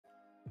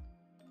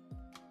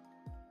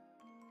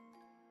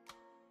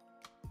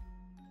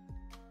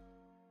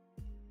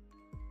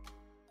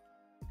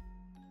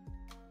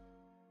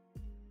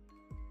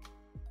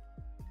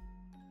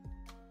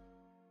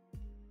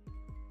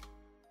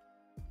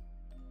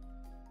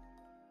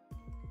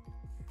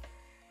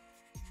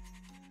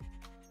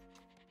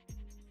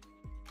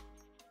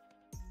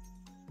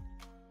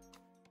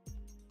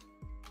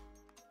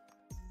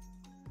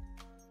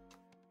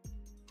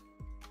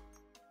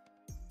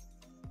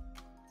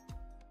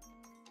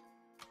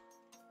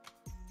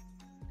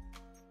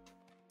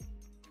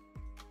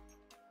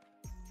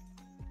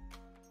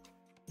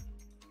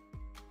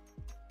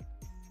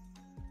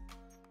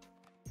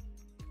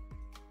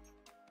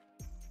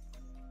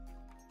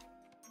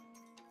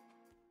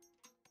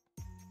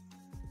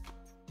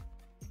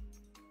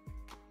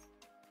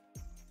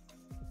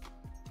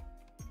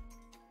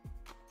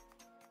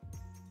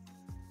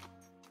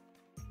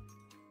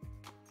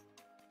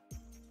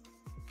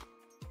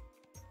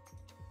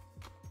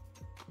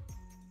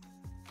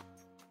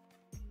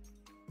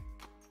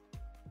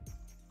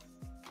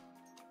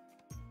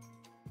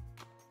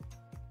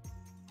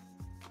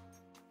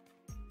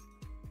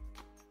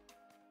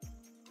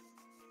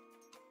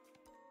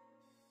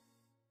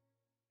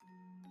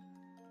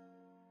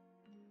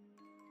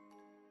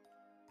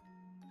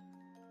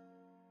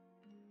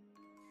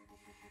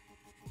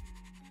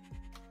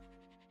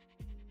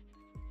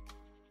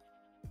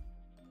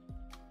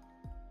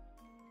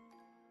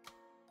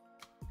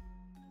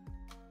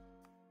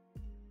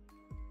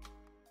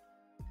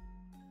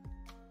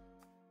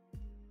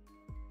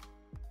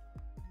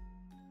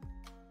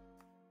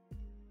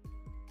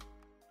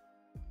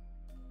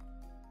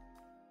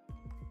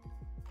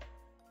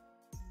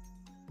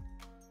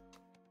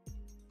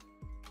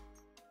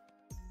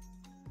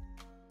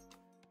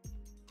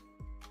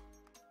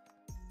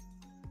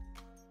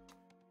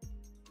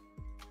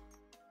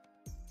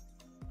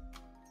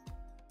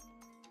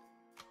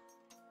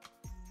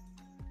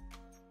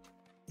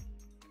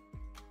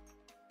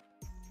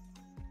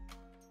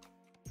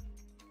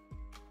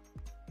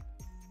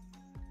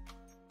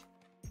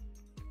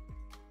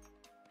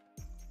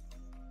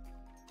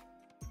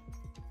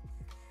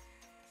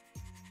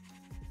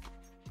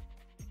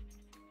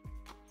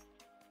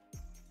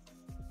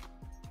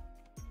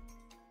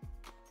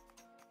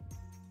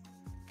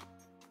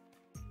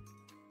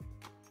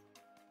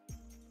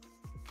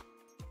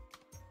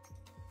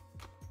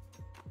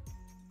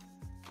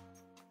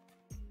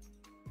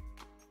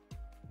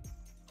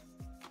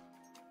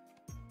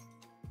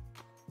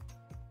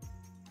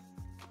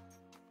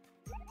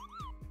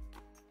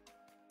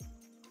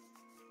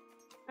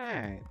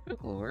Hey,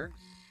 Google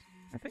works.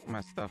 I think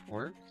my stuff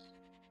works.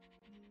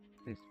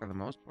 At least for the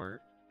most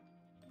part.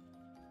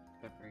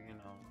 Except for, you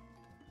know,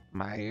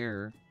 my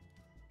ear.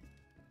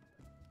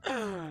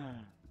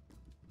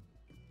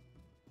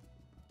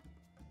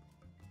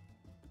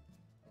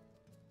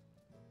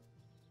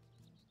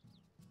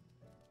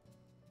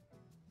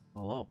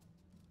 Hello.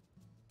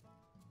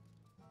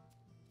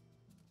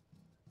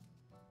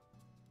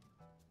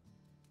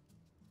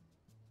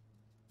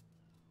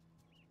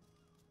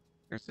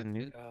 There's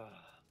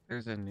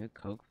a new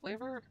Coke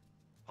flavor?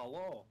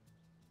 Hello.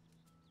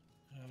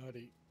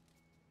 Howdy.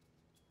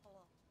 Hello.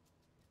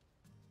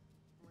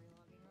 Were you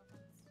logging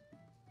reference?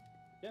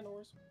 Yeah, no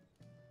worries.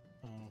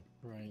 Oh,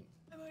 right.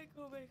 I might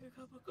go make a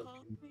cup of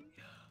coffee.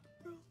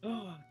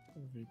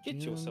 Get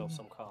yourself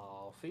some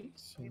coffee.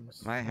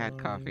 I had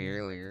coffee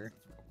earlier.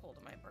 It's real cold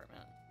in my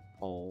apartment.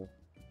 Oh.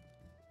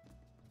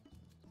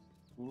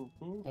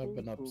 I've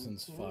been up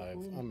since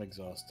 5. I'm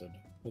exhausted.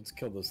 Let's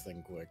kill this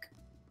thing quick.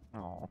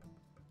 Oh.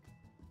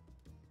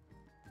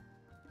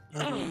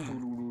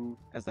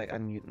 As I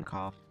unmute and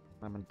cough.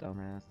 I'm a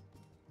dumbass.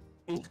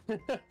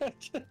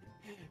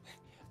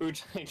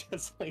 Which I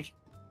just like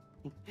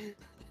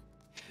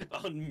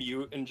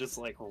unmute and just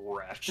like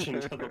rush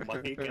into the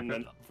mic and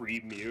then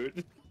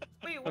remute.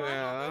 Wait, what?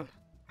 Yeah.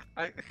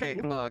 Hey,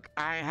 look,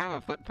 I have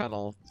a foot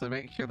pedal to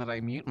make sure that I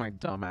mute my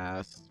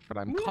dumbass, but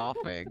I'm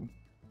coughing.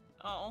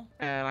 Oh.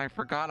 And I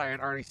forgot I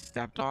had already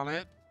stepped on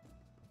it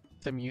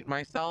to mute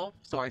myself,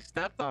 so I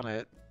stepped on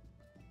it.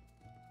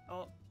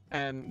 Oh.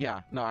 And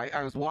yeah, no,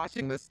 I was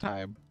watching this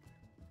time,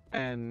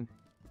 and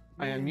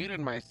I unmuted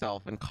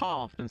myself and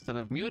coughed instead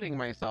of muting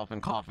myself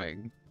and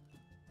coughing.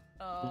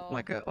 Oh.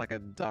 Like a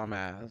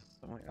dumbass.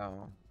 I'm like,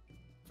 oh.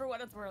 For what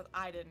it's worth,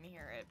 I didn't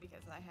hear it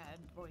because I had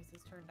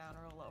voices turned down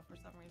real low for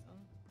some reason.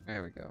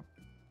 There we go.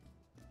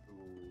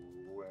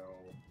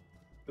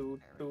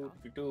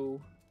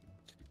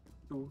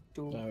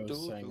 I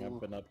was saying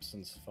I've been up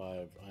since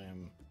 5. I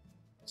am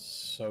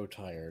so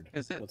tired.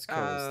 Is it, Let's kill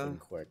this thing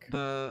quick.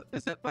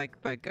 Is it like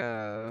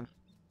there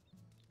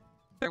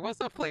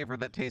was a flavor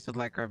that tasted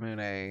like Ramune.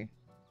 I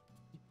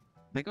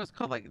think it was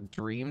called like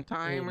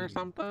Dreamtime or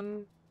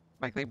something.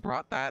 Like they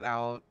brought that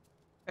out,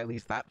 at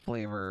least that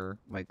flavor,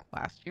 like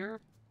last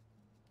year.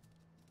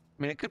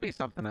 I mean, it could be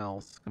something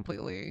else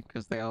completely,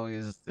 because they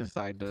always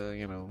decide to,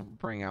 you know,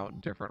 bring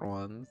out different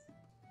ones.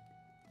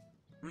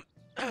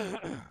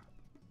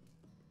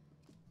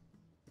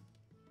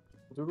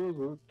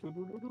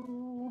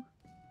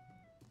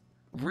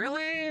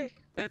 Really?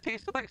 It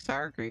tasted like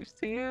sour grapes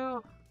to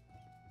you?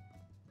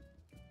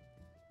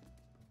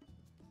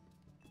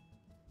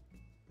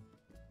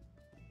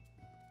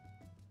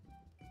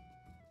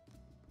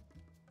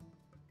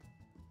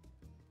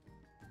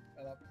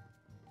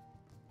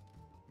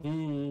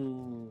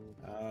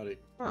 Howdy.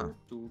 Huh.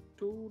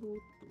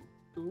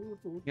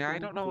 Yeah, I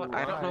don't know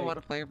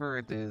what flavor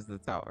it is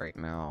that's out right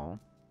now.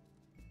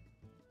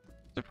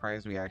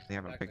 Surprised we actually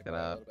haven't picked it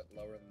up. A little bit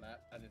lower than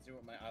that. I didn't see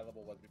what my eye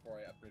level was before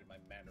I upgraded my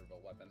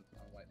Manderville weapon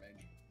on White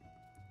Mage.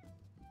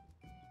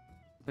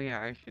 But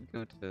yeah, I should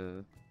go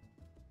to...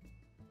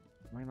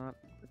 Am I not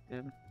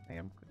clicking? I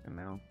am clicking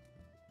now.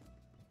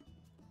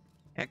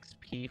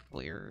 XP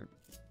flared.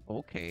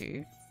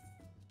 Okay.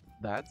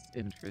 That's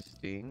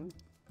interesting.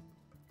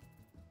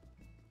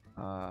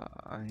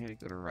 I need to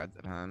go to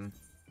Redden.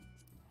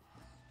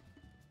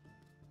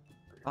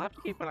 I'll have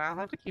to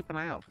keep an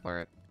eye out for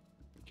it.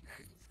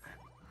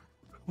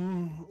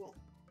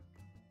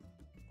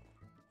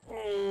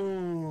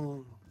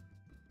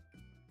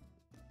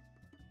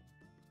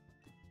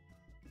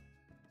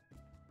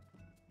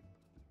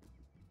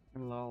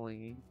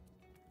 Lolly.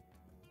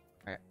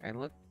 I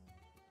looked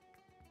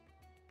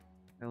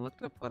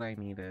up what I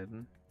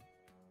needed.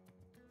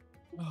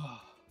 So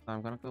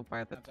I'm gonna go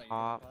buy the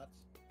top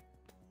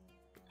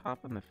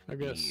and the feet. I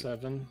got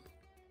 7.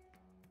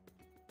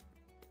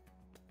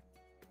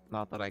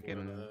 Not that I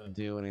can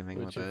do anything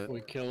Which with if it.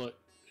 we kill it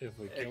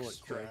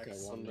quick, I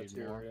won't need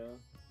more.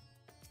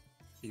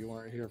 You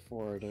weren't here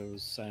for it. I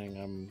was saying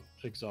I'm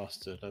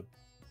exhausted.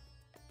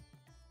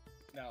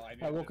 No, I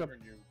needed to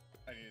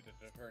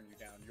turn you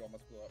down. You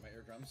almost blew up my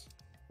eardrums.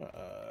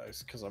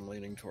 It's because I'm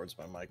leaning towards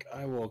my mic.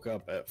 I woke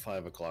up at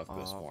 5 o'clock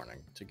this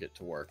morning to get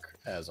to work,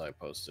 as I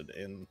posted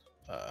in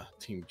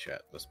team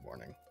chat this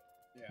morning.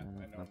 Yeah,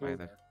 I know. By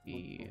the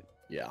feet.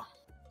 Yeah.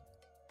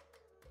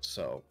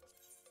 So,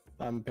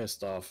 I'm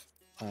pissed off.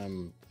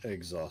 I'm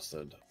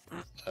exhausted.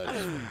 I just want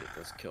to get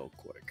this kill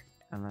quick.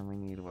 And then we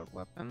need what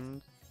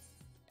weapons?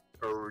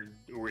 Are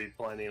we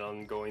planning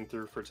on going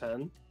through for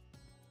 10?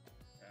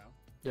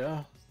 Yeah.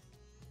 Yeah.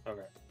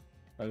 Okay.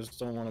 I just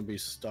don't want to be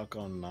stuck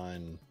on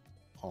 9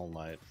 all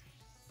night.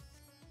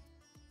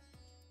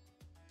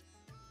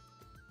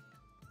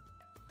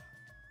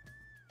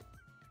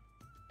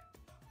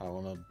 I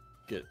want to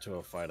get to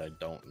a fight I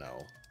don't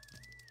know.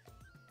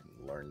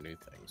 And learn new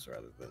things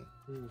rather than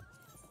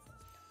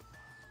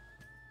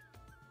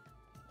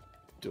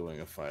doing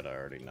a fight I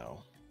already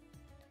know.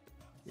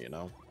 You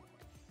know?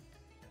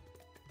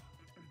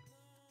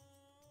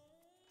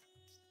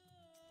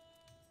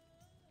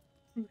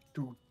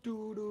 Do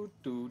do do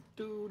do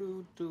do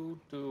do do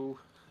do.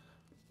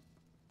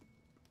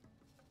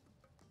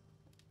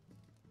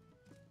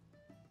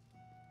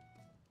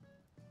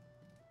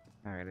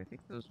 Alright, I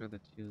think those were the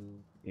two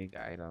big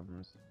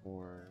items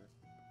for...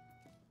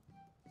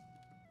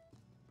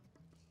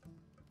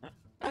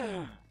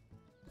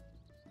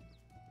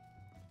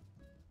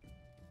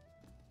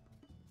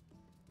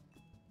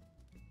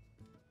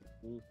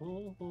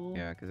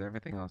 Yeah, because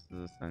everything else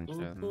is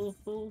Ascension.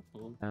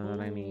 And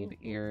then I need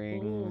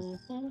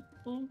earrings,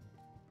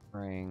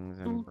 rings,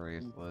 and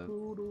bracelets.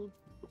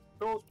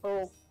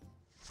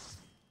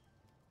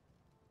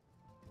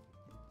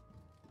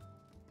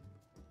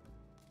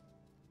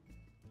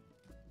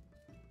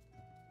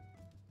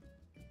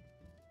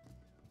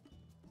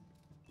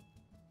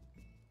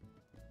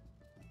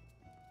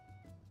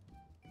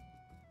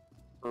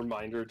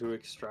 Reminder to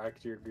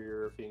extract your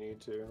gear if you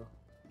need to.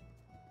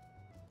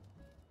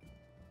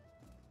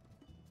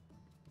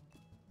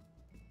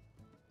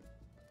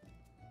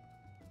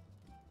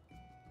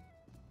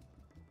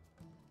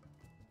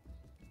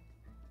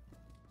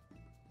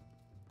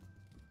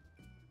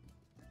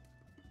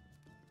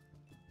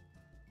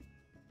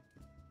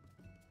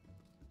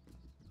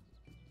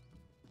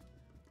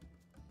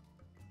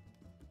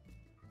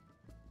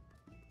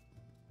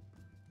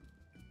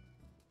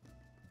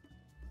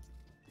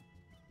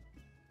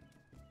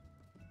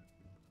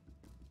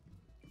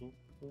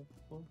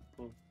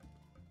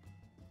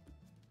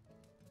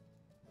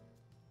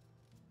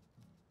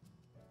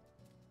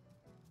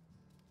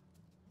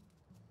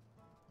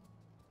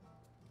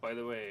 By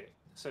the way,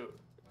 so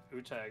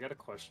Utai, I got a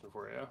question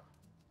for you.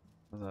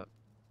 What's up?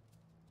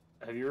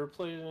 Have you ever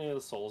played any of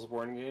the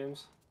Soulsborne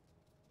games?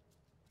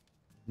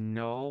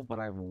 No, but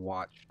I've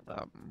watched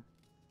them.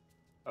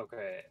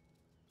 Okay.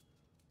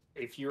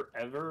 If you're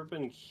ever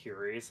been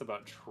curious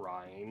about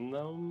trying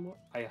them,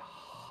 I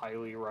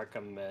highly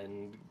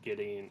recommend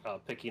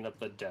picking up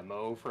the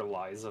demo for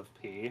Lies of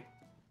P.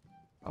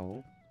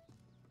 Oh?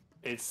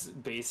 It's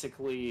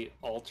basically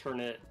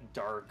alternate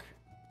dark,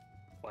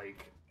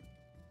 like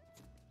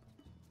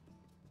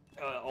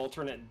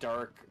alternate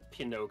dark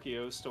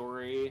Pinocchio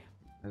story,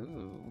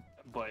 Ooh.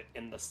 but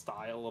in the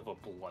style of a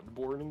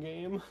Bloodborne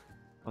game.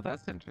 Well,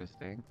 that's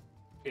interesting.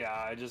 Yeah,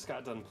 I just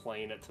got done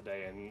playing it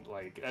today, and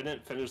like I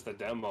didn't finish the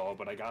demo,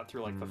 but I got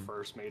through like the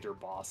first major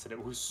boss, and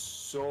it was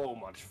so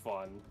much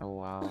fun. Oh,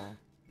 wow.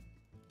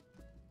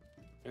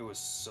 It was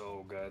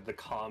so good. The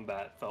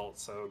combat felt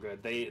so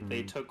good.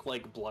 They took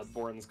like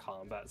Bloodborne's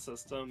combat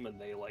system and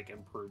they like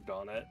improved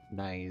on it.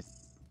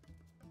 Nice.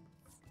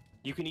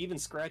 You can even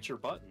scratch your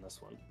butt in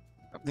this one.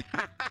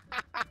 Yeah,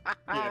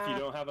 if you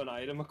don't have an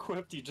item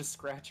equipped, you just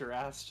scratch your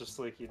ass just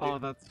like you do. Oh,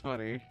 that's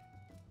funny.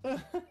 I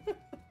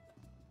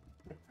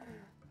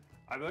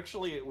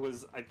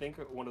think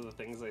one of the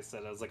things I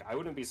said, I was like, I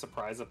wouldn't be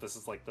surprised if this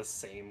is like the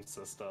same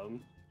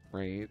system.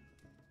 Right.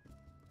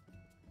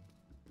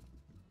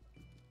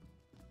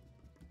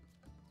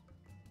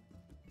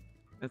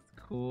 That's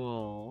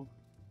cool.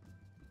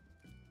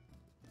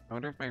 I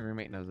wonder if my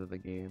roommate knows of the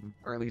game,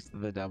 or at least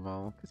the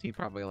demo, because he'd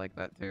probably like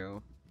that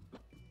too.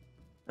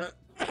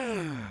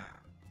 Hey,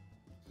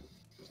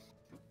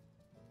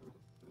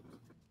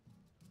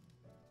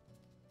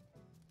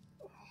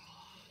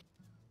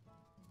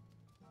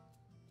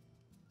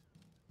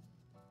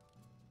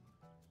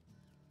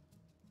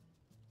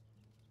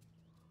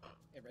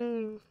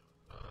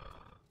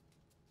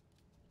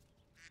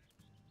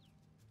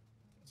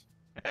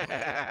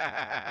 Red.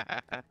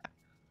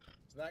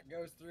 So that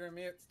goes through a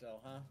mute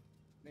still, huh?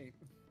 Neat.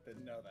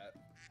 Didn't know that.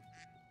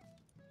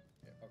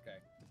 Yeah, okay.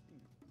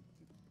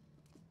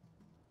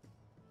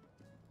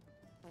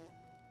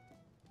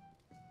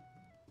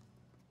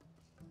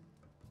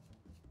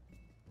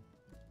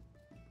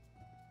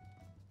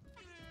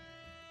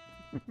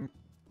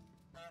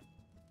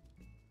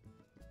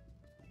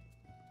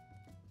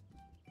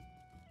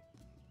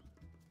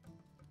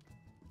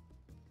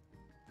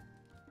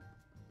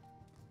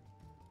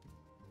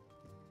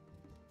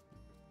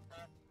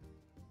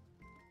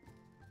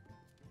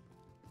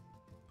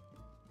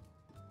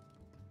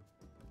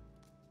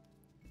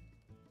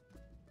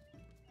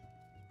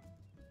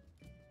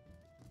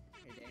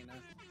 Hey, Dana.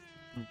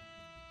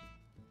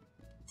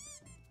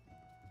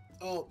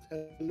 Oh,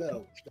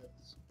 hello.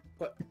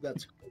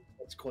 That's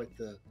quite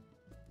the.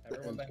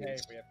 Everyone behave,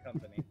 we have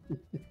company.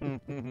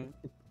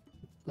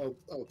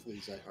 Oh,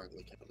 please! I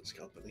hardly count as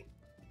company.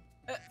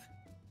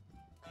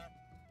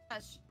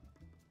 Hush.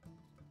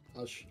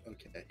 Hush.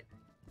 Okay.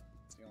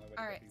 It's the only way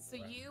to All get right, people so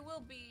around. you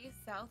will be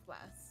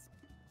southwest.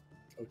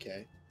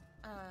 Okay.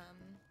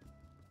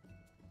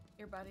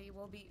 Your buddy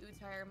will be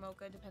Utai or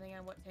Mocha, depending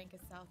on what tank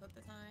is south at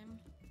the time.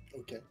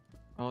 Okay.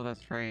 Oh,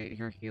 that's right.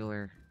 You're a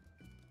healer.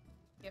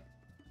 Yep.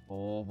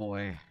 Oh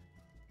boy.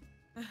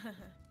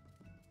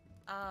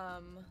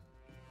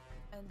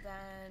 And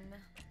then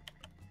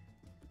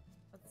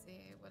let's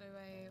see, what do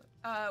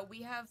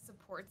we have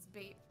supports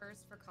bait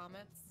first for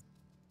comets,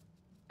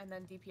 and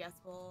then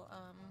DPS will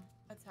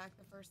attack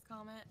the first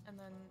comet, and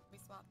then we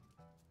swap.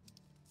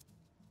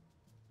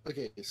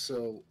 Okay.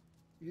 So,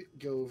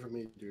 go over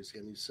meteors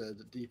again? You said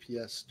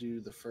DPS do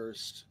the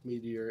first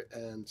meteor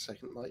and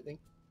second lightning.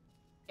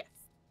 Yes.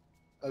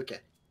 Okay.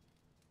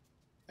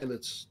 And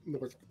it's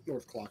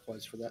north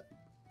clockwise for that,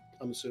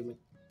 I'm assuming.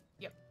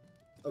 Yep.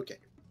 Okay.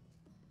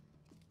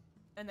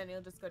 And then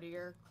you'll just go to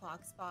your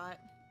clock spot.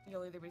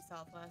 You'll either be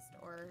southwest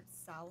or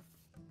south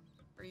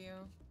for you,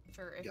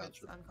 for if it's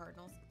Gotcha. on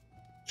cardinals.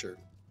 Sure.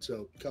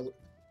 So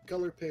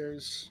color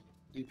pairs,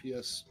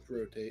 DPS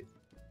rotate,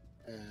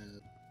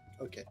 and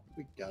okay,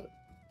 we got it.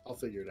 I'll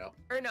figure it out.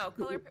 Or no,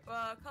 color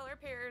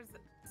pairs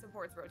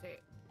supports rotate.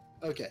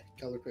 Okay,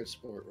 color pair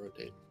support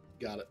rotate.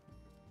 Got it.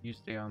 You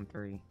stay on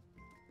 3.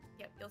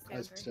 Yep, you'll stay I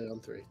on 3. stay on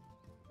 3.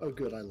 Oh,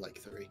 good. I like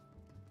 3.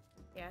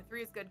 Yeah,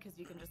 3 is good because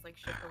you can just like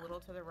shift a little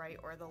to the right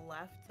or the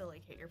left to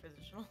like hit your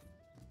positional.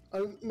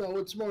 No,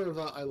 it's more of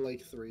a I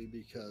like 3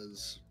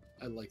 because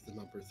I like the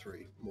number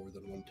 3 more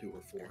than 1, 2,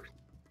 or 4.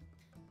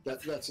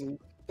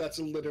 That's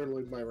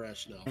literally my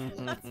rationale. For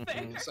that. That's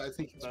fair. So I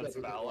think it's That's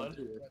better than 1, valid.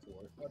 2,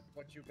 or 4.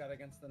 What you got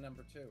against the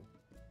number 2?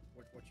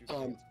 What you got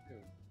Um, against 2?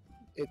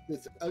 It's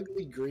this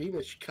ugly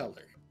greenish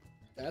color.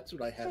 That's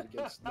what I have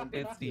against number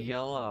It's 2.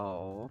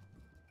 yellow.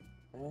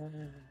 I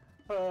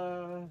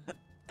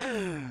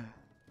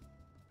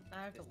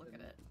have to look at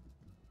it.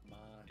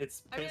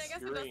 It's I mean, I piss guess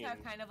green. it does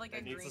have kind of like a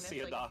It needs to greenish see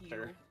a like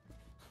doctor.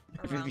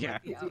 hue around Yeah,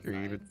 like, the it's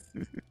green.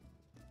 outside.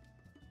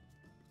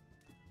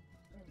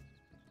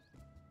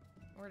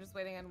 We're just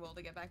waiting on Will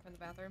to get back from the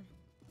bathroom.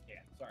 Yeah,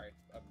 sorry.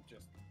 I'm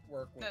just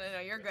work. No,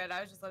 you're good.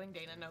 I was just letting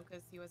Dana know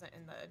because he wasn't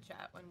in the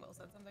chat when Will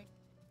said something.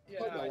 Yeah,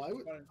 Oh, no,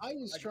 just wanted- I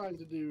was trying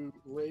to do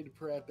raid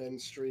prep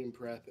and stream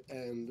prep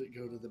and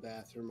go to the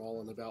bathroom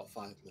all in about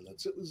 5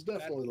 minutes. It was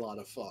definitely a lot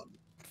of fun.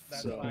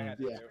 That's So, what I had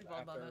to yeah. do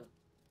Well done. after.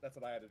 That's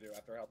what I had to do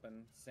after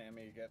helping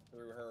Sammy get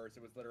through hers.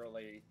 It was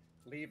literally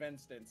leave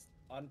instance,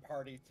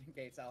 unparty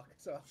gates out,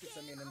 so I'll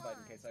send me an invite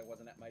in case I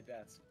wasn't at my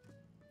desk.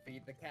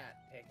 Feed the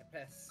cat, take a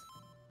piss,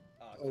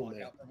 Oh, clock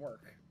man. out from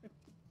work.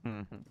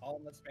 All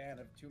in the span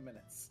of 2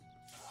 minutes.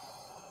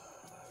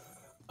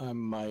 I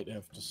might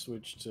have to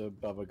switch to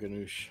Baba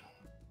Ganoush.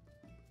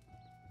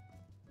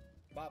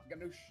 Bob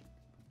Ganoush.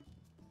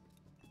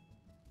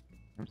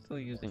 I'm still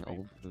using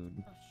old food.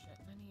 Oh shit!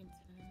 I need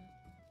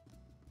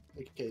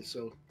to. Okay,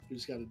 so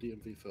who's got a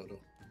DMV photo?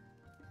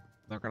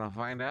 They're gonna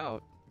find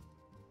out.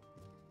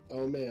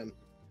 Oh man,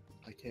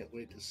 I can't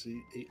wait to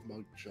see 8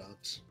 mug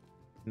shots.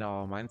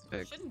 No, mine's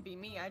fixed. Shouldn't be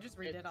me. I just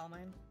redid all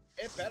mine.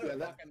 It better Yeah,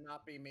 that- fucking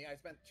not be me. I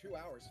spent 2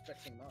 hours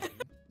fixing mine.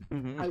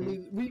 I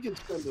mean, we can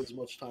spend as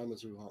much time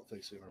as we want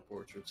fixing our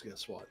portraits.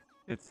 Guess what?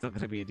 It's still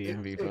gonna be a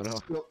DMV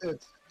photo.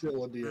 It's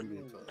still a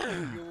DMV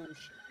photo.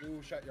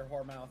 You shut your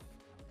whore mouth.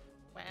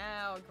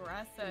 Wow,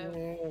 aggressive.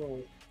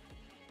 Oh,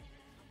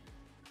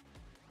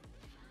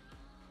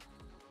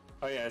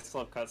 Oh yeah, I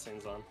still have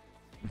cutscenes on.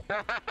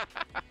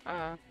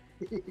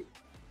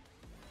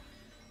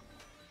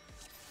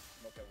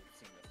 Okay, we've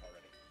seen this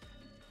already.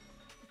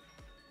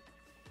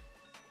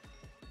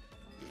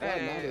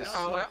 Hey, Mocha's-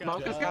 oh,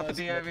 Mocha's got the Just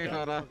DMV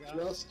Mocha.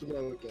 photo. just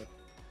Mocha.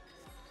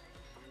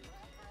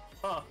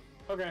 Huh.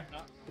 Okay.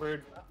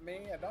 Weird. Not me,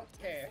 I don't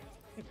care.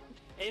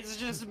 It's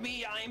just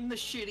me. I'm the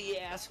shitty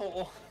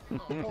asshole. Oh,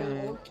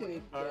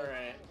 okay.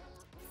 Alright.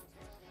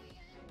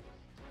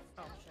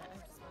 Oh shit! I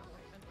just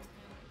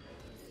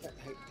went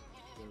Hey,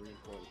 very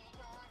important.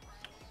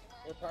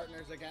 We're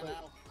partners again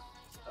now.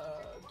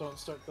 Don't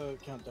start the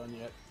countdown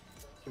yet.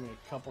 Give me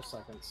a couple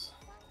seconds.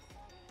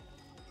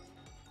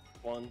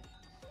 1.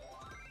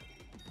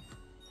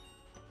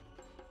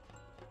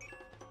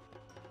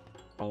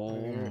 Oh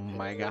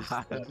my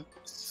god.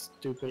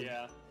 Stupid.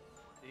 Yeah.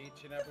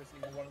 Each and every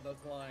single one of those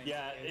lines.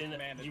 Yeah, is and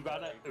mandatory. you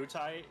gotta,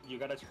 Utai, you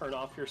gotta turn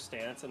off your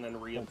stance and then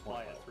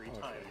reapply it 3 Okay.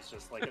 times,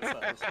 just like it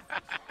says.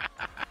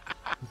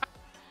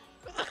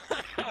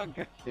 Oh,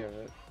 god damn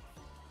it.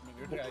 I mean,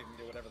 your guy can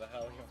do whatever the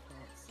hell he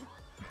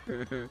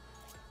wants.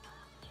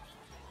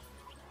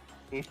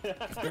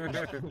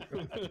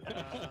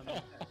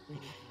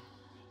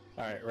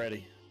 Alright,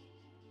 ready.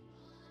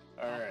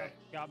 Alright.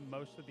 I've got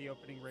most of the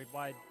opening raid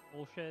wide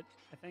bullshit,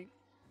 I think,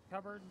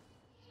 covered.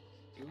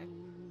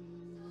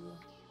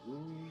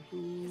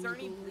 Is there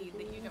any bleed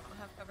that you don't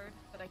have covered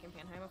that I can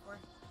panheim for?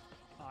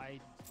 I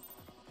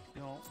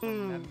don't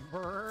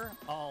remember.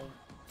 I'll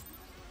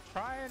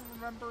try and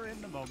remember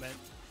in the moment.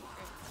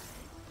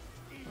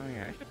 Oh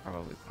yeah, I should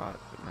probably pause,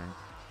 shouldn't I?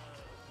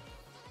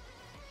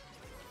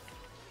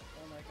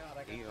 Oh my god, I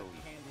got the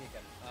candy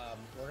again.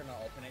 We're gonna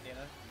alternate, Dana.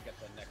 You get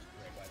the next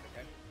raid wipe,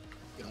 okay?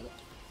 Got it.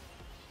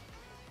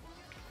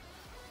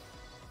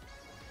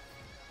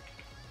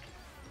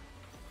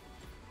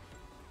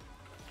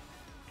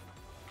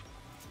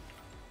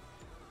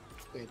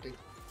 Painting.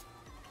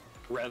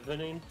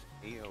 Revening?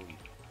 Oh,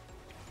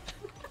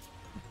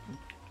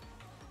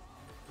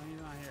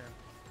 he's not here.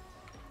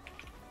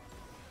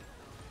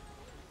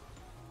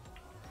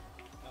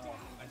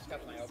 I just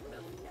got my opener.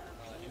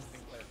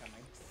 Instinct clear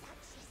coming.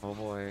 Oh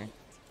boy.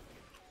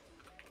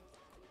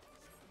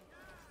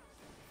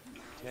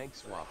 Tank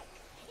swap.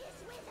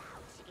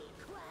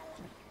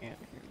 Can't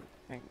hear the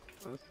tank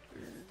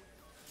cluster.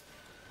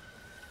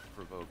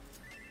 Provoke.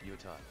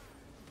 Utah.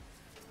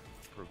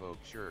 Provoke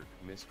Shirk,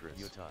 Mistress,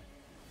 Utah.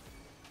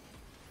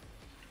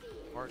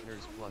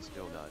 Partners plus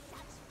donut.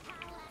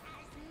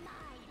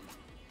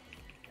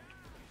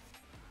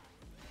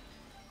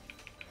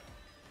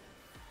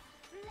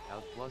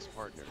 Out plus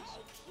partners.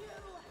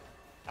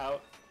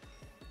 Out.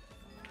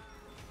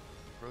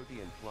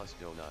 Protean plus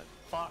donut.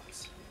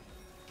 Fox.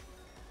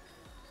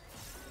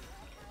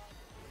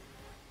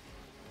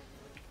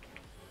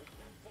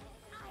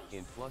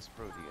 In plus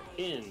Protean.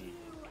 In.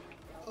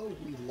 Oh,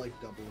 we like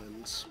double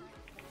ends.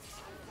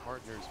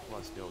 Partners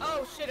plus donut.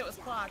 Oh shit, it was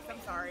clocked.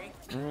 I'm sorry.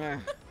 Yeah.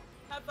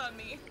 That's on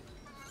me.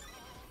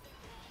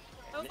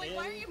 I was like,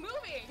 why are you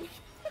moving?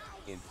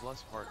 In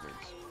plus partners.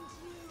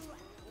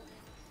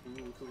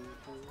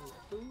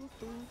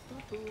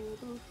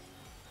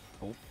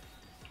 Oh.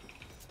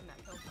 And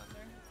that killed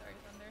Thunder. Sorry,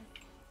 Thunder.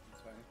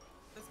 It's fine.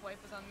 This wipe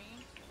is on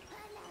me.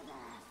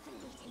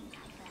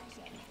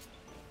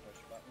 Push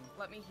button.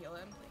 Let me heal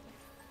him,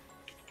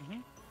 please.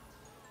 Mhm.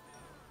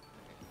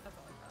 Okay, that's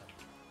all I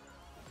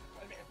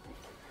got.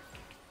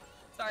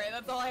 Sorry,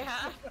 that's all I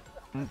had.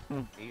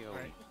 AoE.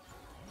 Alright.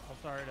 I'll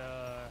start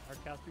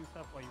hardcasting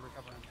stuff while you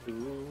recover.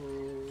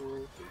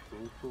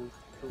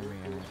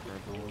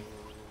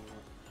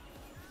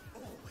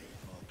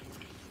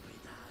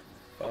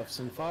 Buffs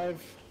in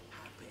 5.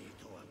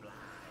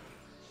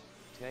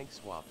 Tank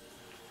swap.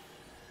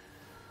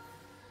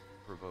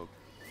 Provoke.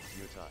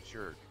 Utah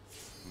Shirk.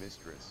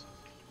 Mistress.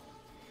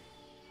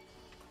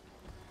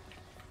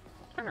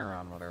 Turn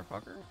around,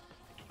 motherfucker.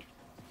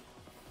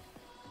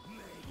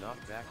 Knock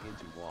back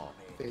into wall.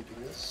 Fading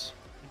this.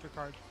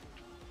 Intercard.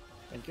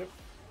 Thank you.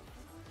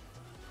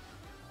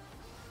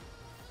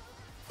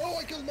 Oh,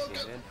 I killed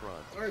Mocha! In and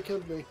front. Alright,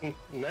 killed me.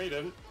 No, you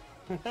didn't.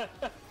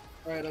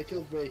 Alright, I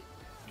killed me.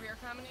 Rear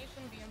combination,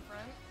 be in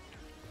front.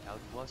 Out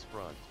plus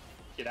front.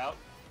 Get out.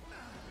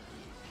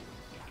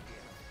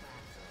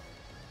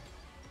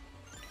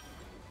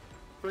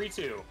 Three,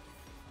 two.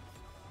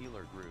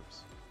 Healer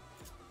groups.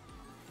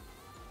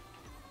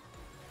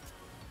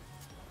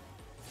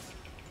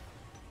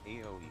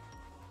 AoE.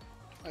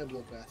 I have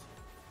bloodbath.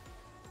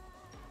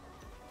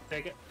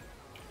 Take it.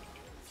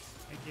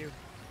 Thank you.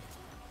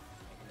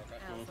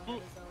 And also have a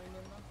Zoe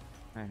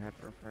Nimble. I had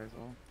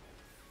reprisal.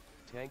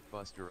 Tank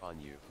buster on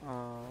you.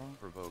 Oh.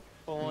 Provoke.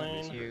 Pulling.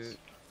 Mistress. Cute.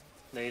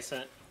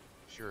 Nascent.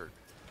 Shirk.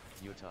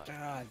 Utah.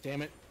 God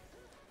damn it.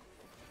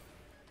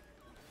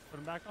 Put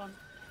him back on.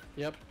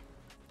 Yep.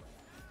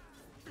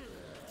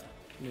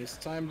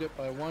 Mistimed it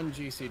by 1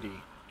 GCD.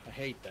 I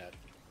hate that.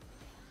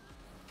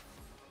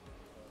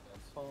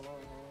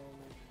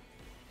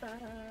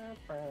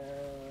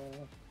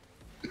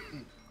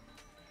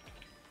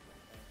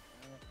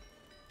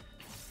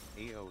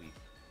 AoE.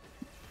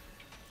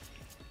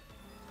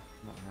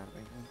 Not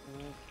having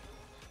it.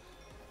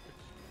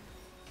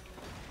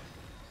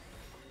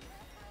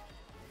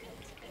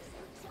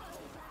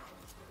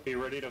 Be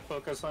ready to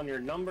focus on your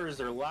numbers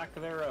or lack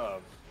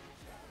thereof.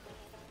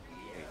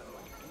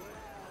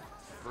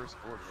 First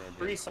board and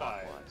Free then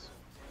side. clockwise.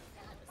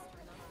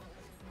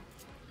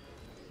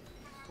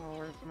 Oh,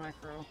 where's the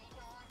macro?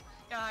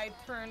 Yeah, I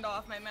turned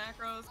off my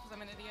macros because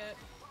I'm an idiot.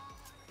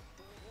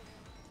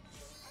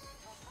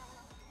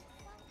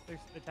 Fix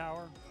the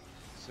tower.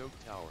 Soak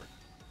tower.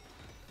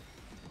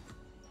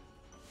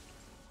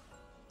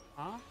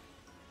 Huh?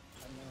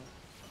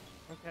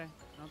 Okay,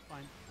 no, it's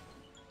fine.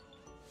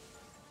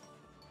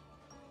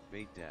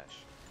 Bait dash.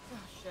 Oh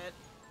shit.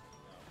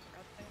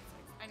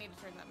 I need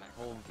to turn that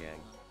macro. Home gang.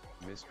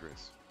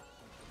 Mistress.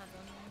 That's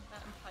on me.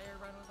 That entire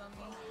run was on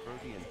me.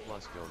 Protean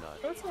plus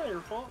donut. That's not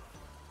your fault.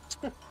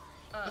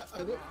 I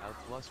don't, Out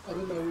plus I don't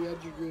know, protean. we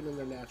had Dragoon in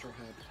their natural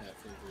habitat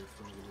for a brief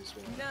moment as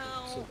well.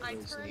 No, So I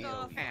that was turned the-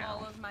 off Ow.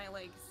 all of my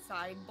like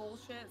side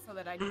bullshit so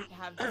that I didn't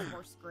have just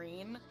more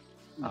screen.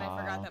 And I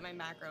forgot Aw. that my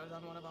macro was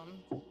on one of them.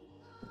 And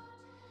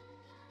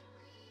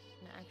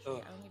actually,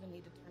 Ugh. I don't even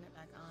need to turn it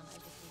back on. I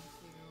just need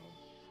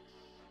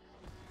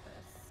to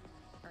this.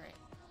 Alright.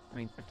 I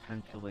mean,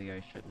 potentially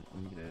I shouldn't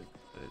need it,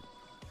 but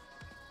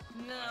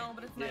No,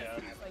 but it's nice Yeah.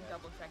 to just like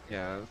double check your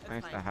yeah, shit. it's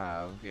nice to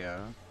have, yeah.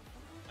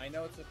 I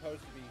know it's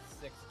supposed to be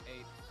 6,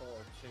 8, 4,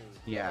 2.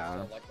 but Yeah. I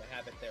still like to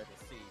have it there to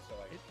see, so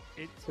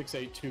I It's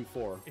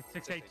 6824. it's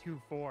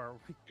 6824.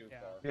 do Yeah.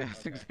 for. Yeah, Okay.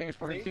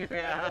 6842, See? That's why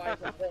yeah.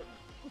 it's important.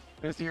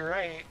 Yes, you're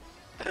right.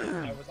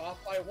 I was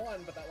off by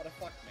 1, but that would have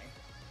fucked me.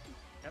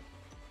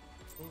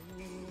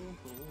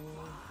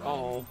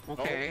 Oh,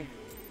 okay.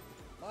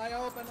 My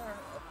opener!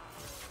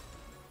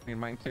 I mean,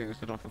 mine too,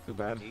 so don't feel too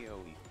bad.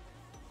 AoE.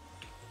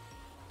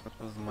 That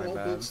was my Well,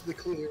 bad. it's the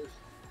clear.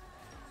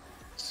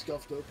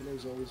 Scuffed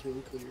openers always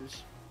win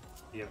clears.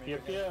 Yep, I mean, yep,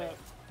 if you're gonna yep.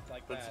 say it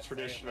like That's that,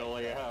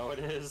 traditionally say it like how it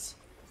is.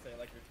 Say it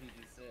like your TG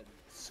Sid.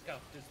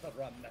 Scuffed is the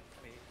run that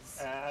pays.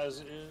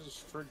 As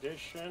is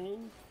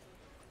tradition.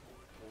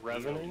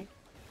 Revenant.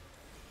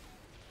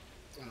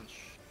 Gosh.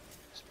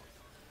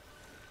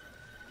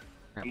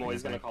 I'm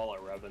always gonna call it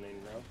Revening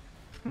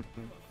though.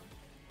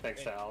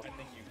 Thanks, Al. I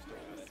think you still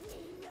got it.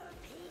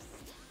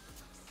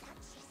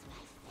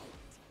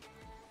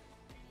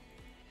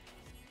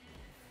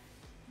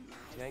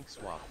 Tank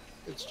swap.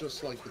 It's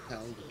just like the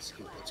talented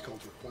skill. It's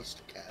called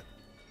Request a Cat.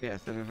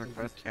 Yes, it is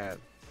request cat.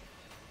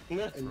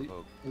 And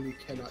Provoke. you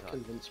cannot Utah.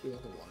 convince me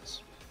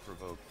otherwise.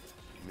 Provoke.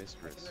 I can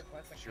Mistress.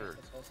 request a cat Sure.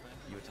 this whole time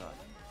from Utah.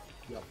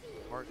 the Yep.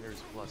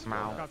 Partners plus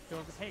Mouse.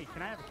 donut. Hey,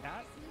 can I have a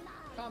cat?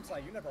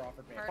 Comsci, you never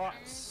offered me a Partner.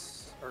 cat.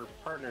 Boss. Or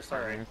partner,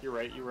 sorry. Partner. You're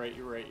right, you're right,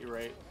 you're right, you're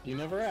right. You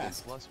never Kin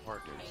asked. plus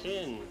partners.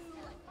 Kin.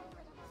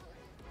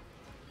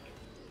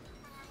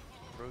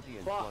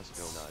 Protein Box. plus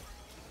donut.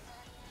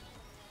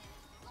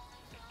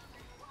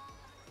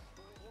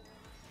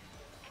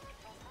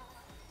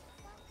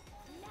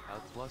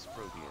 Out plus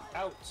protein.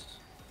 Out.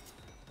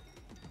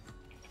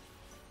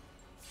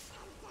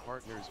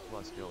 Partners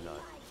plus donut.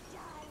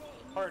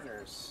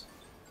 Partners.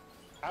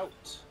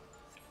 Out.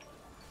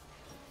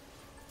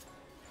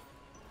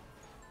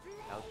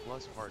 Out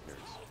plus partners.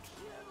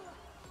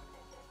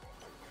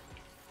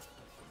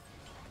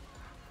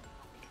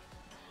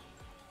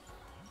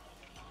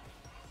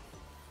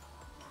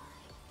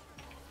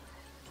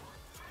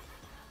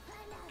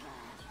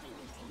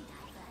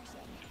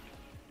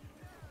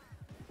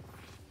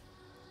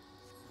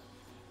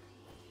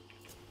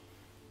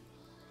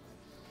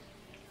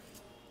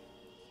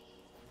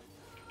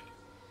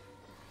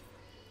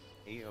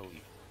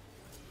 AOE.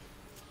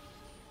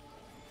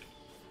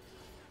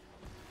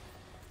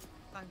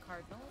 On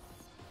Cardinals.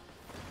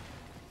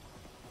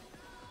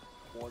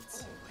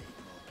 Once.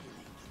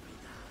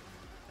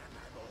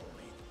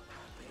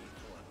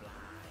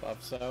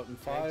 Buffs out in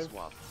Tag 5.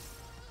 swap.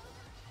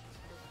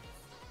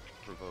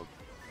 Provoke.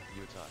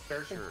 Utah.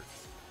 Fair. Sure.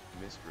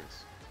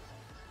 Mistress.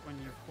 When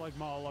you plug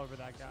them all over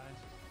that guy.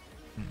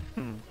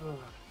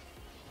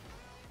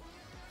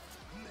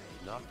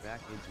 Knock back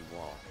into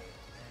wall.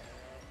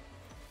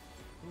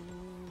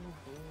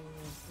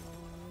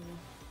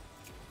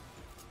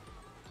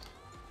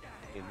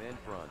 In man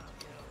front.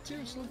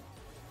 Seriously?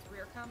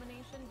 Rear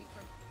combination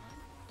because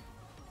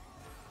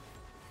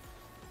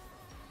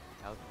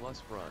Out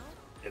plus front.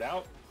 Get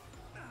out.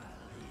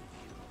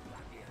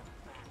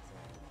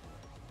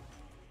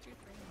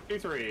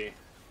 2-3. 2-3.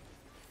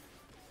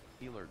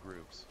 Healer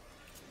groups.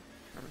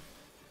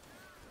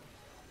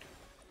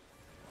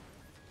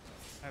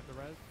 I have the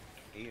res.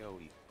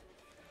 AOE.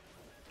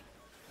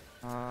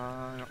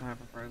 I don't have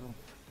a appraisal.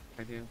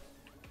 I do.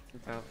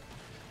 It's out.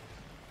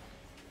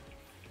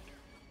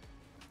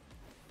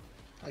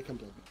 I can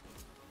build.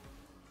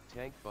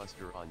 Tank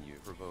buster on you.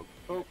 Provoke.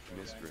 Oh.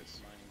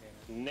 Mistress.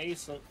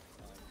 Nascent.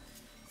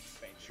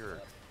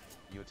 Sure.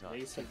 Utah.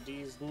 Nascent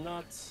D's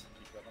nuts.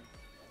 Keep with them.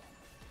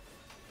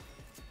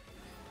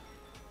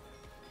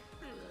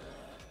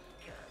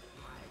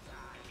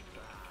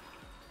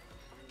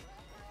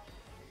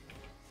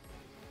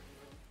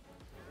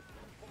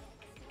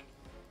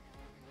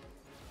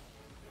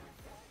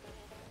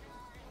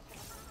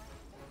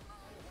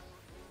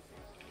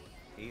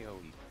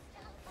 AOE.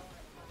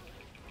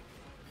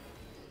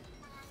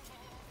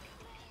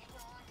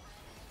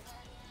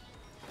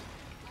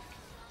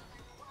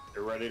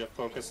 You're ready to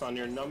focus on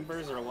your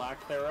numbers or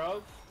lack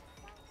thereof?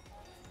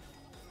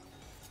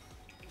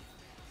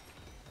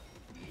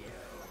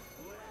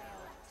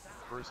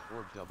 First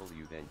orb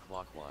W then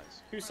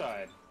clockwise. Whose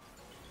side?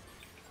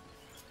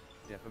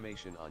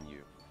 Defamation on you.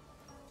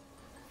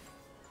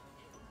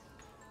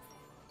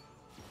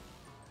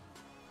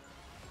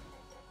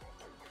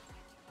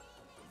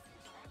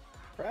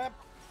 Crap!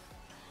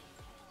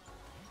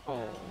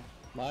 Oh.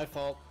 My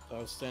fault. I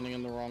was standing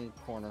in the wrong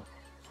corner.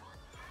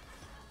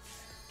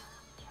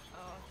 Oh,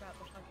 I've got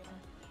the fucking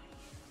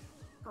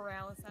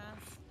paralysis.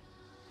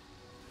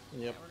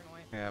 Yep. Yeah, we're gonna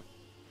wait. Yep.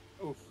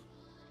 Oof.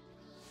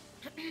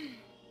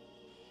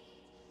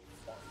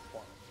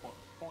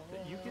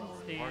 That you can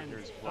stand.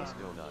 Partners plus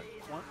donut.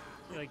 One,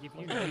 like if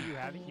you know you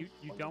have it, you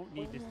don't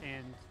need to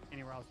stand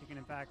anywhere else. You can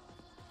in fact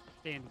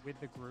stand with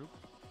the group,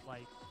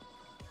 like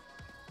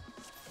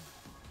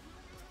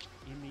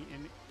in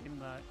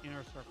the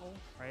inner circle,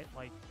 right?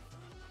 Like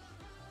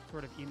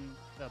sort of in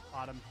the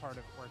bottom part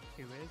of where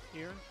 2 is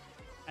here,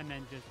 and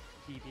then just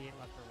deviate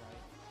left or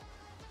right.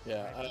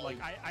 Yeah. Right? Like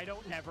I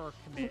don't ever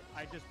commit.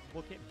 I just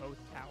look at both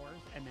towers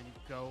and then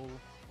go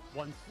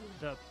once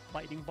the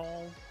lightning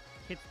ball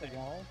hits the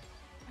wall.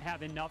 I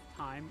have enough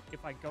time.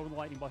 If I go and the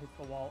lightning ball hits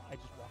the wall, I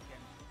just walk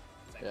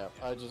in. Yeah,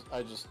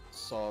 I just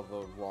saw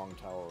the wrong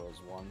tower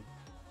as one.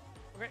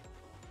 Okay.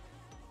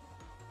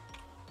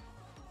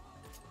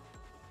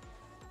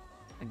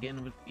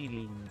 Again with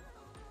feeling.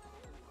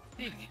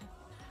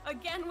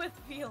 Again with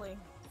feeling.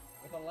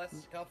 With a less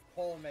scuffed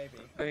pole, maybe.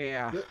 Oh,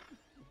 yeah.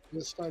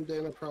 This time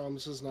Dana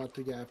promises not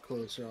to gap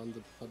closer on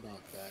the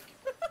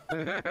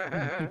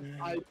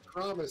knockback. I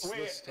promise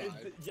Wait, this time.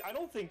 I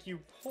don't think you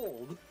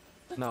pulled.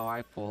 No,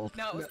 I pulled.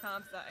 No, it was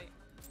Comsci.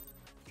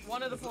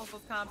 One of the pulls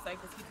was Comsci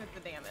because he took the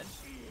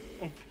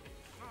damage.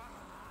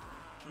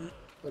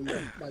 But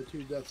no, my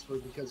 2 deaths were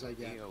because I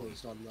gap AOE.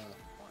 closed on the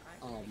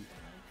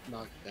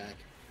knockback,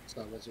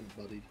 so I wasn't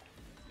buddied.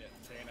 Yeah,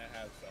 Dana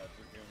has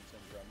Dragoon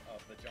syndrome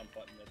of the jump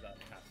button is up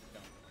half the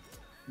jump.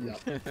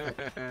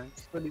 Yep.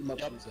 It's pretty much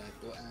Yep.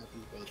 exactly what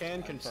happened both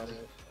Can times, confirm.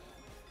 so-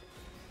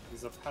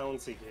 He's a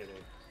pouncy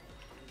kitty.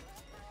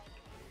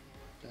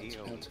 Fancy,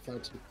 AOE. fancy,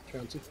 fancy,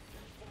 fancy.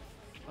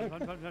 Fun, fun,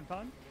 fun, fun,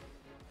 fun.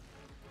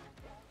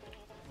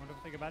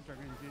 Wonderful thing about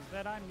dragons is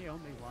that I'm the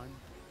only one.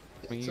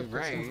 Well, you're Except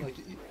that sounds right. like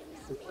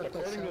except that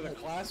According to sounds the like-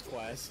 class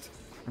quest,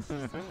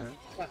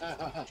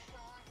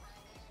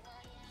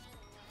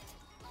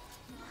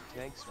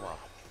 Tank swap.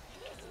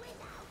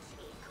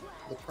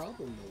 The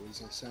problem though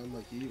is I sound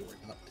like Eeyore,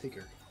 not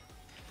Tigger.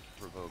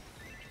 Provoke.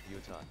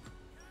 Utah. You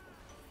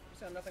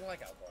sound nothing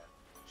like Alvor.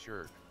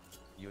 Sure.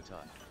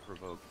 Utah.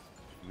 Provoke.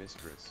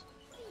 Mistress.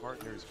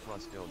 Partners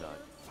plus donut.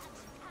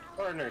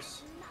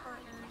 Partners.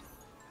 Partners.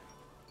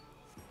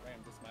 Ram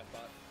just my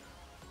butt.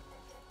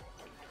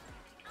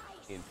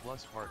 In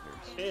plus partners.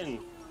 In.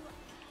 Okay,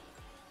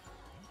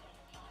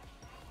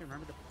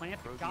 remember to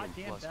plant the Protein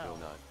goddamn plus bell.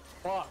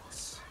 donut.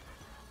 Box.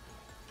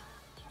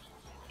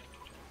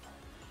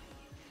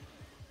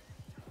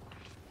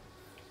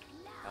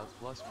 Out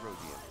plus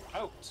protein.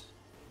 Out.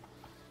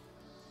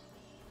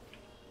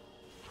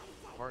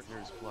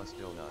 Partners plus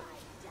donut.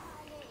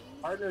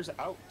 Partners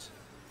out.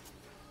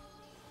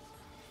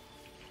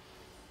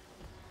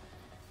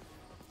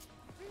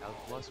 Out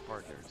plus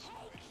partners.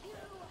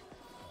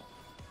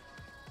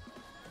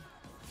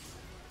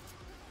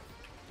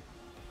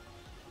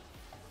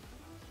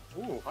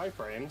 Ooh, high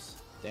frames.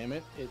 damn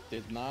it, it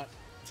did not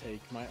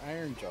take my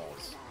iron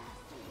jaws.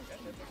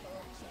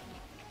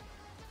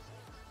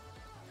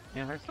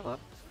 Yeah, they're still up.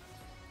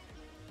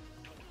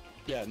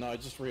 Yeah, no, I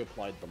just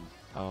reapplied them.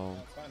 Oh.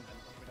 That's fine then.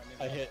 We don't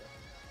need I to hit.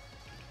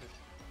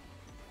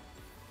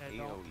 Yeah,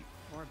 don't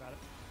AOE. worry about it.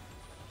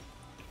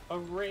 A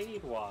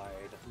raid wide.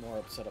 More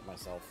upset at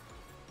myself.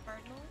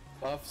 Cardinal.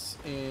 Buffs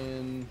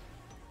in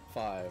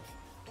 5.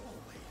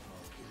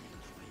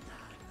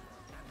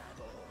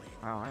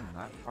 Wow, I'm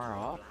that far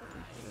off.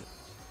 Holy shit.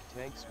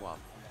 Tank swap.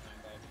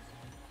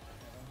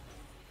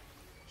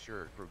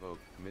 Sure. Provoke.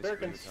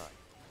 Americans. Miss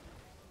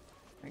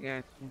I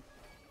got you.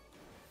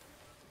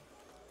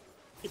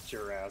 Get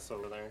your ass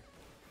over there.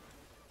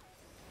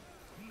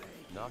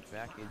 Knock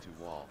back into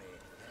wall.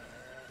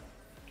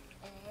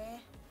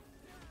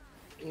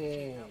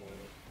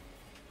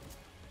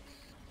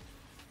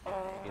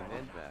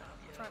 Invent back.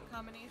 Front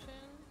combination.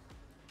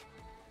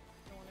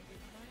 Don't want to do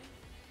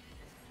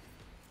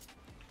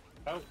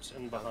mine. Out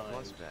and Out behind.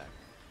 plus back.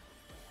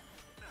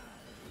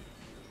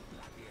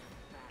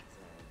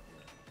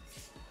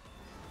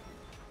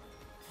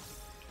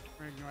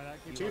 We're gonna ignore that.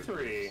 Keep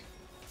 2-3.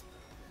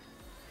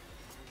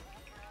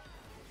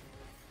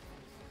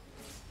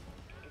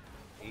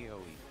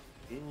 AOE.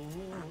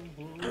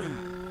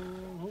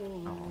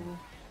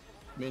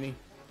 Mini.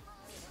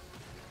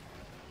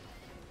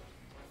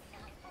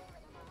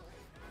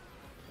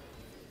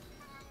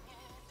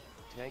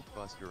 Tank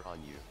buster on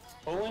you.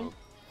 Owen? Provoke.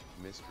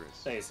 Mistress.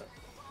 Say so.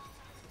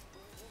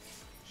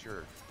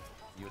 Sure.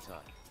 Utah.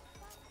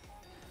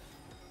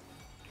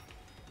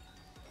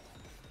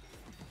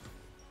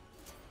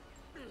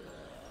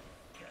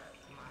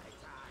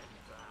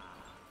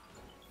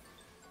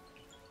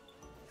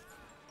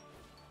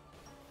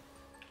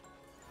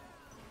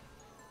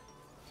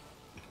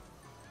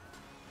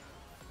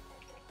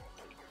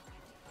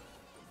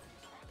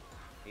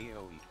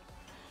 AOE.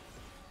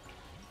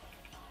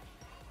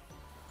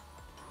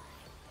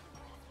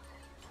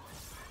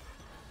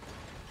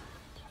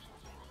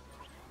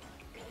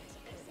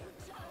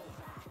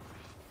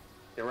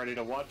 Get ready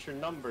to watch your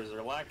numbers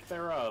or lack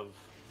thereof.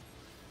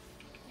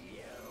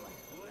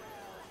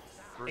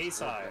 First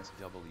A-side. press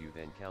W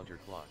then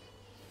counterclock.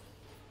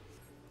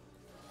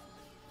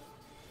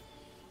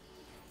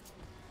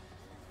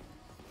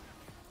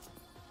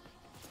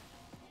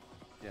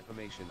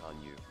 Defamation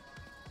on you.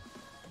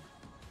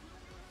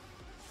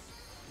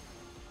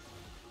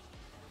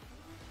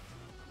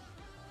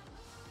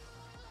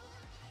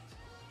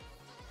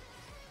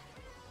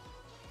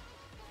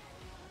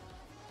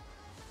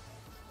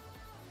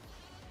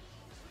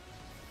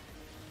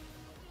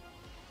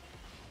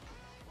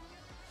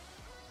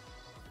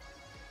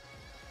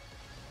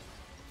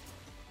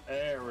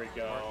 There we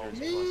go. Partners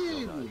plus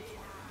donut.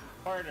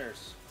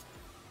 Partners.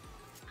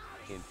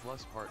 In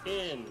plus partners.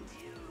 In.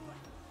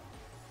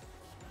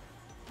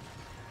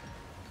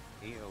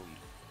 AOE.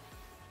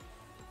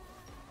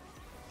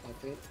 I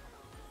think.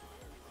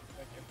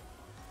 Thank you.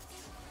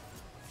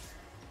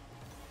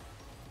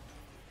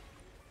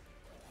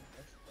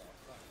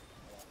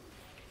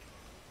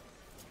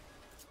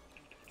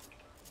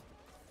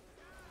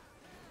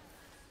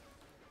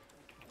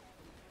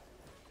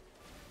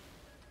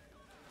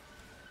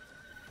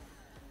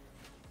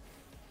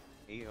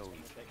 AOE.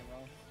 Taken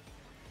well.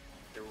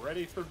 Get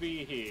ready for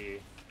Vihi.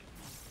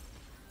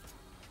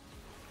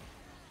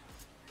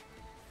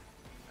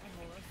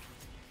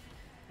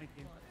 Thank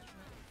you.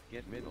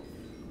 Get middle.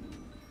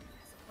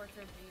 Supports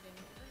are beating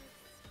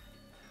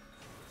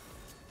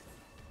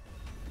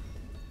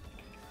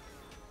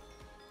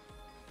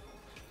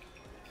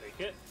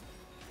Take it.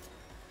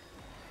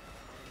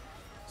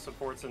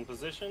 Supports in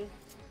position.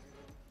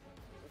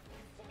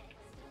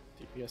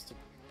 DPS to.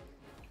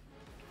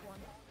 one.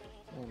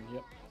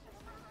 Yep.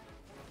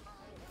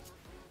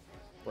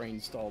 Brain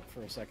stalled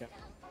for a second.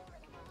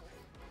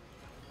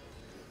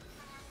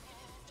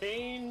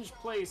 Change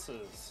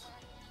places.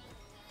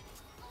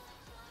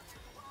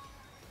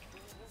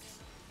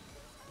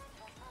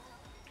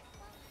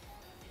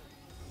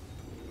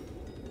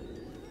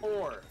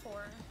 Four.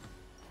 4.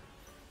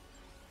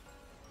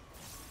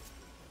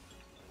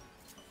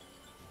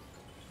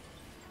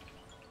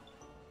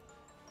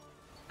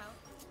 Out.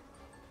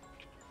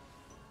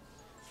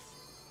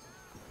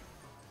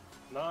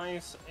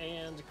 Nice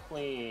and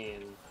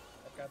clean.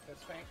 I've got this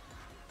thing.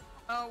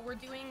 Oh, we're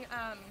doing,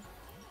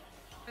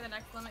 for the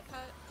next limit cut,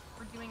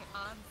 we're doing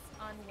odds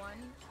on 1,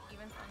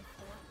 evens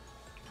on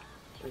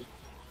 4.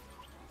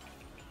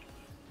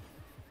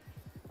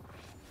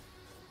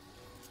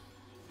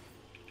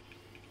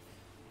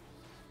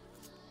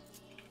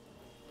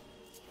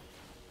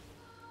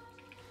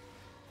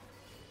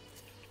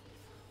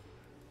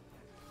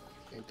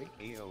 Painting.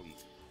 AOE.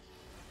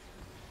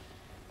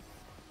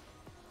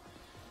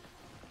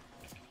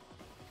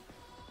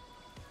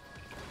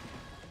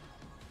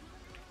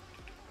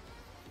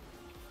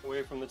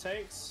 Away from the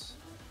tanks.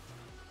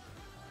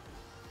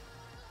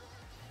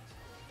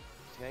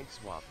 Tank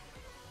swap.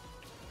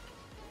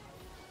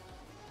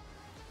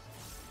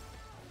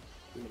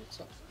 2 minutes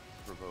up.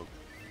 Provoke.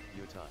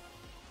 Utah.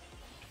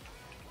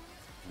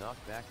 Knock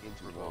back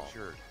into wall.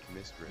 Shirt.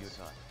 Mistress.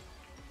 Utah.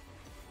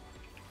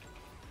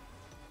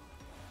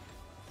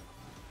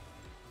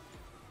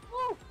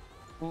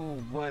 Ooh,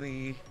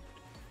 buddy.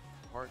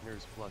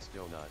 Partners plus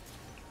donut.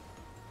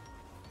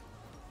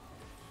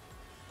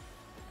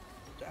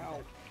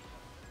 Down.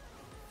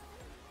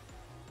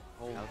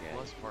 Hold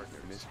plus partner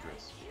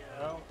mistress.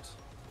 Out.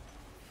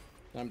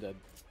 I'm dead.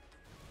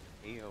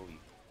 AOE.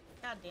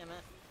 God damn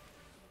it.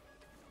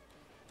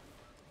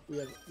 We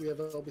have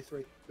an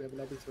LB3. We have an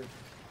LB3.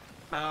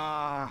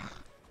 Ah.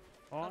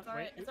 Oh, That's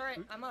alright. It's alright.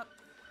 I'm up.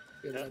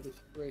 We have an Yep.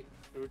 LB3.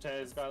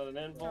 Ute's got an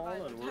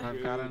invuln and we're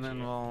I've got an Gucci.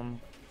 invuln.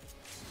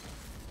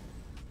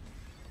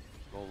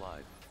 Go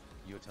live.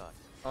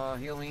 Utah.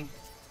 Heal me.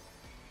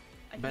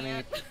 I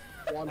Benny. can't.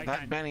 One. I That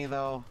can't. Benny,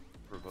 though.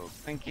 Provoke.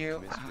 Thank you.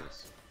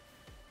 Mistress.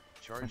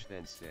 Charge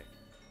then stay.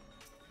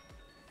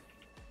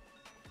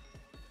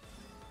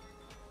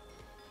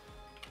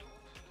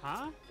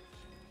 Huh?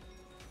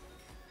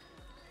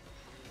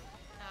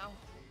 Ow.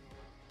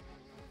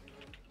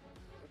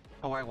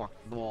 Oh, I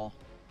walked the wall.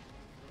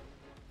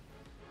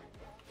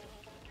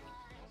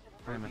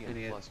 I'm an Protean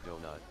idiot. plus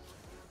donut.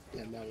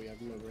 Yeah, now we have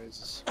no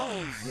raises.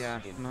 Yeah,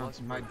 In no,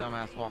 plus my protein.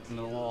 dumbass walked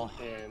into the wall.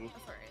 And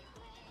That's alright.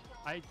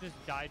 I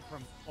just died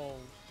from full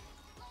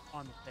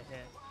on the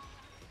hit.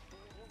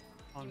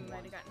 On You might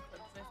one. have gotten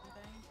clipped or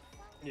something.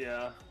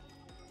 yeah.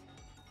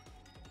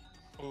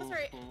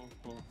 right.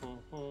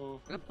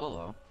 Good pull,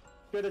 though.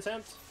 Good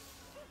attempt.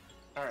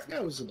 Alright. Yeah,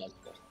 it was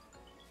inevitable.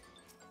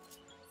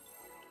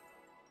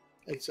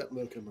 Except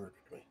Mocha murdered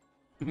me.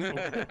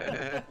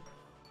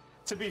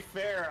 To be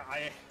fair,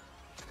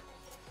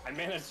 I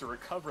managed to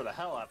recover the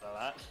hell out of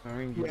that. I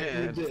mean, you Yeah,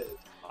 you did. did.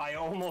 I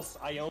almost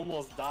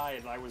died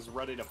and I was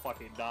ready to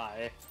fucking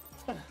die.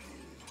 Not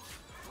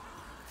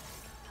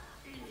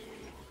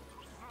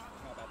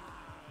bad.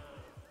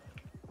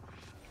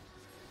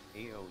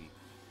 AOE.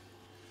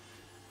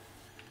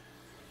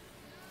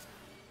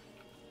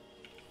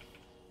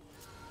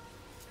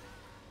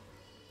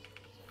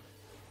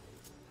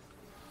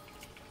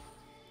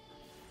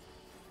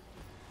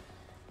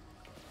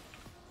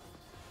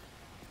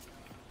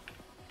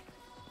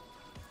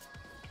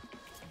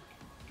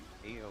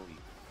 AOE.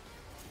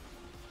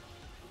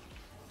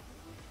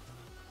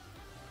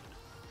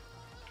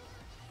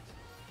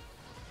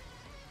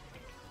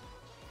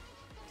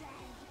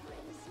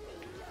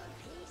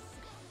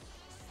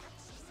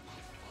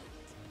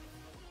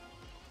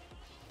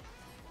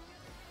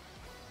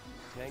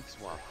 Tank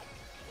swap.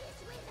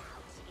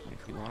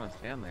 If you want to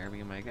stand there,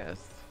 be my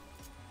guest.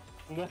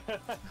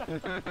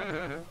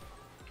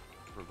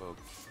 Provoke.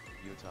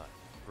 Utah.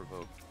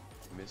 Provoke.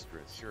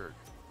 Mistress. Shirt.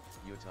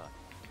 Utah.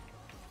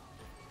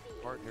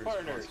 Partners,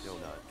 Partners. plus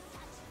donut.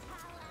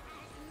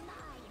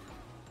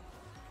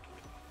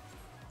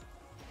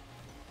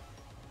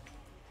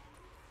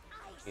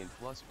 In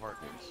plus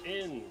partners.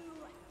 In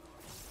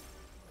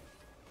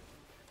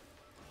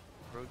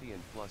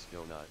Protean plus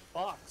donut.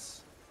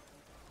 box.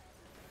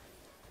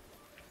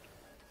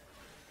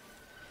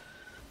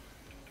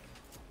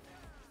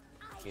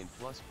 In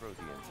plus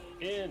Protean.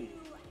 In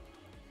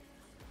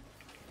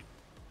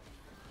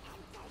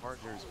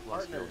Partners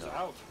plus partners donut.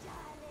 out.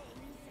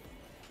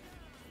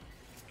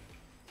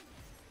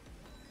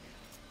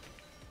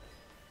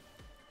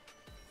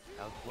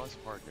 Out plus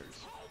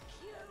partners.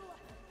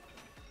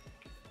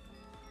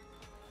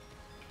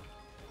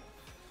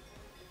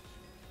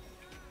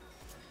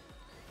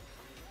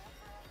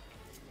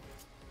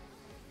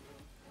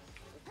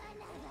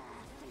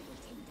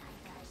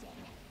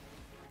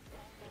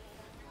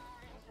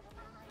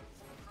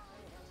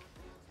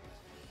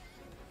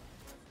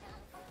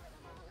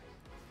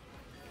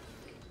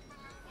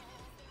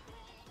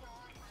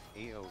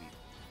 AOE.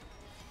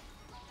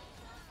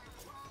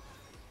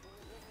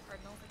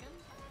 Cardinals again.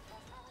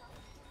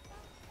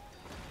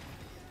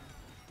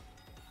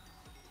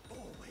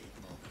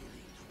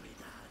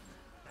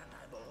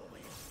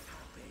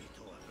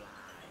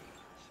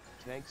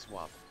 Tank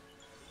swap.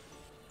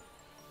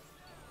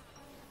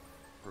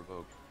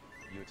 Provoke,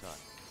 Utah.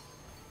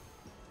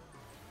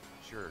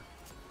 Sure,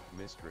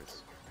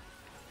 mistress.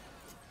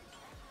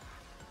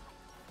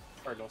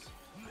 Cardinals.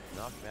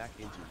 Knock back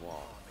into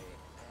wall.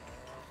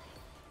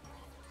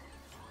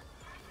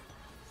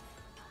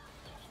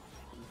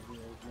 Will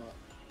not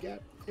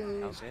get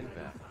close. House and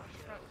back.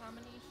 Front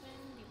combination,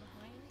 be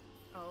behind.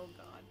 Oh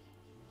god.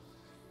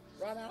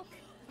 Run out.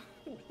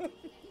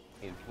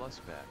 In plus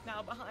back.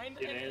 Now behind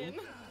Get and in. in.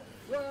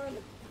 Run.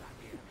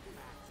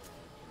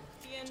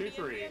 Be in, 2, be in,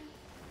 3. be in.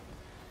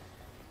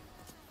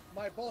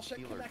 My bullshit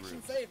Healer connection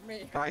group. saved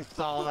me. I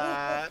saw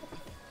that.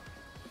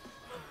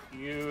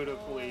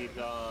 Beautifully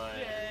done.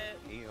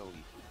 Shit.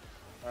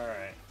 AoE.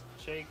 Alright,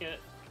 shake it.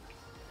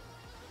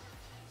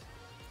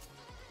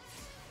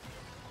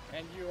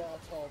 And you all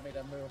told me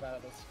to move out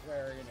of the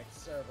Square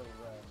Enix server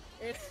room.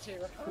 It's too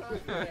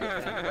hot.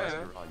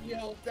 Master on you.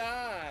 You'll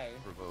die.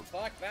 Provoke,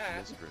 Fuck that.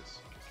 mistress.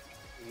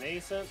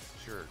 Nascent.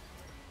 Sure,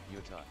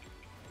 Utah.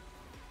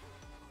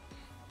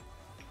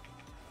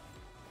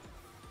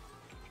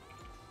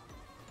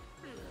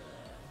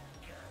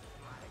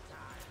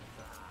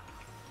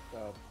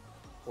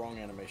 Wrong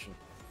animation.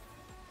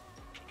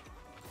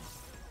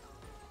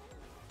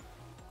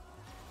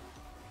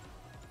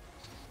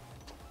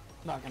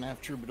 Not gonna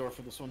have Troubadour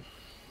for this one.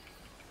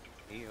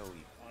 AoE.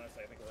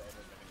 Honestly, I think we're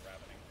overlooking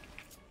Ravening.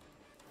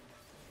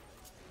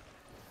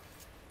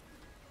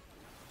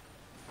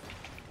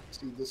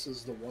 See, this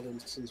is the one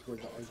instance where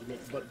the argument,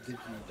 but did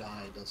you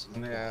die, doesn't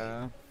apply.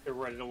 Yeah. You're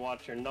ready to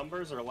watch your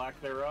numbers or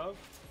lack thereof.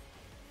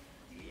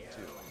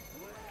 2.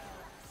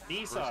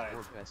 D First side.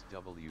 orb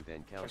SW, then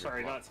Or counter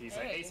sorry, block. not C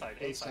side. A side.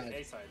 A side.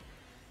 A side.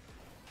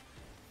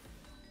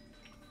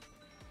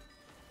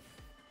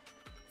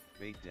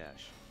 Bait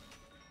dash.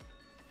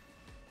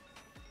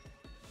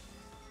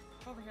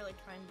 Over here, like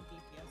trying to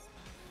DPS.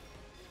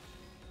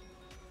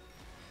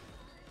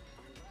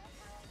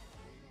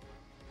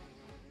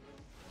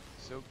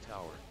 Soak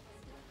tower.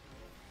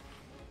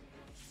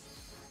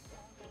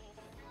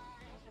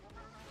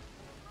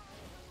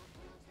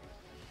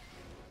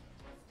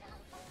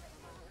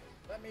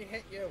 Let me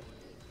hit you.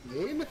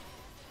 Name?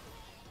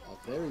 Oh,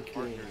 very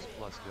cool. Partners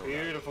plus donut.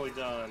 Beautifully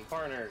done.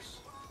 Partners.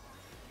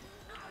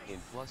 In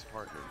plus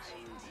partners.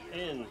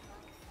 In.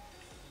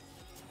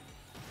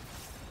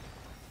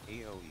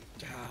 AoE.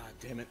 God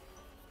damn it.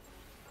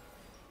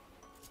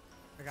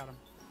 I got him.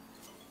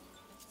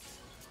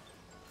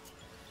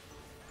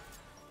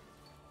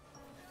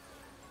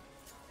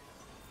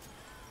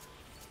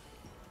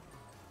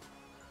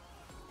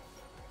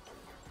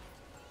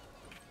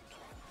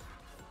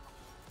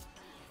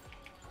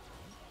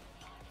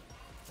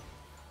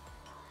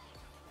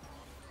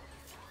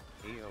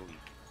 AoE.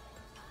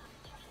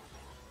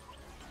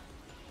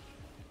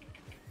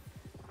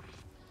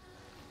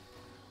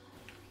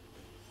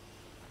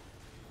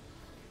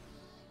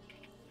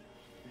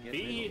 Get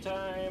B middle.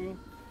 time.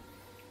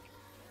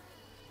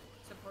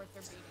 Supports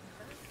are beating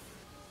first.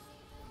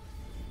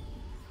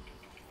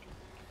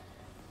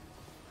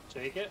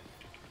 Shake it.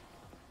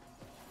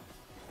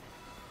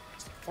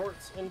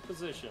 Supports in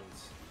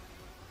positions.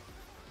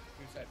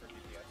 You said for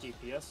DPS.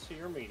 DPS to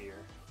your meteor.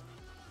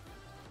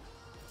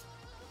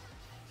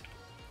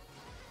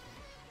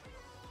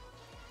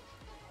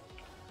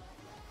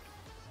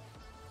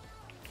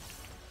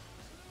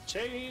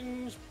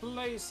 Change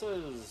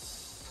places.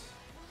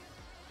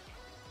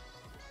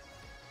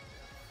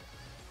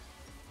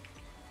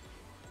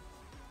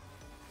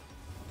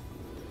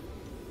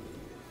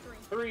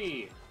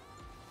 Three.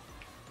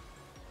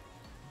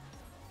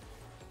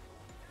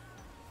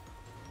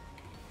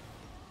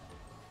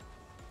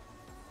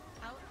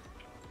 Out.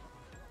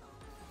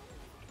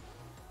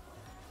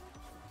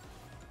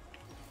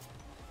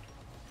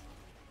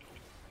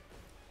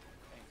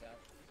 Thanks, Ash.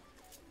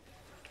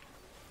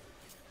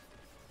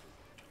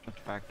 The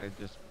fact I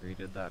just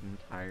greeted that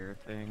entire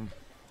thing.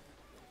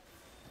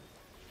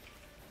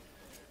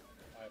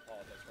 I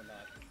apologize for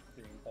not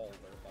being bolder,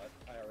 but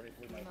I already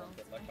blew my No, one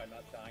it's good luck by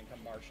not dying to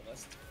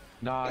Martialist.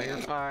 Nah, you're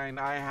fine.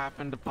 I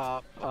happened to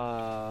pop,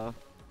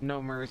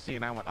 No Mercy,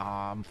 and I went,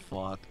 ah, I'm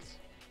fucked.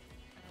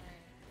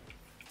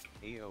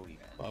 Alright. AoE.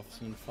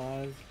 Buffs in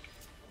 5.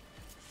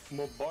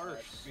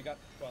 Mabarsh. We got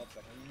 12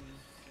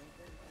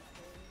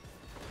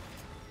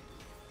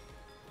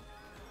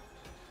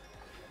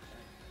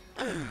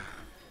 seconds.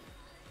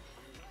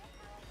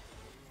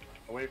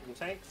 Away from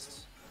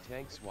tanks.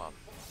 Tank swap.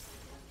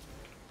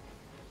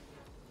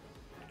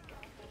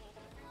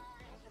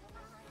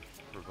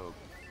 Provoke,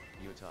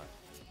 Utah.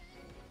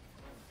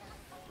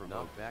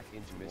 Knock back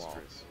into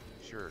mistress.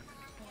 Sure,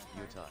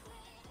 Utah.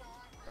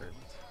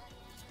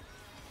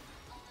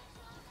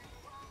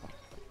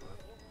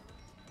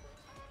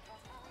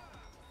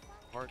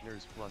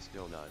 Partners plus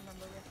donut. Remember,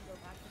 we have to go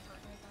back to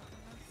partners after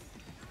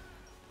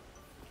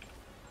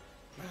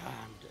this.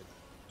 Ah, I'm dead.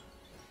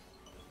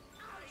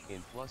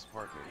 In plus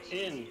partners.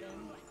 In.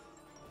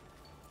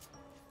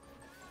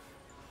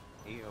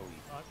 AoE.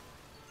 Fuck.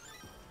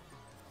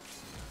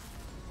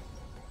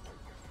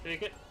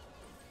 Shake it.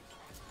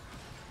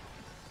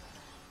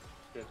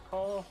 Good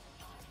call.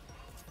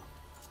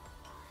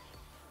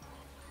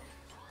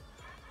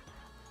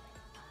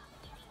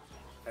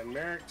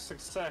 Chimeric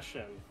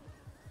succession.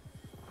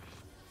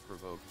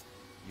 Provoke.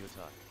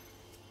 Utah.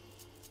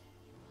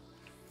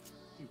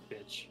 You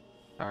bitch.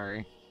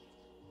 Sorry.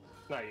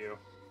 Not you.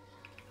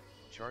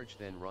 Charge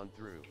then run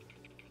through.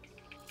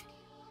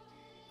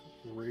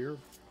 Rear.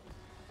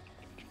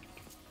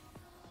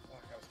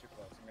 Fuck, I was too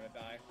close. I'm gonna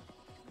die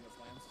in this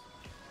lance.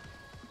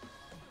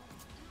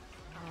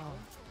 Oh.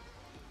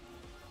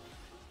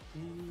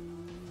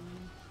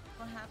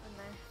 What happened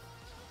there?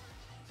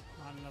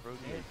 Not enough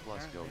Protean damage,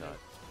 plus apparently. donut.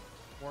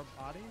 4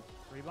 bodies?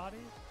 3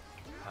 bodies?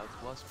 Out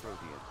plus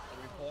Protean.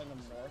 Are we pulling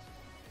them north?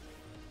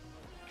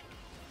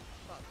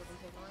 Thought would we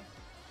take away?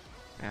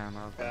 Yeah,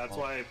 no, That's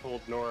why I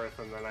pulled north,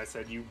 and then I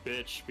said, you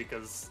bitch,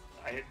 because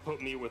it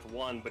put me with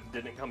one, but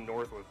didn't come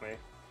north with me.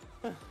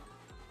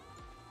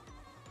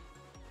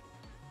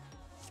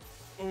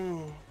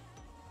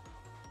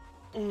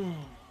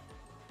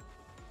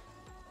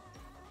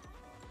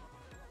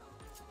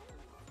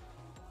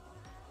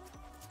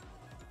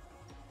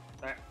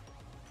 Alright.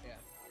 Yeah.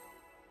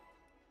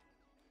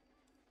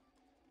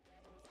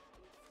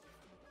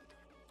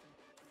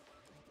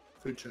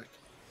 Food check.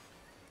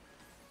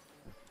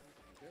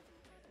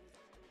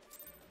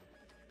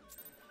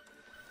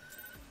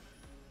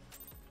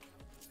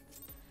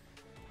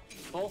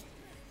 Pull.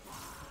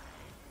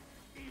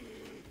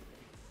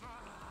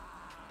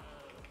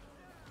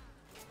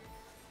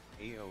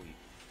 AoE.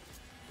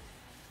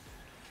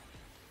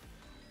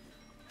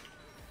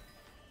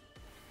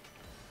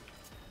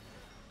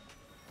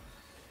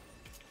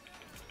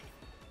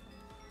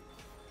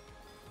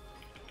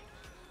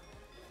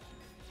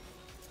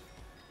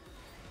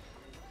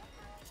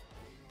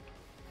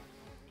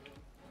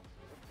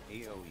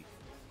 AoE.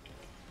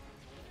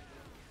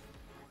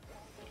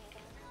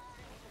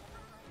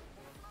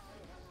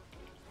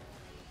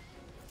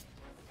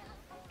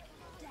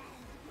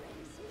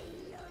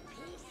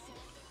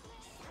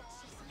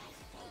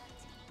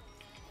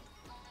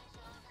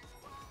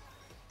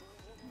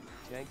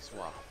 Tank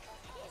swap.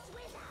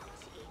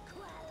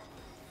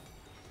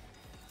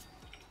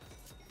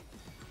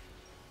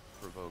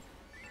 Provoke.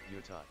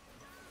 Utah.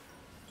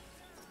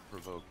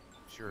 Provoke.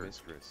 Sure.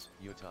 Mistress.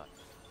 Utah.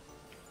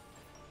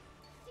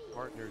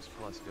 Partners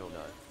plus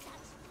donut.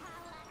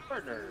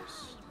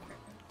 Partners.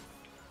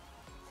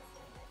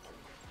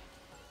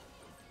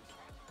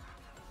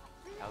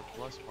 Out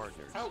plus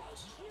partners. Out.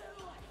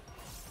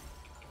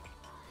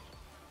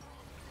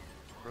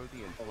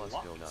 Protean plus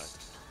Lots.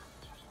 donut.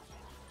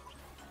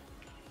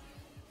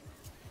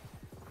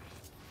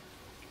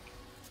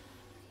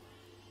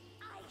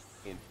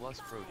 In plus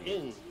Protean.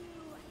 In.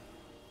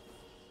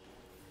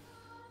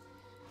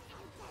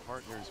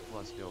 Partners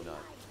plus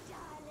donut.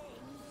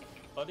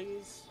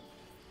 Buddies.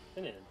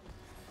 And in.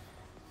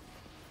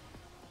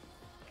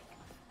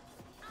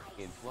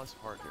 In plus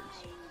partners.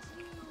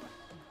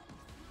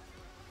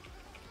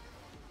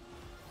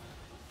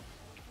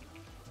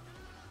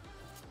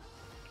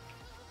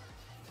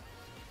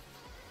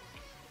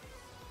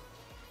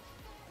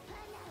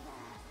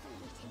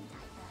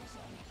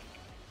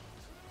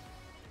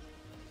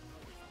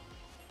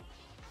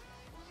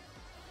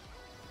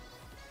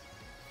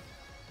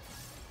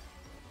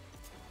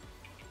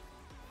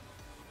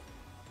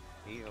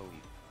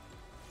 AoE.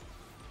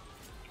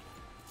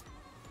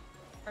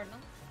 Cardinal?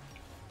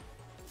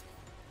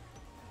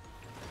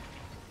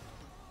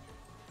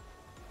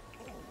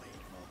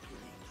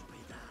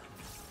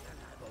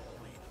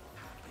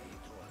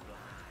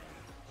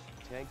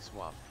 Tank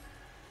swap.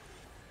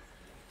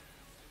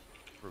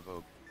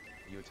 Provoke.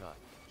 Utah.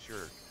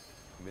 Sure.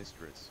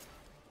 Mistress.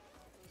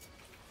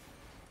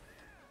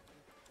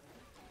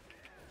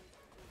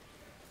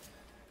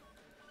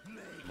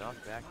 Knock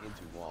back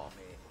into wall.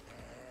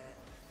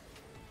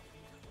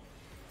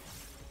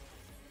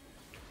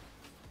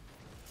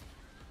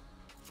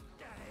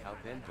 Out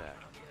then back.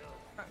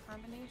 Front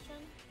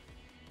combination?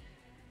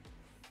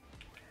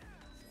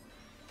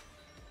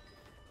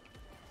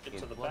 Get In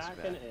to the plus back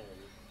back. and in.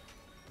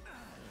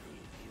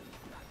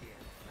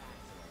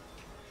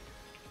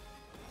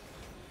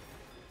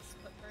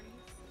 Split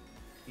birdies?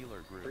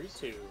 Healer groups.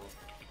 3-2.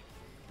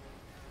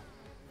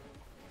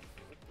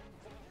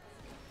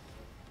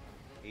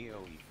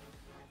 AoE.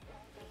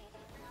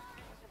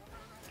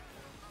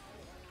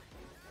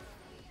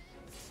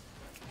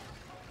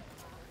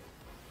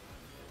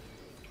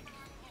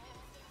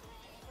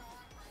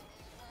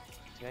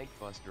 Tank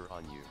buster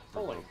on you.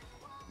 Pulling. Provoke.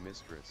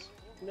 Mistress.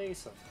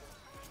 Nason.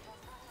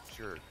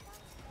 Sure.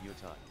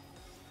 Utah.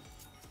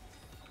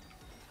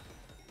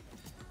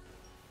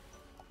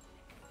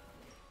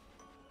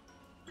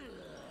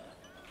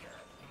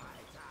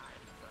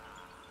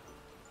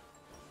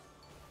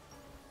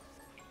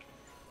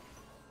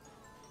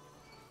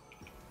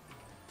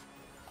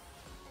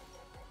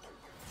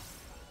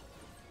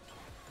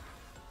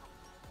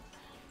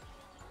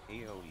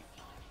 AoE.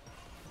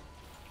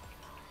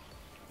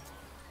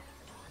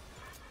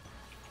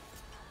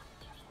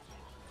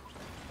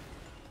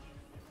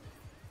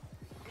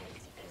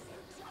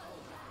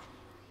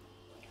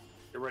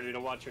 Get ready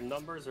to watch your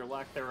numbers or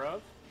lack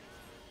thereof.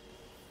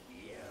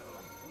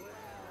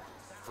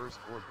 First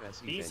orb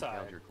best event B-side.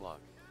 counter clock.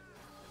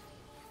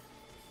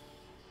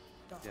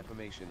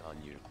 Defamation on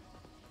you.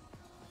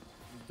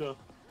 Duh.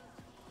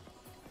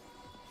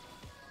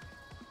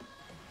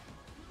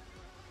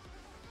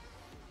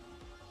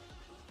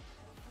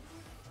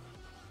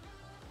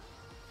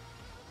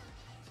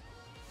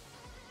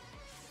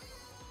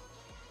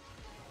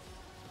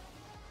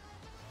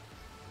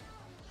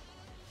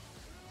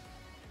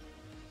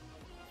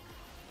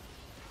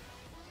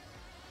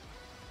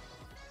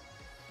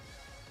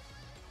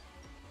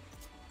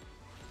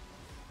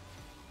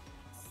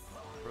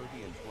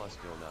 Protean plus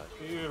donut.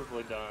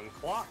 Beautifully done.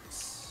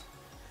 Clocks.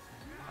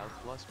 Out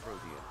plus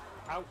Protean.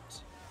 Out.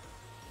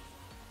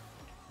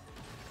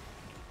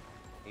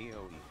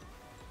 AoE.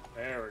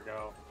 There we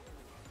go.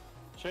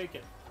 Shake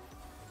it.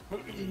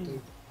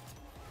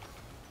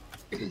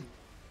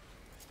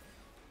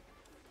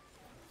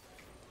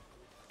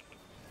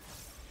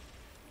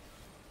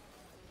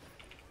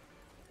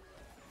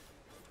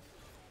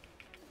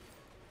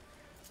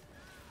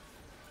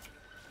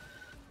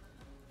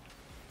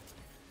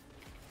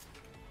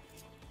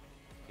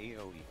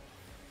 AoE.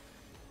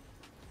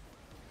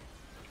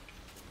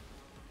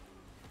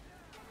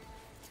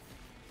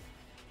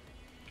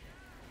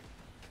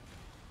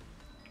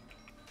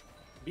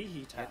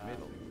 Be Get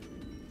middle.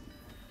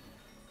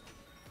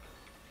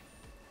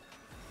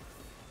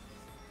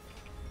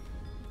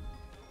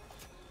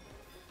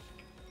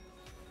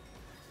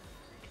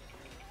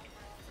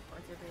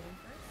 Supports are breathing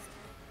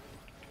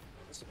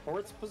first.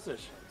 Supports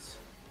positions.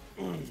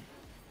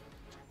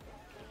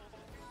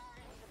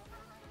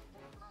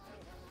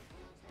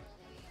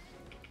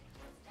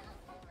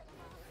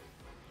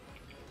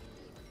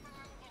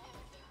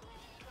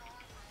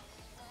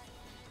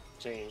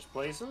 Change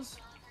places.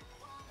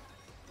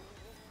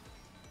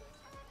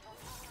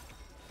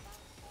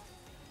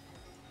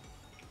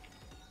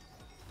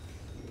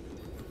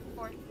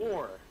 Fourth.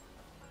 4.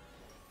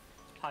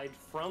 Hide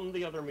from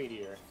the other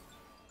meteor.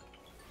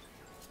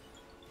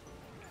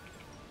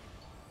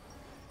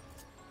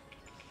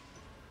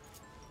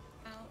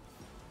 Out.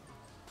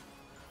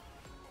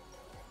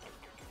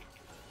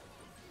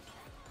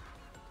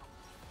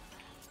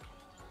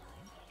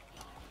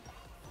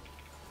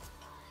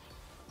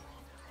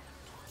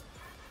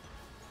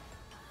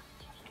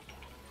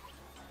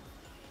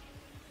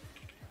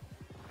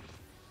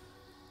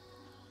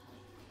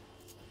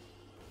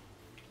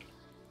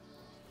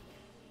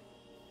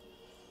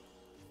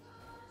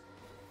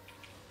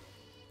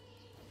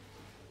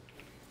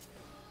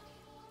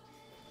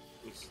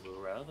 We slew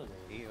rather than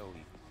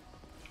AoE.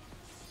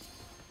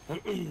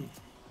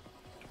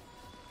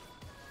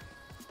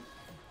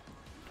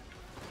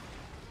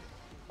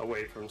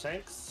 away from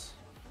tanks.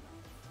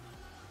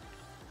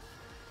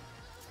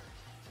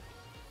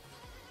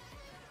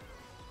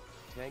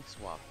 Tank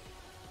swap.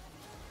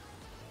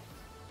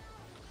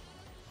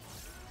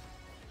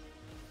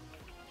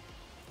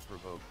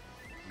 Provoke.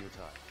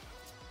 Yotai.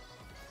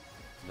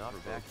 Knock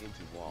back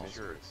into wall.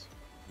 Shirts.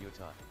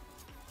 Yotai.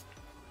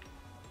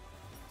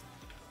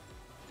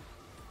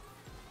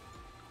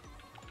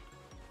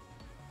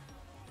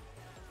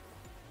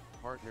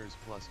 Partners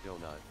plus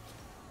donut.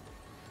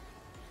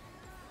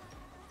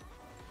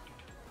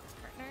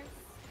 Partners.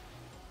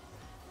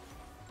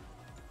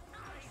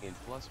 In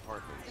plus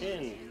partners.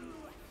 In.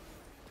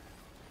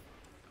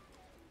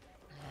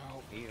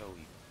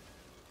 AoE.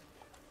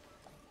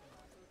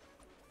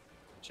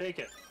 Shake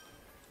it.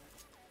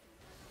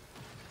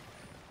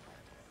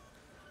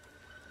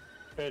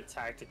 Good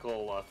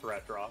tactical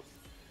threat drop.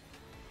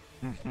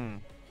 Mm-hmm.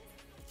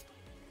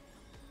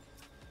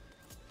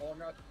 Pull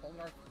north, pull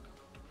north.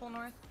 Pull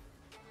north.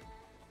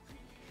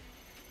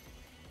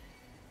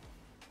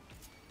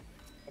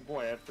 Oh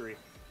boy, I have 3. Oh,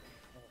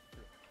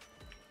 true.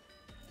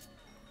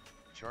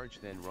 Charge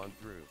then run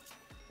through.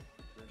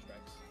 Rear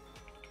strikes.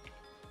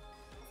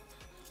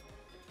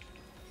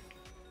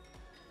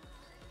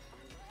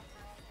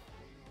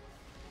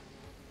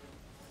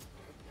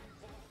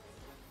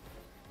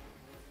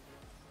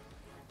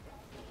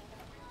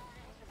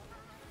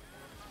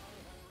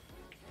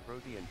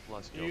 Protean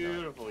plus donut.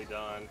 Beautifully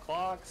done.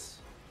 Clocks.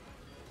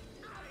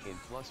 In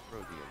plus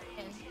Protean.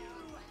 In.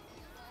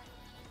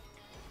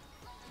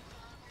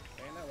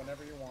 Saying that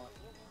whenever you want.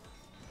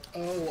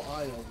 Oh,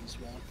 I always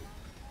want.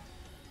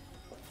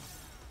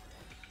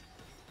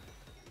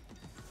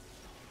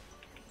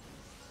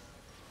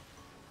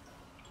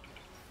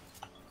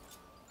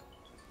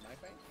 My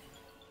thing?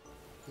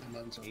 Yeah,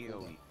 mine's on AoE.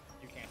 cooldown.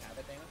 You can't have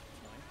it, Dana.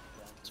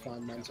 It's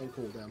fine, mine's on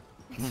cooldown.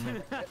 No,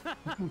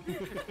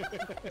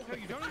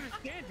 you don't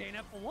understand, Dana.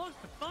 It belongs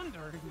to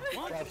Thunder. He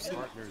wants Buffs, it.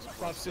 Partners plus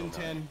buffs in donut.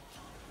 10.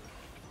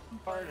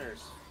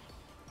 Partners.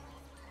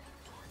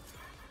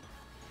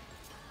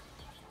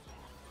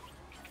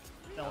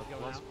 They'll Out go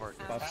plus out.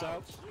 partners. Buffs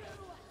out.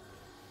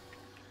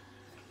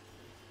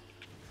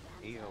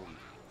 AoE.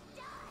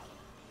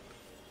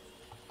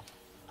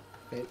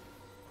 Okay,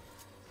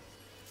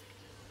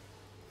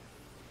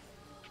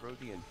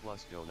 Protean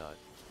plus donut.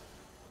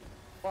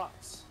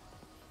 Clocks.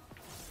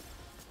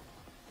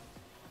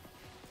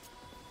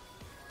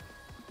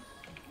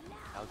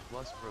 Out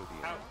plus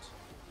Prothean. Out.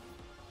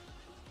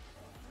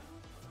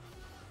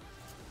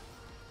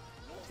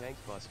 Tank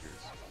Busters.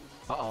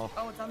 Uh-oh.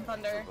 Oh, it's on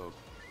Thunder. Provoke.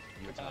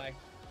 Utah. Goodbye.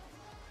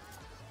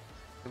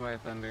 Goodbye,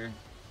 Thunder.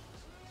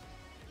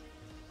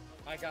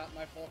 I got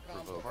my full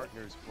combo. Provoke.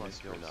 Partners plus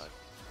Donut.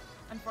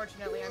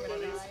 Unfortunately, I'm gonna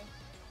Please.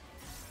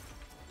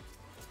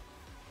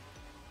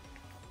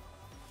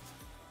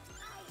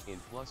 die. In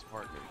plus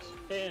Partners.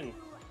 In.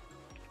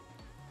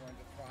 Going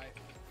to try.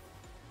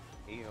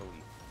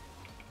 AoE.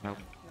 Nope.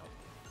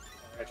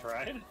 I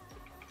tried.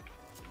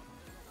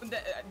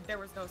 There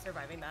was no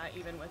surviving that,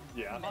 even with.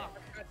 Yeah. Oh, God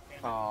damn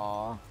it.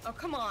 Aww. Oh,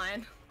 come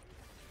on.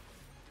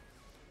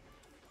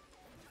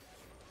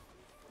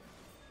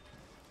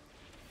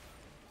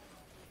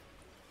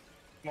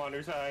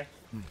 Wander's Eye.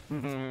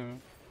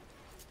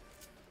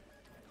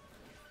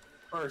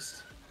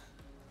 First.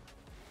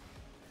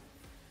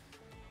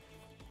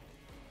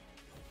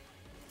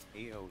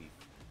 AoE.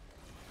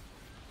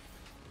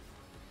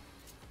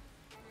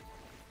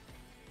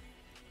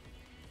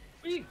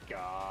 We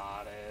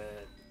got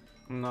it.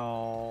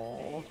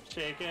 No.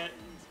 Shake it.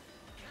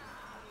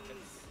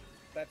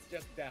 That's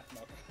just death,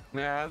 Mocha.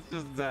 Yeah, it's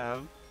just death.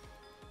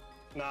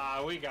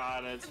 Nah, we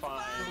got it. It's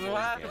fine.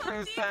 What Yeah.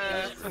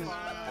 percent? Full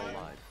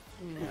live.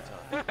 Utah.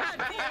 God damn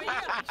it, you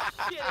gotta be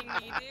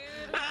shitting me,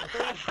 dude.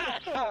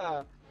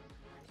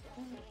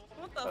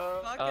 What the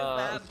fuck is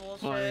that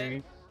bullshit?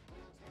 funny.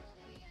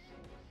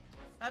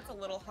 That's a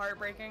little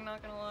heartbreaking,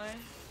 not gonna lie.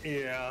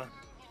 Yeah.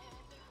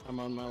 I'm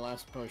on my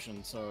last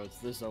potion, so it's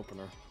this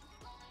opener.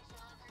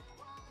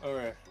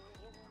 Okay.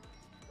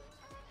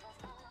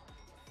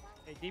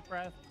 Okay, deep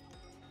breath.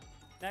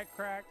 Neck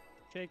crack.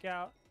 Shake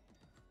out.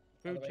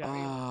 By the Food way, check.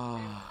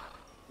 Ah.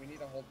 we need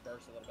to hold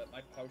burst a little bit.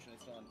 My potion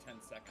is still in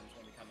 10 seconds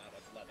when we come out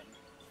at 11.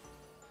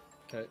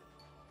 Okay.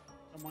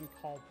 Someone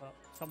call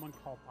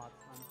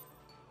Potsdam.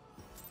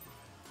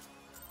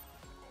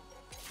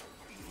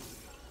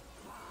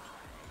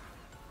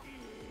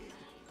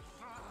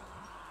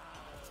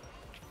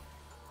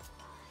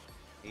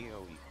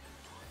 AoE.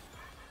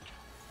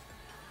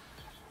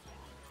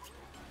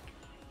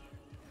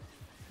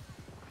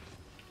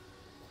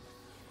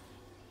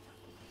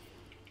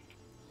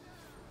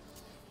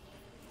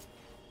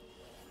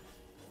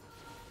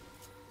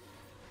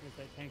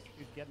 Say tanks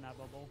dude getting that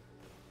bubble.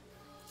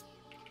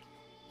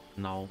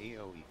 No.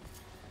 AoE.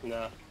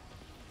 Nah.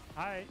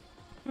 Hi.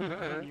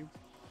 You.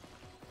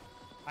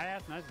 I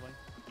asked nicely.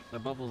 The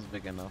bubble's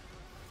big enough.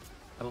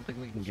 I don't think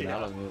we can get Yeah.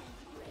 out of it.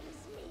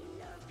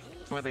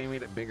 That's why they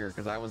made it bigger,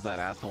 because I was that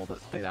asshole that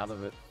stayed out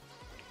of it.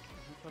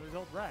 So the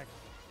result Rex.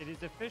 It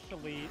is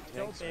officially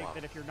so Tank big swap.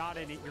 that if you're not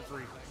in it, you're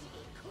grieving.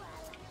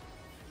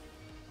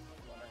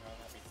 Wonder how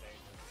happy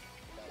Sage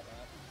is about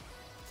that.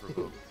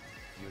 Provoke.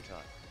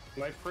 Utah.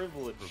 My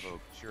privilege.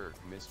 Provoke. Sure.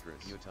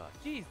 Mistress. Utah.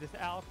 Jeez, this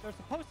Alex, they're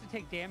supposed to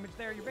take damage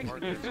there. You're making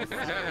Partners me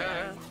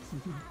plus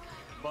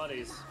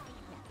Buddies.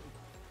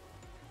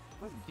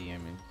 What's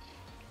DMing?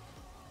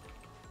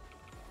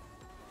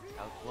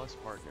 Out plus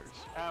Partners.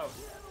 Out.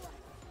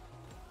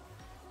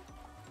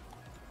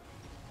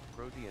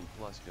 Prothean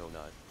plus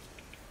Donut.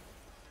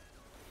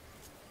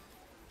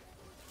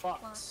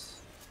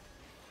 Fox.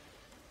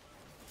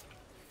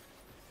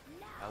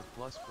 Out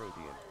plus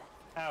Prothean.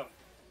 Out.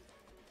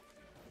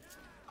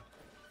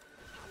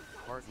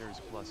 Partners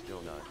plus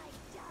Donut.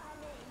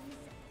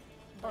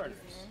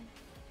 Partners.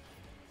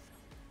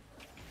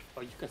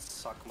 Oh, you can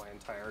suck my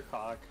entire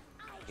cock.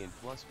 In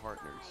plus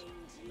Partners.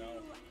 No.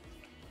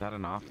 Is that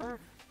an offer?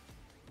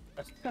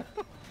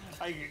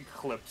 I can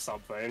clip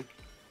something.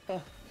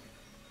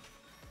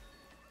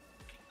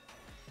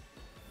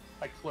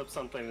 I clipped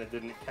something that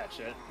didn't catch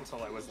it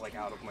until I was like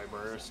out of my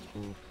burst.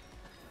 Oof.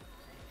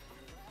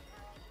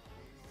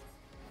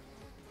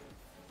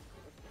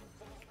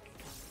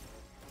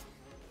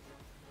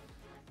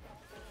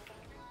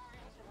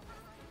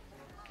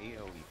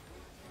 AoE.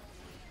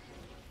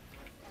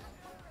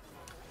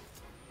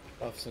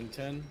 Buffs in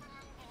 10.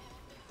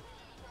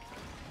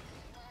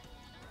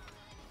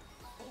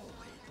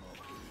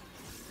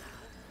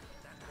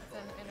 It's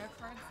an inner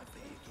card.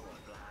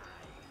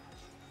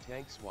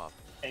 Tank swap.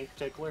 Tank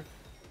tickler.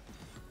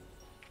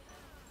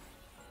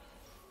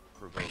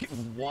 Provoke.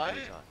 What?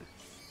 Utah.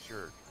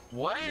 Sure.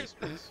 What?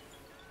 Mistress.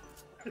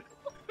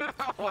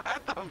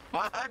 What the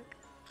fuck?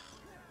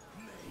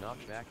 Knock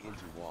back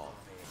into wall.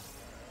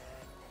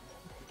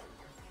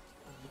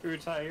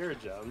 Retire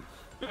jump.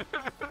 Out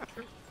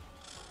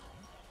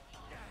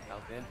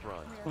and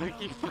front.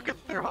 Like, you fucking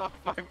threw off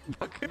my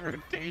fucking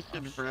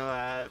rotation for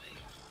that.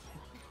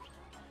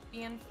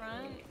 Be in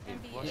front In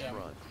and be plus in.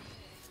 front.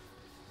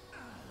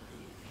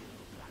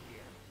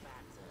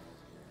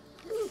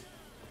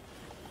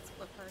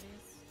 Split parties.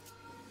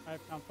 I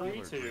have count 3,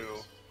 Healer 2.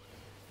 groups.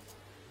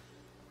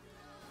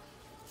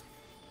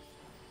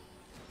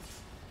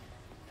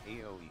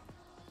 AoE.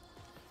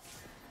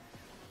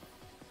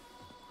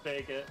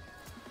 Take it.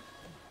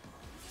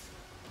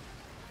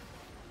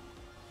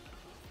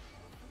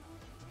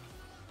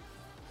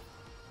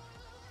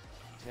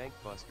 Tank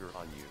buster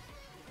on you.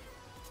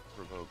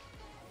 Provoke.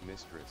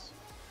 Mistress.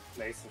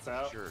 Mason's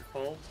out. Sure.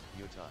 Pulled.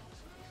 Utah.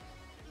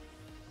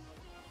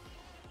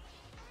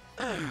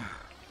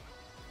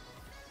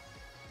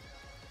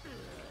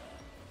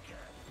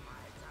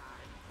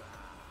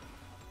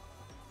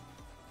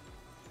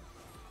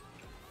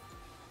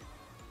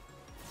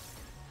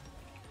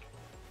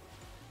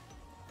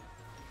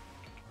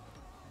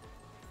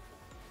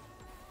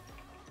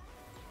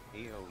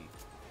 AOE.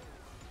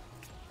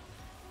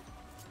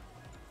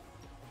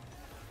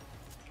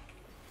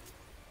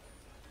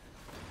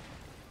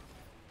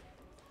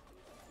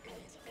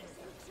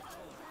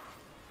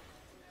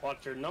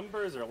 Watch your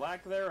numbers or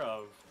lack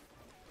thereof.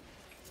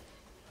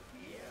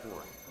 4.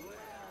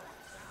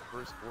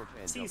 First fork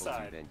and double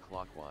Seaside. then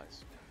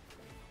clockwise.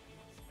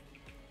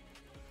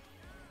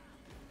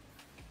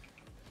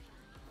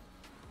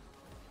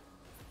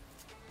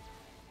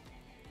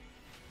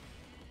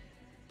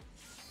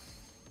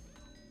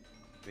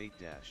 Bait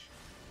dash.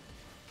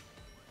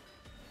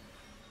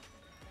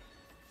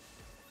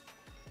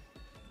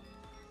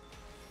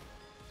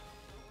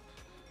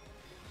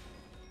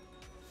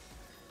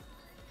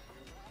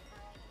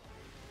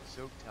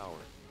 Soak tower.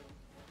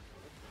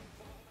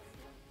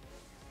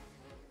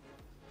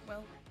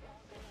 Well,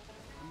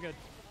 I'm good.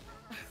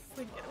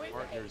 like, get away from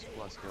me. Partners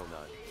plus go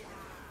nut.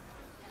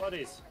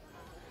 Buddies.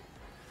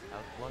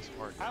 Out plus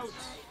partners. Out.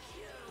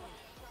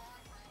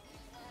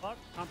 Fuck,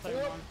 I'm playing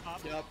wrong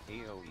top. Yep.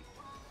 AOE.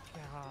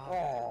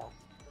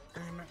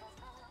 God.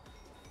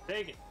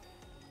 Take it.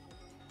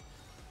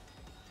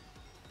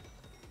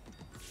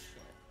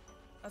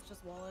 Let's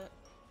just wallet.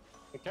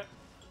 Okay.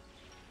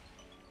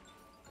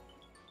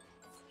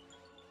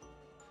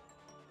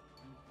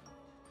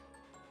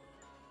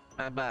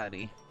 My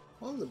body.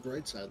 On the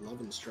bright side, Love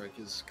and Strike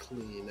is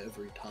clean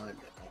every time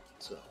now,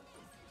 so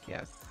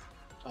Yes.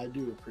 I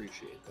do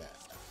appreciate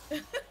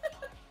that.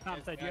 Tom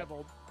said you have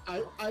old.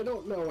 I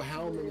don't know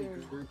how many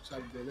groups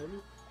I've been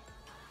in.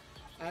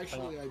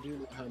 Actually, I do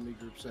know how many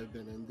groups I've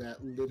been in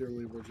that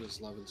literally were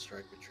just Love and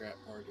Strike with trap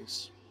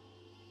parties.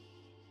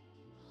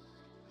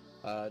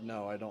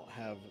 No, I don't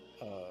have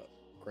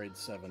grade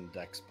 7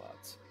 deck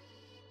spots.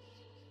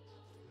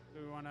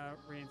 Do we want to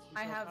reinstitute?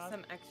 I have Top?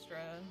 some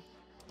extra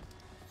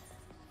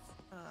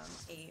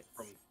 8s.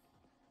 From.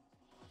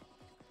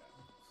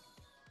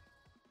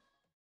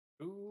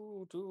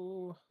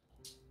 Ooh.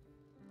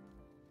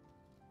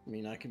 I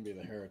mean, I can be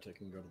the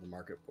heretic and go to the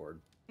market board.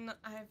 No,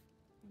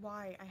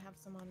 why? I have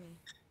some on me.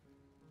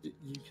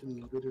 You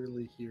can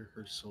literally hear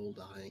her soul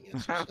dying.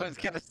 As I was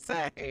gonna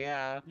say,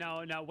 yeah.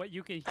 No. What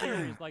you can hear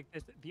is like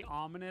the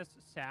ominous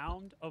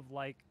sound of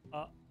like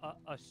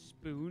a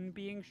spoon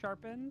being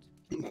sharpened.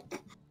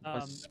 A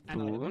And,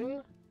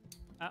 spoon?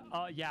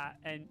 yeah,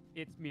 and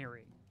it's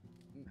Miri.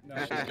 No,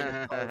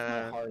 Carve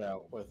my heart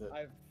out with it.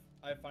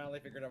 I've finally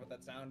figured out what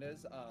that sound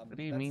is. What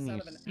do you that's mean the you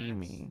sound of an see axe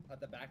me?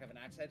 at the back of an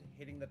axe head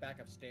hitting the back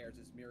of stairs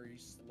as Miri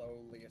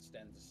slowly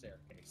ascends a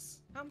staircase.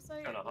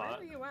 Hamsa, Kinda where hot.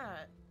 are you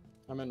at?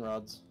 I'm in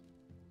rods.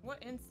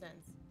 What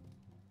instance?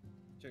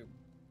 2.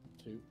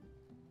 2. Okay.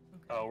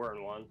 Oh, we're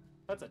in 1.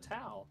 That's a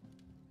towel.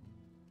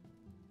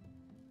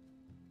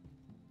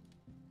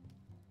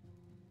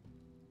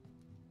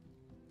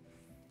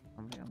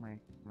 I'm on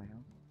my house.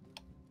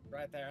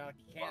 Right there,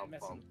 you can't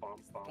miss him.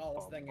 He's the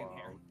tallest thing in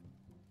here.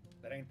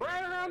 That ain't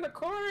Right around the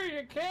corner,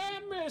 you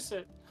can't miss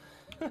it.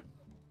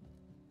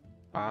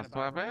 Boss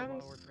About while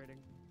weapons? we're trading.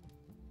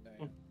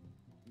 Dang.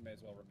 May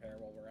as well repair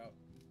while we're out.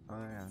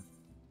 Oh yeah.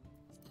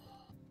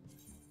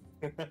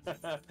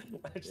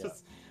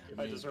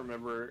 I just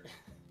remember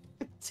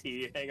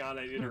T. Hang on,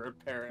 I need to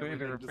repair We need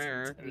to everything.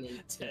 repair.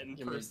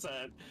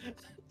 10%.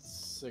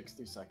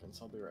 60 seconds.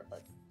 I'll be right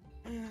back.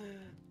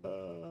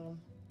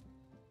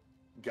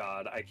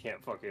 God, I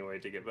can't fucking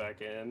wait to get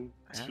back in.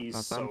 Yeah, T's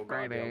that's so on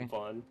Friday. goddamn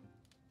fun.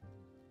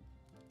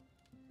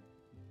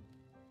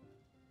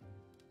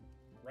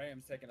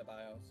 Ram's taking the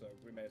bio, so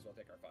we may as well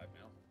take our 5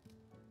 now.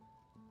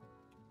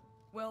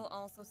 Will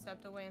also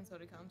stepped away and so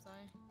did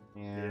Kamsai.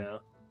 Yeah.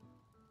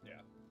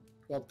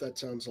 Well, that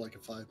sounds like a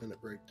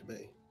 5-minute break to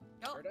me.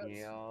 Yup. Sure does.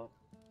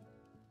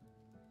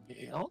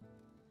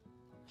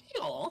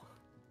 Yeah.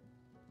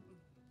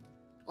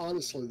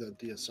 Honestly, though,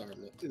 DSR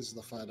is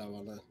the fight I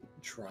want to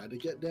try to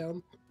get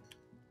down.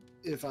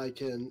 If I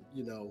can,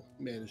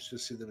 manage to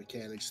see the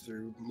mechanics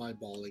through my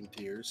bawling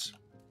tears.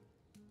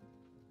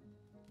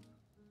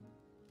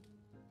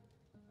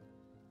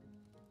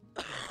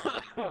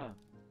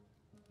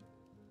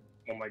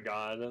 Oh my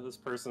god, this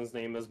person's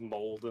name is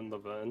Mold in the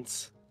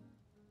Vents.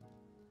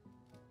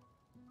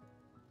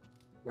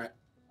 Right.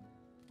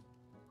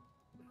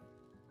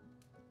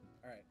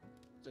 Alright.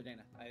 So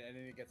Dana, I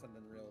need to get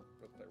something real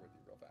clear with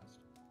you real fast.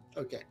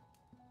 Okay.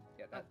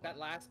 Yeah,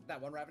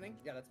 that one ravening,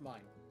 yeah, that's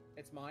mine.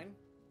 It's mine.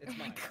 It's Oh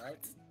my mine, God.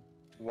 alright?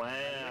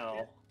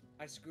 Wow.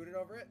 I scooted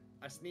over it,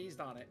 I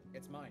sneezed on it,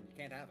 it's mine. You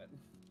can't have it.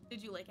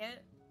 Did you lick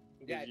it?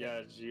 Yeah,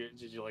 Yeah,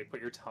 did you like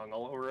put your tongue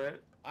all over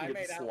it? I Get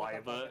made the out with the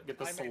saliva, fucking- get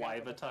the I made out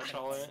saliva with the touch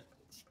fucking- on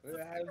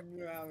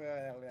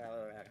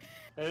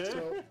it.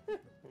 So-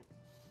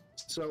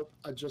 So,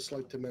 I'd just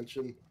like to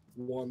mention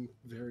one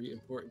very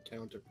important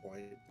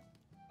counterpoint.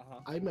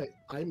 Uh-huh. I'm a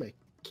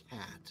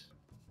cat.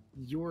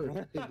 Your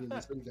opinion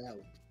is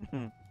invalid.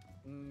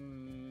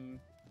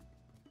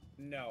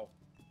 No.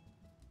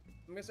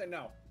 I'm gonna say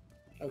no.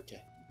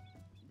 Okay.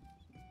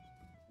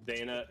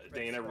 Dana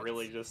Fritz.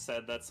 really just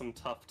said that's some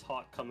tough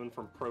talk coming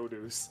from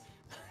produce.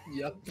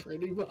 Yep,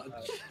 pretty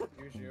much.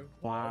 Use you.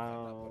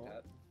 Wow.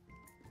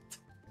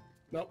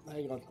 Nope,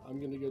 hang on. I'm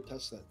gonna go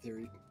test that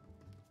theory.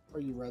 Are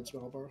you Reds,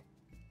 Malboro?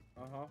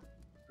 Uh-huh.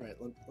 Alright,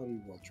 let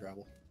me world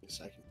travel. In a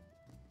second.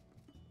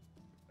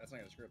 That's not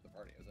gonna screw up the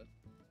party, is it?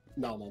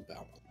 No, I'm on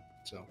Balmont.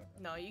 So,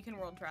 No, you can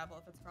world travel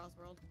if it's cross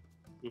world.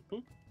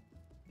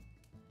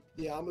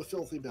 yeah, I'm a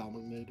filthy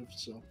Balmont native,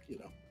 so, you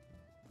know.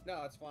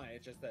 No, it's fine.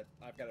 It's just that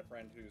I've got a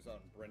friend who's on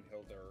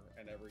Brynhilder,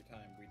 and every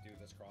time we do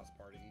this cross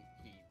party,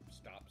 he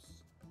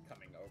stops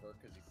coming over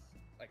because he's,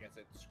 I guess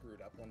it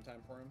screwed up one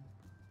time for him.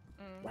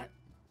 Right.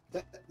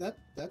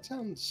 That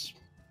sounds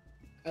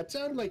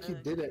like he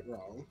did it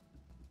wrong.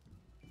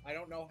 I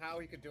don't know how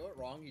he could do it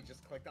wrong. He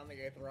just clicked on the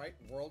Aetheryte,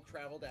 world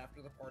traveled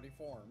after the party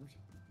formed.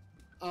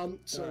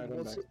 So Alright,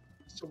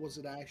 I'm was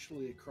it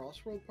actually a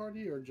crossroad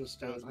party or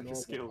just a Sounds like a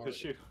normal skill party?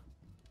 issue.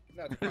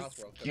 No, it's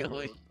crossroads. 'cause Skill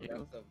the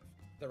issue.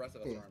 the rest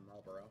of us are in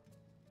Malboro.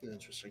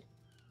 Interesting.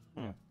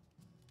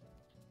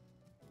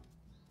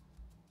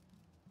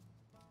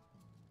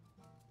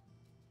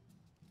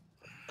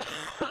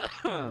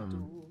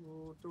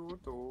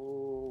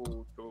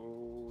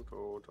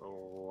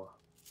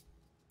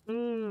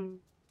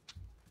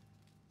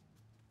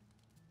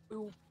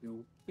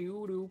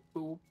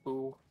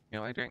 You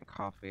know, I drank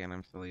coffee and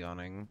I'm still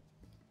yawning.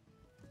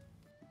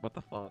 What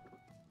the fuck?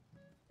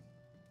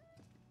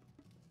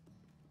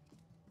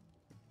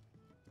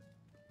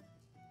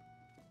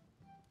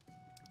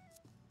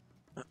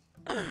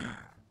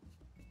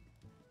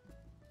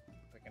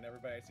 Can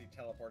everybody I see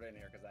teleport in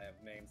here because I have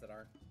names that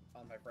aren't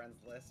on my friends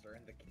list or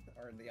in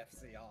the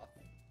FC off.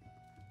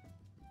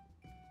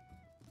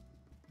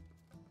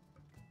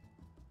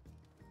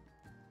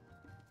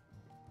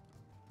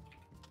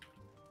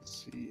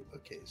 Let's see,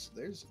 okay, so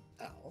there's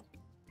Al.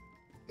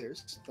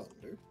 There's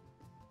Thunder.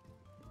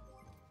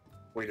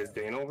 Wait, is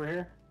Dana over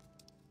here?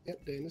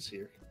 Yep, Dana's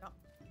here.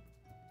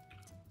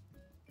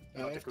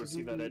 I have to go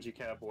see that edgy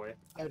cowboy.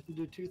 I have to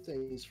do two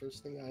things.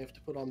 First thing, I have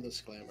to put on this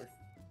glamour.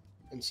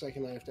 And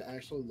second, I have to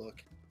actually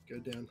look. Go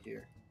down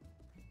here.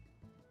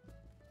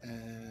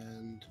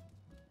 And...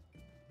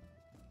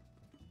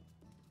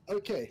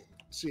 Okay,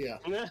 so yeah.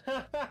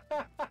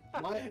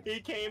 He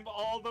came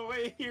all the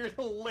way here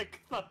to lick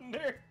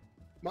Thunder.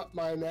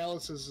 My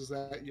analysis is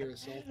that you're a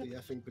salty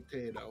effing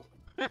potato.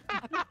 And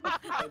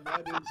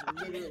that is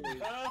literally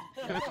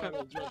my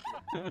final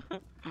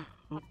judgment.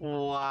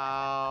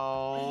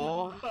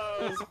 Wow.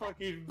 That was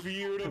fucking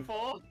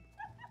beautiful.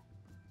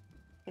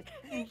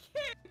 He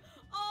came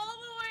all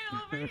the way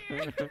over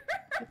here.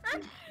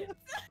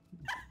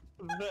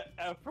 The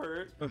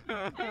effort.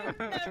 I've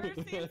never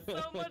seen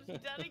so much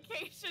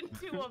dedication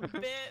to a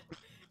bit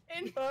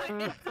in my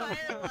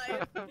entire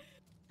life.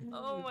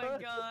 Oh my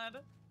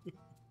god.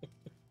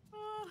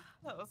 Oh,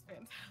 that was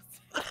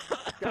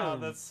fantastic.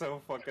 God, that's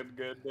so fucking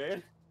good,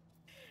 man.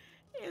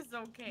 It's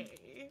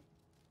okay.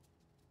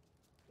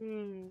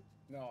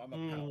 No, I'm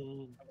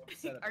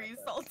upset about Are you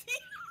this. salty?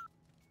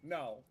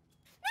 No.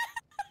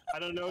 I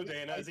don't know,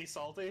 Dana. Is he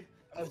salty?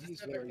 Oh,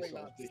 he's very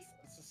salty.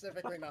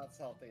 Specifically not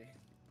salty.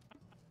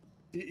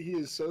 He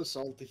is so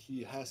salty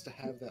he has to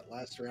have that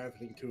last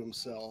ravening to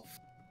himself.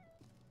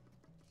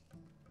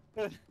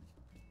 If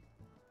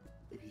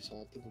he's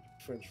salted with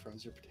French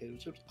fries or potato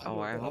chips. Oh,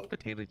 I don't know. hope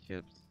potato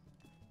chips.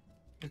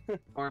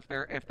 Or if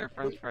they're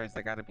French fries,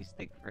 they gotta be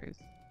steak fries.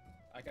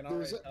 I can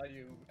already There's tell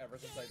you, ever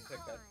since I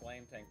picked that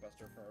flame tank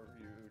buster for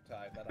you,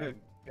 Ty, that I've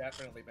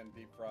definitely been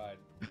deep fried.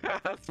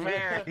 That's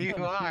fair, you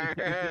are.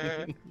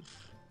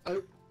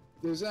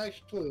 There's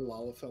actually a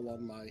Lalafell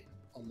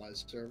on my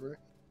server.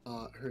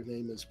 Her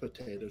name is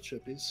Potato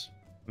Chippies.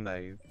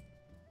 Nice.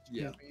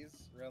 Yeah.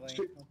 Chippies,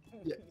 really?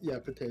 Yeah,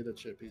 Potato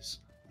Chippies.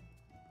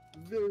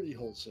 Very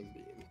wholesome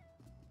bean.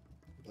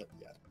 But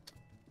yeah.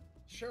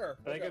 Sure.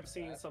 I think we'll I've go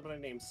seen with that.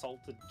 somebody named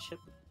Salted Chip.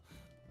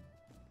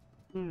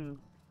 Hmm.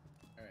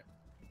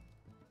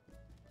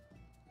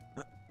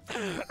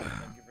 Thank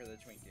you for the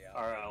Twinkie out.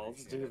 Alright,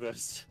 let's do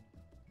this.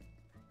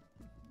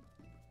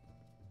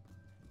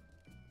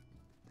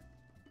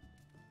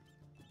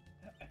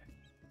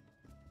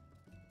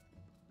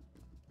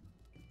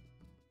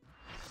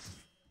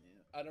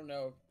 I don't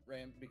know,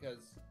 Ram,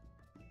 because...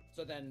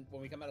 So then,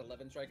 when we come out of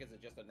 11 strike, is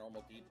it just a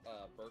normal deep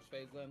burst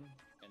phase then?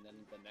 And then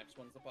the next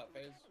one's the pot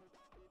phase?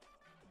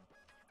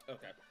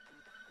 Okay.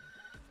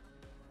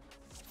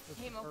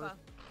 Hey, Mocha.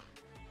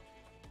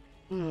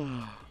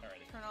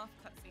 Alrighty. Turn off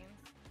cutscenes.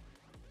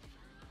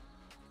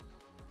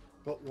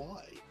 But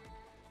why?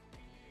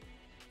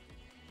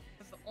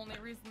 Because the only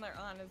reason they're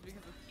on is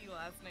because of T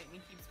last night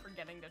and he keeps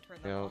forgetting to turn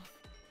them Yep. off.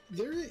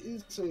 There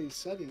is a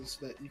settings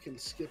that you can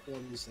skip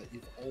ones that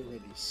you've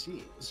already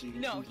seen. So you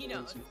can No, keep he the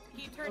knows. ones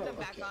He turned them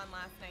back okay. on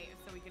last night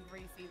so we could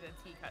re-see the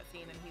T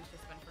cutscene and he's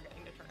just been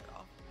forgetting to turn it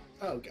off.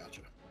 Oh,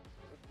 gotcha.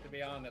 To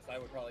be honest, I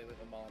would probably leave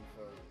them on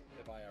for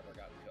if I ever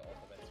got into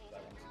Ultimates, because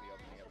I want to see the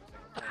opening every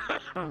single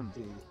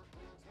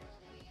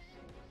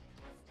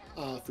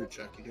Food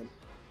check again.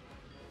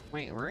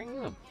 Wait, weren't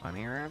you a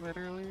bunny rabbit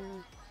earlier?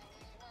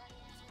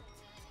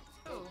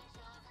 Ooh.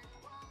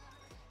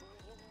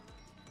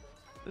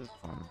 This is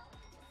fun.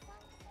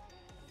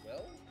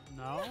 Will?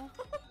 No? No.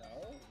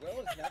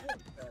 Will has never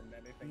been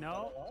anything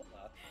No. but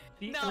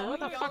a llama. No, what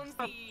the fuck's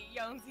the-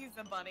 Yonzi's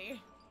a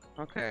bunny.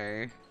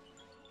 Okay.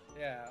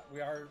 Yeah,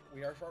 we are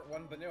short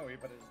one Banui,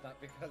 but it's not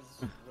because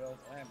Will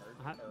glamored.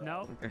 or,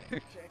 No.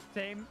 chick.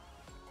 Same.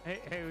 Hey,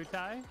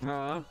 Utai.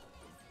 Huh?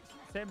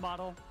 Same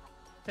model.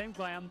 Same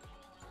glam.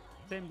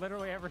 Same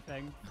literally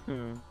everything.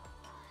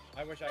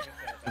 I wish I could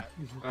say that.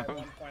 At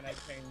one point, I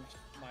changed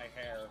my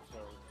hair for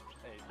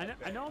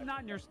a. I know I'm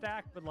not in your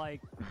stack, but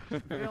like, I'm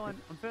feeling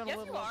Yes, a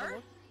little you are.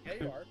 overlooked. Yeah,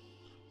 you are.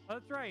 Oh,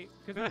 that's right,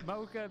 because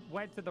Mocha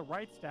went to the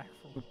right stack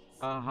for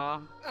Uh-huh.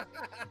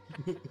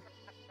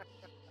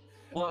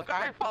 Look,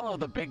 I follow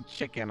the big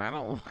chicken. I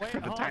don't look Wait, for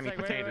the hold on a tiny sec,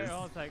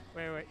 potatoes.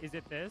 wait, is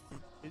it this?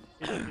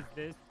 Is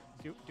this?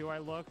 Do I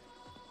look?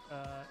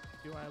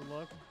 Do I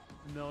look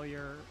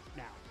familiar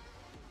now?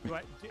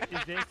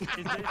 Is this what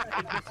you remember?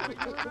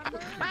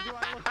 Do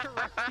I look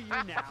correct to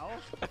you now?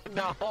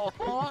 No.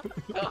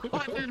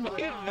 What did we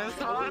miss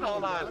one?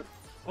 Hold on.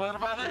 What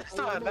about this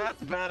one?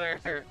 That's better.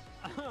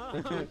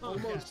 He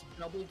almost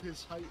doubled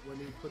his height when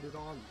he put it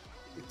on.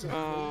 It's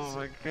Oh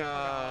my amazing.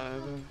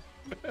 god.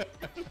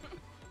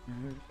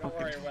 Don't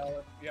worry, Will.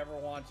 If you ever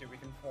want to, we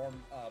can form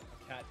a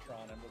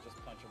Catron and we'll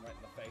just punch him right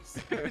in the face.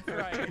 That's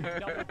right,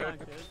 double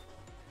punches.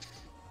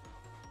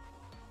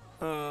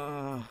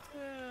 Alright.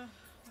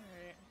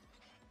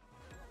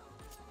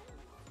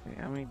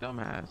 Yummy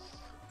dumbass.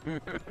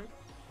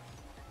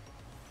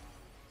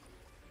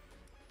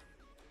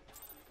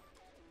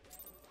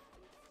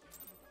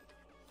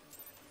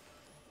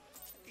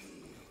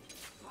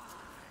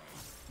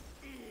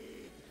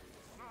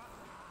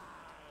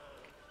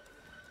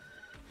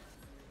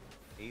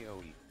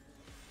 AoE.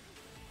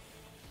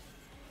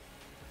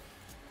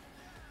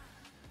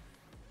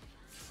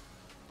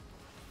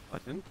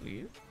 Button,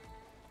 please.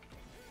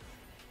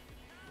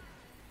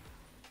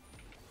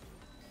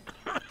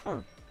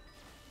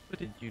 But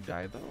did you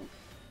die though?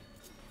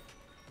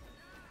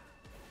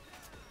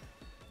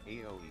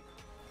 AoE.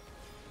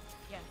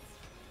 Yes.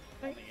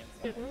 On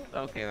the inside.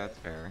 Okay, that's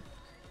fair.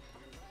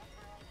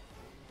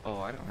 Oh,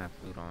 I don't have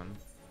food on.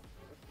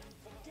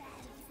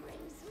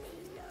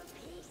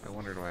 I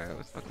wondered why I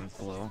was fucking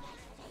slow.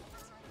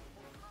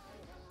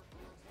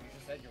 You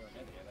just said you were an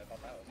idiot. I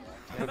thought that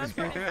was That's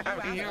right, you I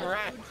mean, asked you're for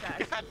right. food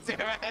check. God damn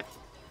it.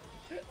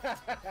 wrong.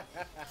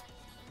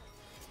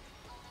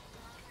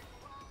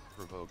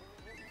 Provoke.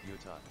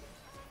 Utah.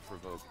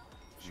 Provoke.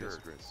 Sure.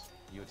 Mistress.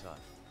 Utah.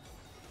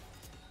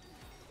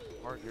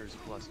 Partners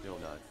plus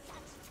donut.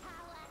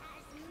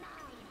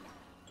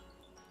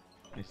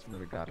 I swear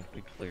to God, if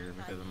we clear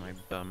because of my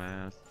dumb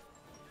ass.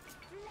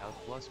 Out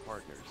plus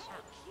partners.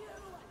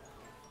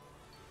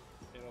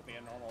 It'll be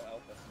a normal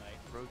Elpis night.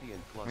 Protein I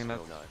plus mean,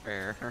 that's donut.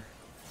 fair.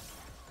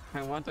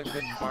 I want a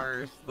good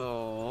burst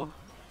though.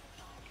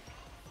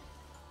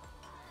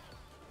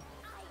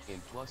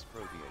 In plus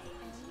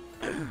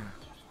protein.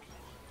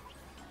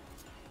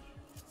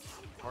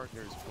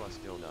 Partners plus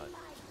donut.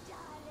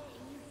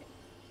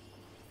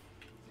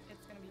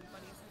 It's gonna be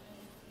buddies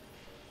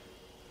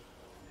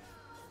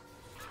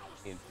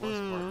again. In plus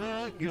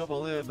partners.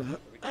 Double in. So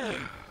we can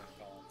just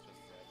call him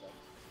just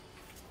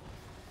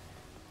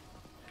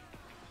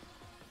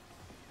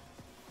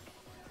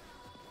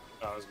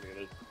I was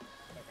muted.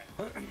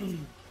 Okay.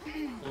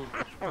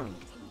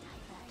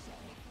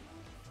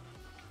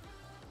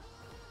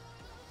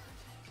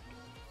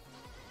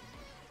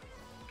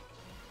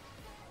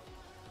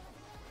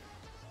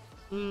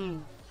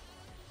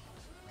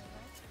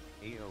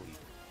 AoE.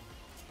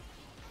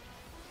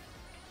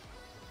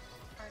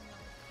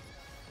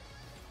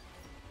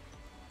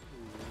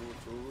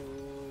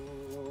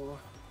 Ooh.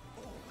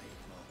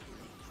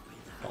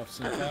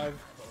 Option 5.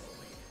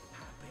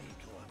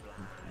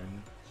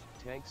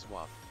 Tank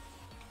swap.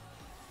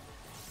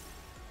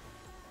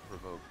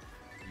 Provoke.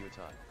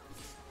 Utah.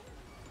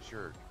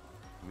 Shirt.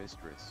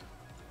 Mistress.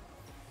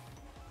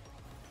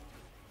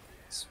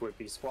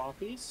 Swippy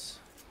swappies.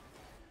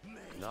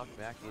 Knock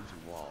back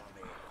into wall.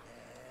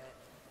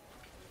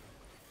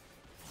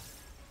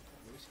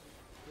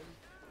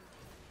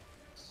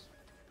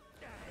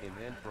 In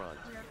then front.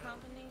 Rear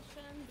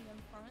combination, be in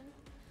front.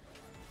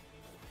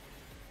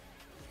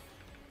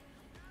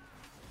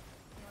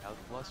 Out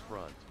plus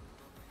front.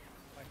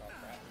 My God,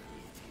 crap.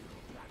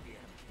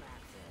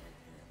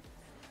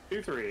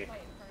 2-3. Wait, for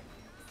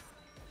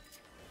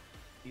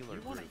Healer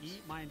You want to groups.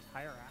 eat my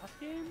entire ass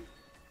game?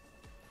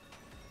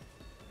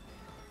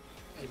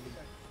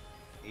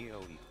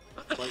 AoE.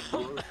 Like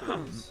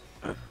groceries.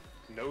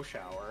 No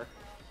shower.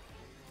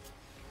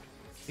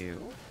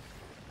 Ew.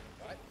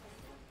 What?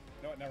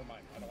 No, never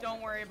mind. I don't,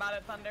 Don't worry about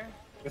it, Thunder.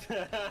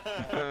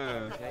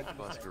 Tank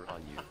buster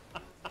on you.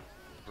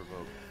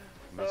 Provoke.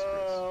 Mistress.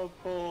 Oh,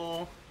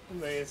 cool.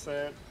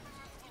 Mason.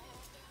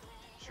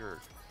 Shirt.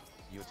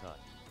 Utah.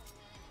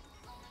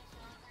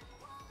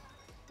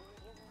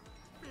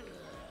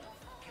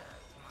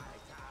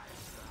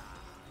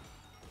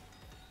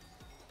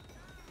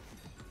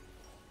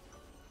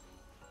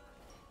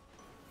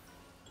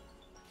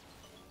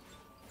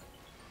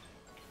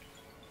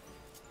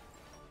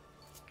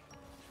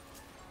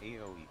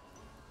 AoE.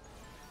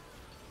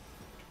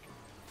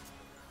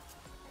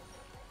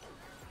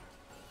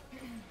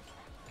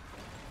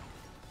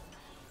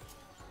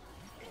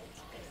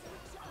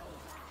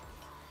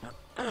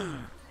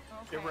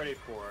 Get ready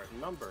for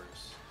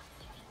numbers,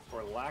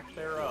 or lack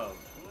thereof.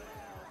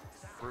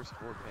 First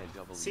warp and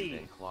double C.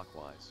 then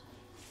clockwise.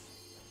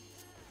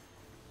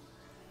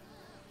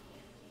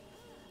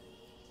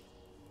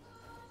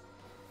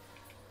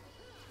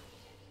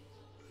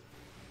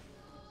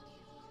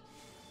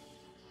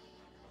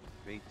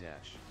 Bait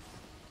dash.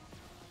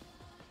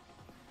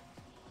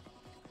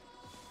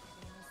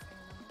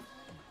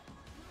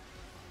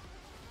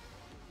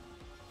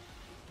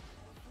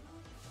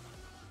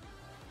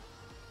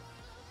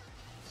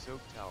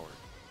 Soap tower.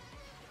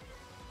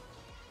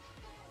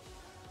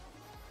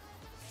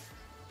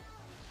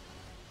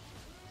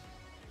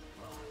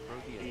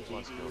 Protean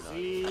plus donut.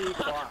 Easy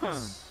box.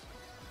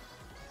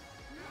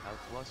 Out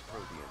plus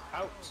Protean.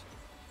 Out.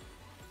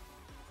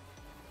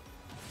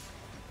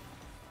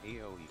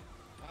 AoE.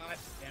 Ah,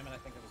 damn it, I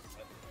think it was the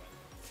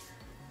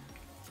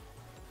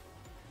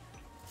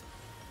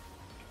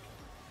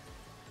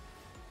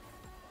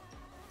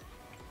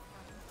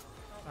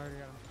I already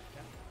got him.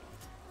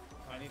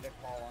 Yeah. I need to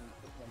call on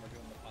when we're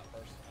doing the pot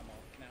first. I'm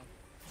off now.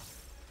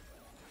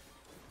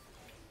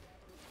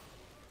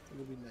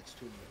 It'll be next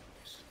 2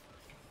 minutes.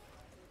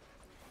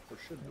 Or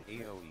should be.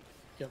 AoE.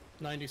 Yep,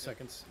 90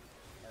 seconds.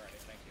 Alright,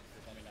 thank you.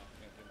 Just let me know. I'm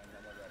gonna do my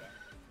normal roto.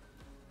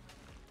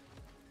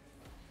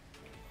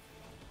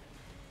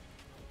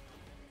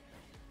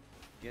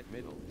 Get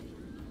middle.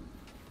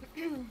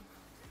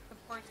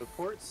 Support.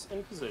 Supports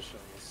and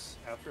positions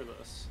after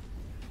this.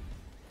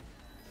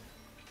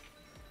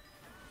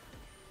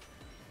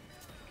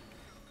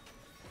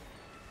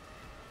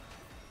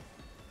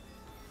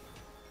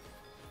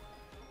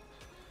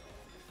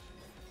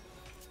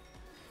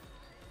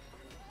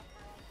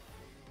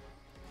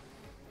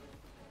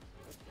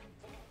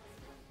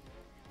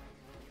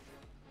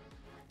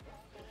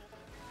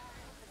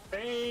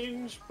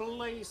 Change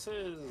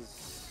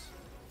places.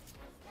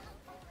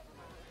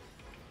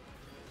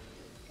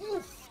 Oh,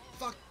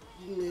 fuck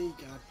me,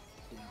 god.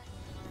 Yeah.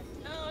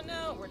 Oh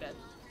no, we're dead.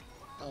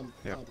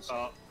 Yep.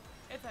 Opposite.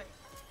 It's like,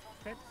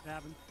 Okay, it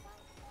happened.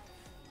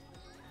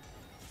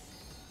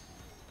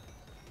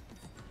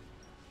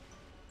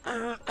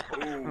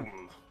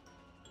 Boom.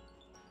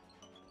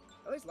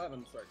 At least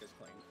Levin Circus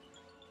clean.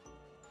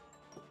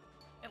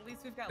 at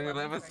least we've got. Dude, that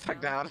lemons was right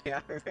stuck now. down. Yeah.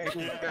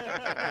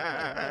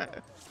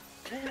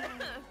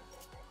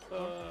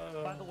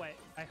 By the way,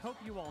 I hope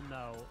you all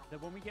know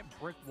that when we get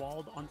brick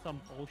walled on some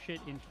bullshit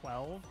in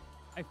 12,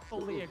 I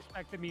fully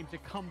expect the meme to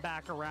come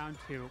back around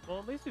to, well,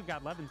 at least we've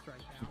got Levin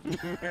strike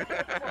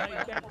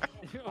down.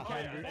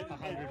 Okay.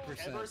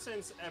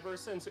 100%. Ever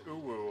since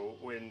Uwu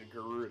when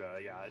Garuda,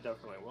 yeah, I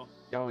definitely will.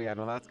 Oh yeah,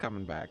 no, that's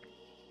coming back.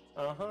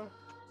 Uh-huh.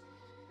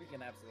 We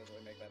can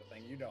absolutely make that a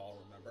thing. You know I'll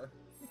remember.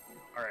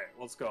 Alright,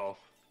 let's go.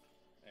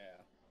 Yeah.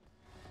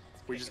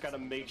 We just gotta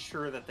make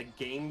sure that the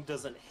game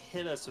doesn't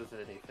hit us with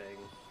anything.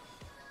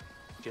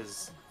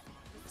 Because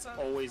it's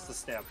always the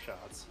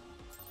snapshots.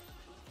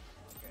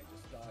 Okay,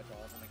 just dodge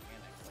all the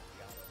mechanics like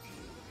the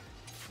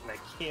auto. And I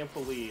can't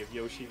believe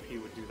Yoshi P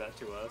would do that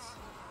to us.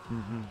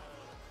 Mm-hmm.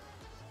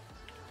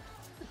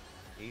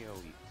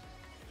 AoE.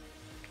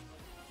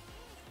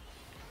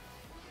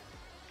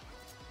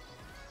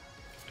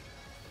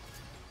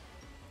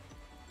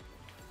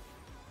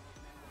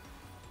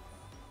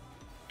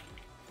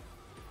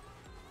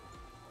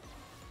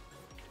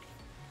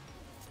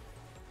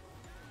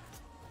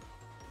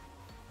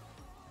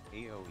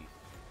 AoE.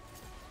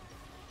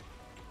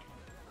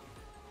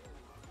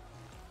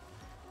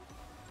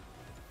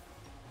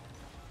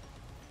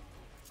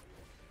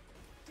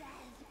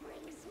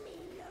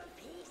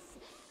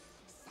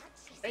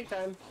 Tank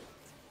time.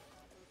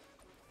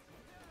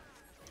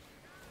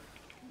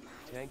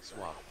 Tank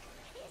swap.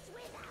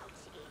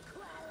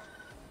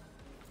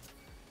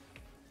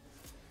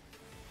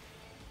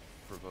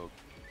 Provoke.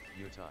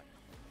 Yutai.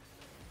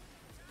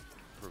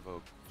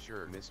 Provoke.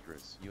 Sure,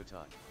 mistress.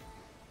 Yutai.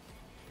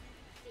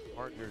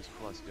 Partners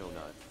plus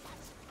donut.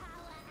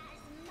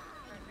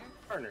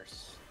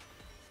 Partners.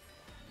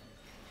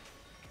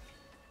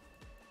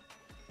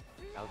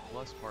 Out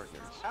plus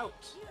partners.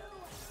 Out.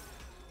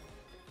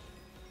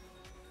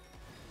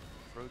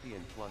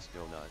 Protean plus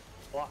donut.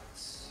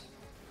 Blocks.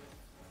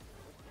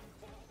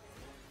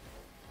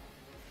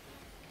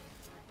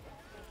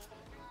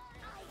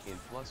 In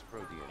plus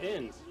Protean.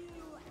 In.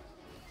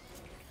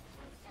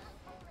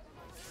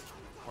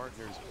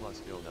 Partners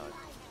plus donut.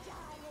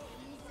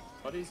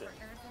 What is it?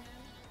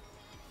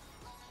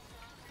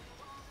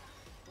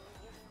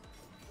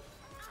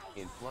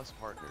 In plus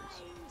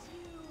partners.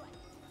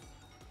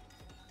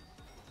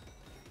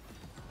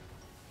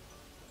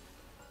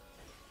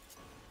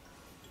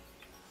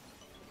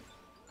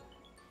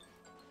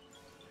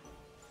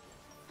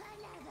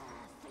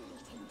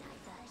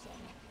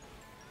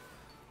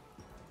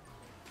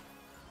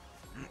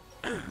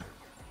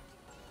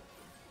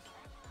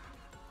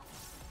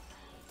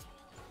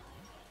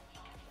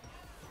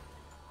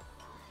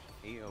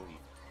 AoE.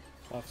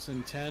 Buffs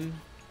in 10.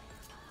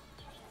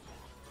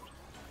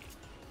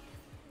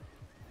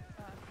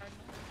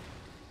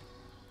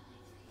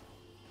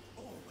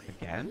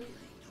 Again?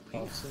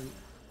 Buffs in...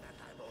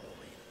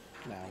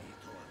 Now.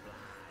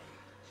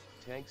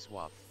 Tank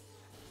swap.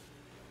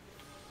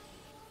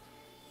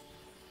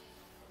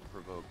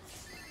 Provoke.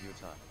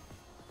 Utah.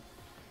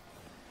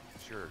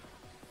 Sure.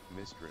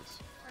 Mistress.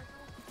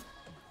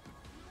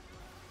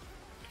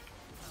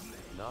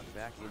 Knock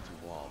back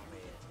into wall.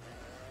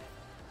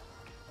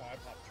 Oh, I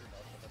popped true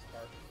north for this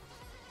part.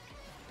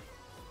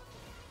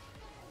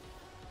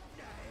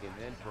 And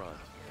then front.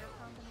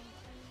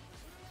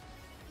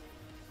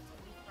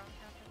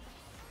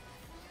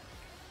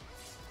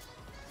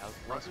 Out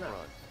plus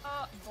front.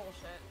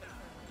 Bullshit.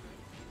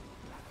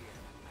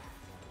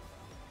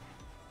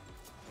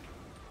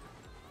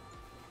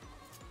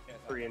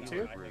 3 and 2. I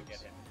didn't get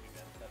him to do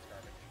this. That's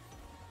garbage.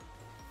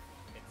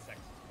 It's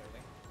sexist,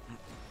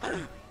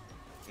 clearly.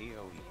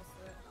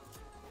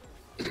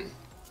 AoE.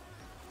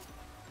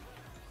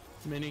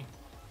 Mini.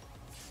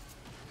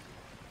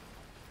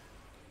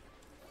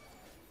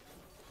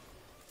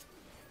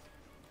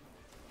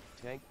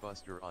 Tank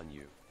buster on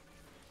you.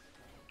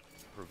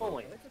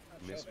 Holy. Provoke.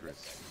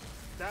 Mistress.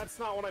 That's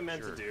not what I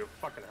meant Sure. to do.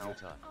 Fucking hell.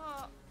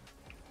 Utah.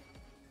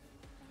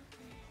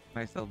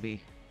 Nice LB.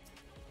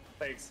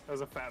 Thanks. That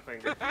was a fat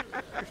finger.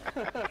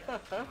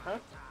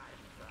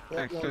 Well,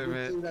 Extra good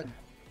bit. thing that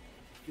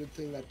good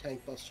thing that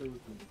tank buster was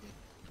in the game.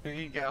 There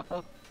you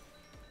go.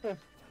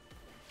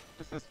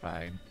 This is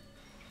fine.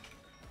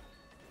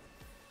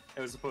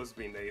 It was supposed to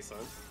be Nason.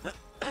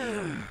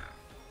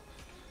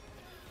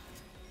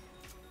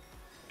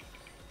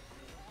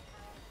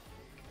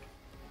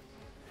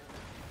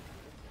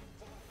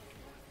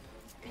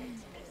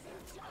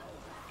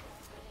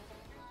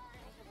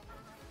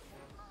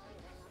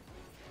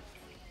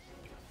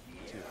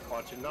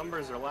 Watching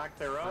numbers or lack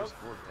thereof. First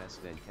forward S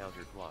then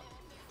counter clock.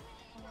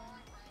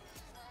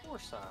 Or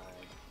side.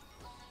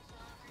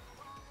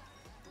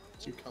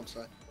 It's your comp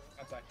side.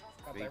 Outside.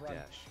 Bait Outside, run.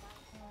 dash.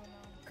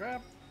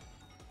 Crap.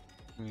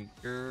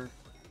 Sneaker.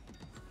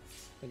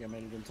 I think I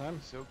made it in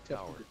time. Soak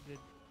tower.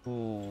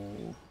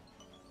 Ooh.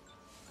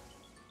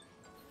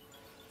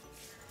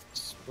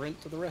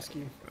 Sprint to the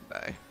rescue.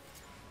 Gonna die.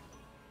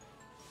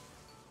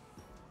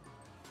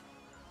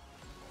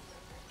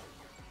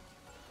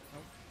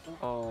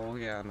 Oh,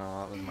 yeah,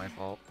 no, that was my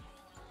fault.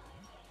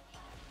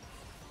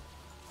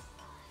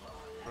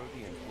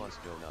 Protean plus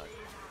donut.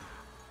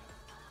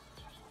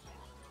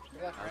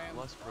 Good luck, Out Ram.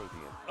 plus protean.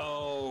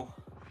 Oh.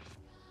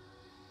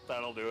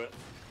 That'll do it.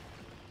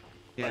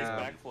 Yeah,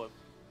 Nice backflip.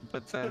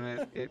 but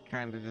then it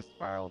kind of just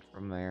spiraled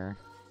from there.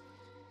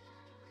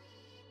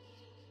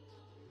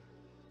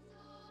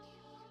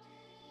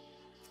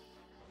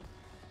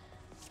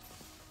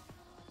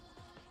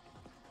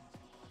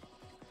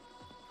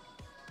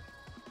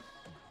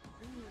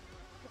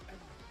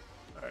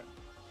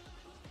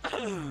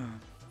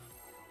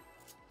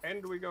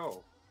 And we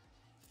go.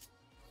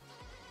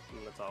 I'm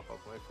gonna top up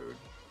my food.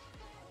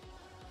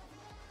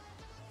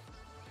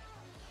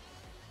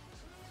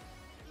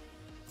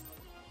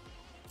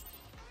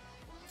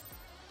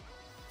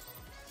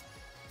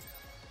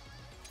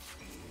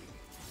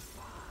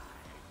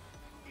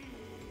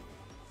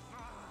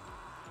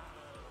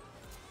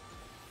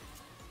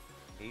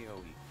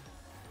 AoE.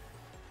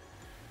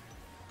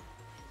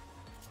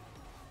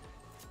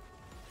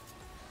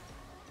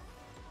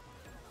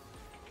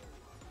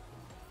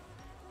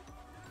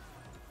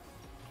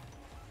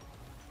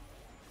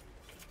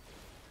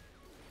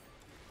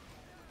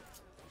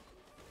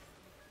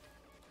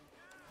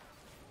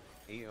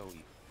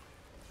 AoE.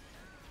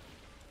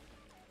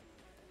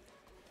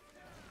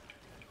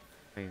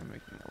 I am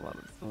making a lot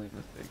of silly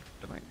mistakes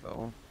tonight,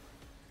 though.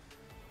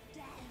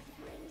 Death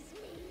brings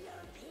me no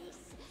peace.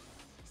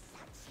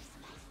 Such is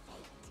my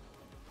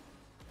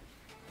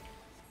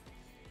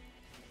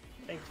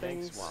fate.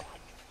 Tank swap.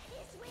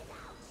 Is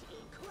without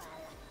equal.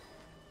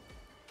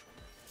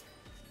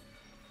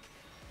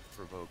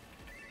 Provoke.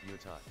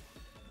 Utah.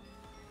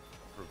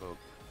 Provoke.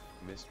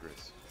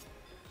 Mistress.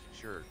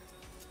 Sure.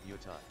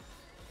 Utah.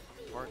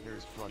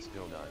 Partners plus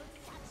donut.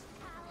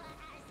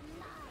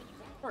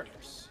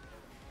 Partners.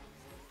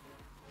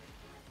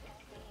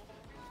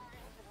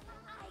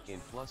 In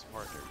plus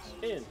partners.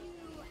 In.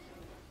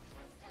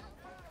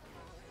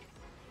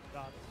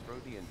 Dot.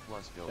 Protean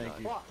plus donut. Thank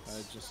you. What?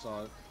 I just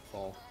saw it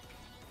fall.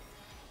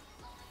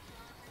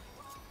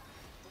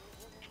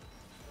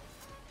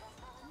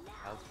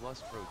 Out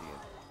plus protean.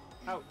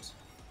 Out.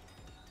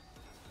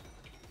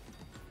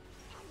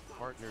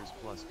 Partners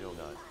plus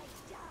donut.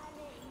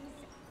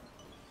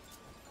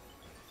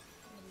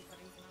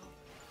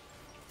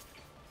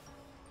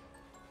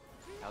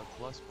 Out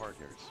plus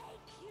partners.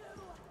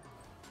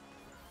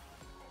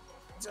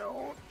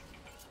 Don't.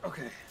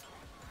 Okay.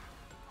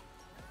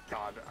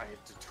 God, I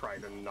had to try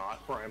to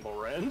not Bramble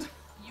Rend.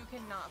 You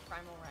cannot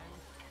primal rend.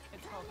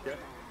 It's called Yep.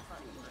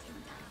 rend.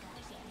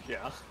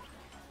 Yeah.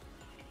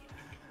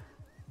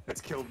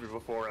 It's killed me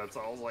before, and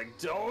so I was like,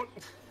 don't!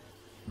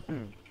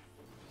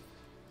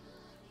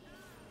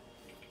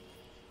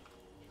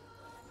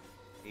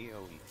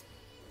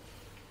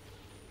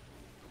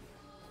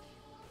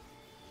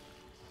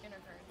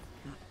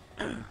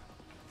 Less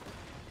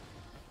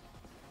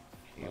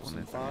than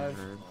One 5.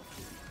 100.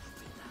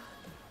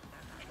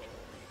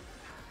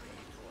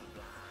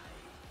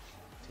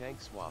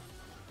 Tank swap.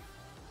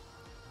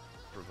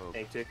 Provoke.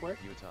 Tank tickler?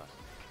 Utah.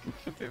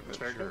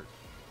 Trigger? Sure.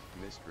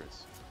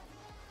 Mistress.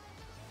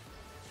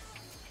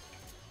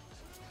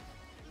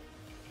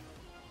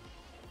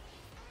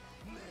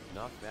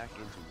 Knock back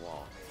into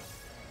wall.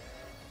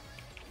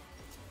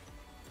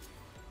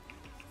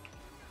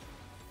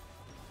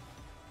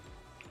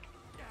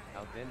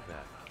 Out then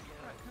back.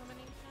 What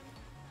combination?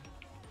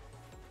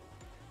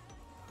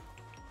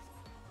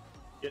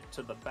 Get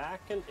to the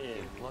back and in.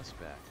 In plus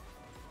back.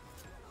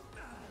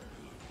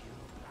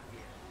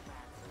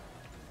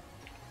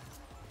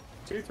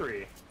 Two,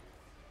 three.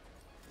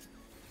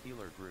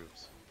 Healer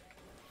groups.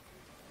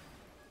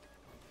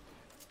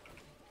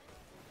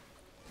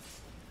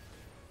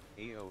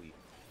 AoE. This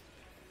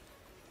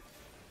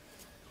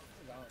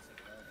is honestly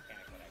the only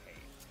mechanic that I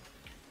hate.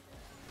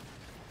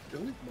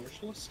 Really?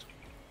 Martialist?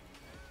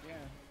 Yeah.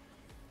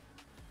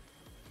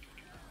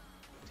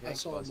 I Tank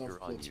saw enough buster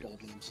on you.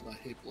 Blitzball memes and I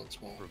hate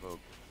Blitzball. Provoke.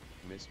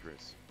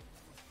 Mistress.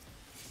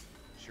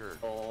 Sure.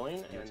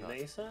 Coin and Utah.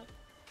 nascent.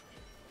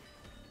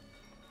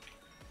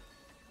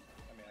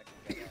 I mean, I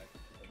can get that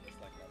from this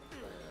like level.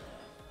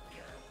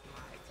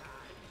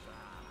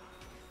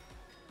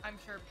 I'm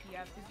sure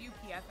PF, because you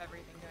PF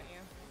everything, don't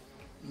you?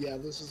 Yeah,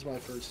 this is my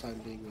first time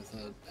being with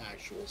an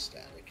actual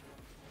static.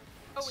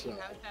 Oh, wait, you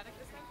So- have static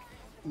this time?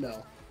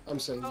 No, I'm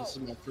saying this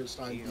Oh. is my first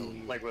time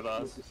being Like with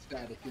us. the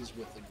static is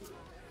with the group.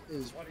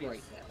 Is What right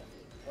he's, now.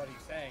 what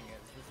he's saying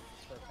is this is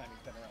his first time he's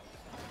been around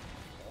this time.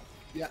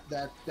 Yeah,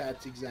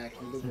 that's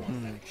exactly the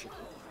one actually.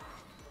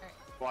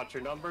 Watch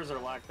your numbers or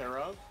lack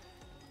thereof.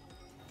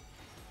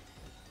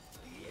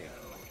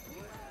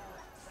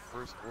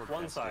 First order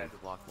One stand side.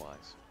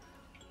 clockwise.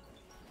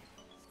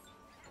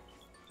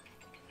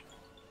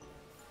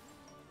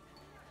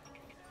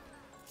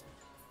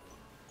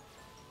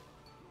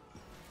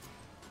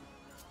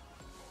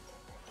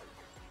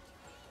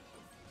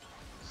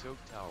 Soak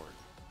tower.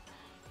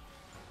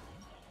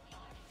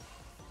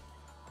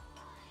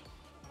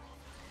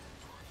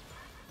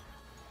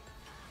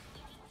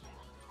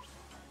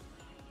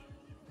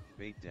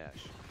 Bait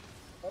dash.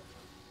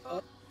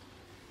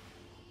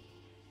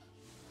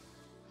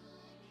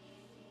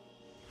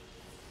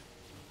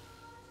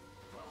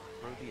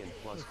 Protean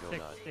plus The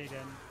donut. 6 stayed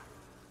in.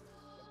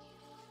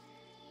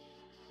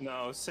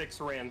 No,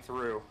 6 ran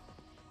through.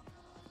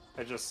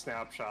 I just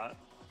snapshot.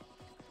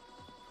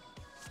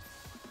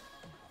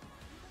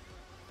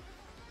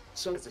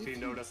 So Because if you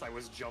notice, I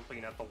was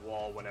jumping at the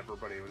wall when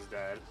everybody was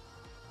dead.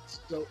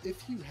 So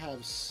if you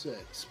have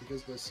 6,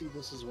 because I see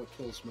this is what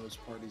kills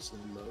most parties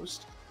the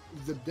most,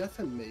 the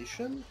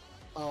defamation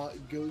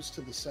goes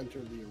to the center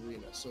of the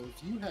arena. So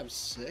if you have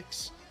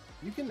 6,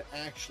 you can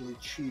actually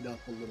cheat up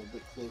a little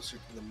bit closer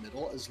to the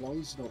middle. As long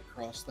as you don't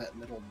cross that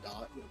middle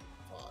dot, you'll be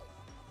fine.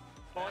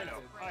 Oh, I know,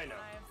 I know.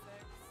 I have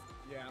 6.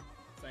 Yeah,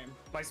 same.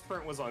 My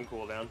sprint was on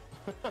cooldown,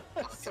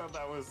 so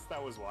that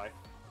was why.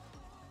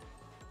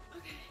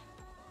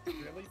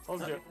 Really?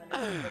 Told you.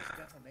 There's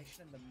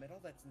defamation in the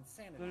middle? That's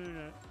insanity.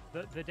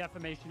 No. The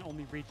defamation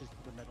only reaches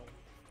to the middle.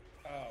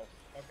 Oh,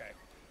 okay.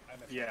 I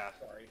missed Yeah. it.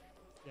 Sorry.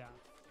 Yeah.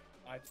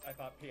 I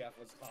thought PF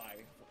was high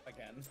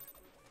again.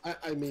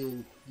 I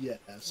mean, yes,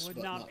 Would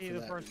but not be for the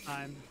that first reason.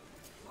 time.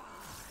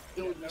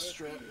 Building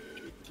strat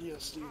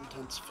DSD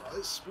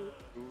intensifies. AoE.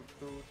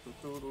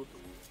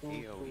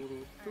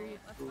 Alright,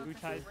 let's focus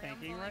Utah on is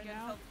tanking Ramble. I right get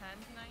now? till 10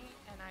 tonight,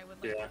 and I would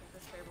like Yeah. to get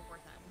this clear before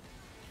 10,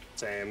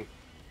 Same.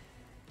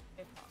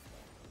 if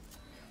possible.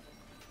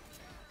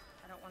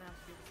 I don't want to have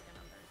to do this again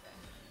on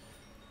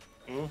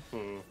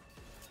Thursday.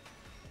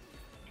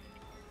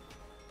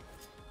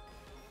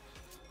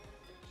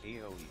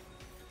 AoE.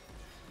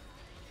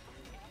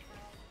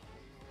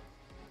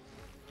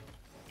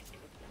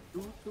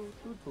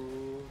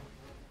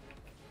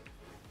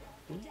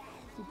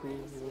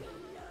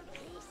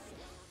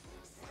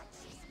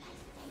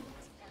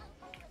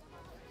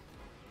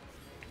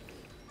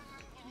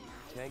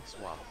 Tank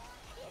swap.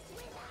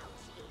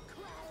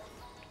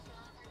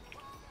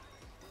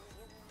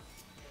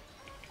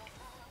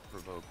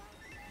 Provoke.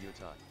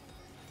 Utah.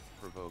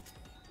 Provoke.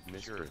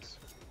 Mistress.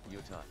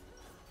 Utah.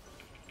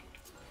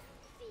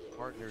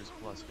 Partners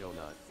plus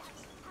donut.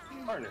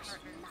 Partners.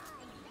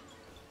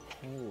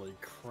 Holy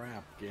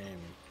crap, game.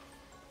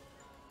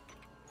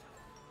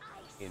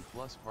 In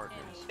plus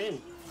partners.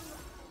 In.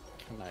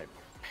 Can I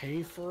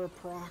pay for a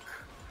proc?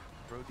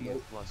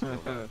 Protean plus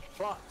donut.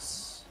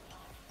 Plus.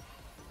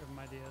 Give them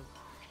ideas.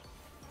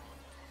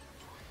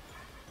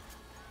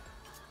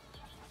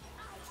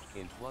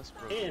 In plus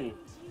protein. In. There's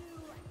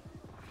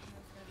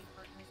gonna be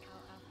partners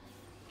out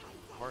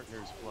after.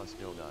 Partners plus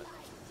donut.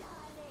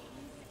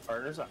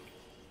 Partners up.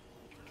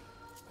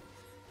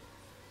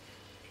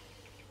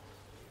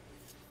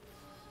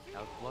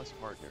 Out plus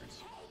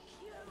partners.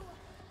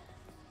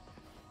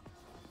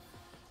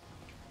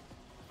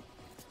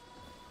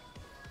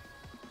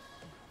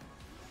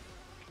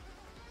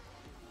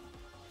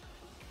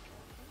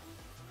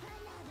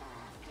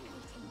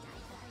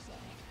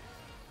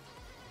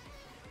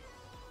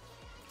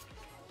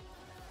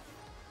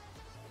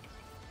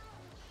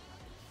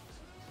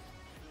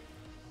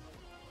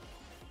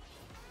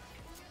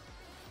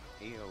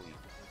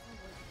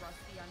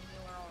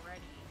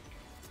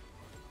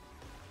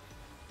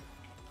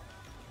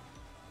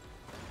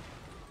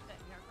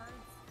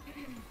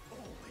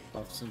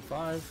 Buffs in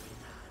 5.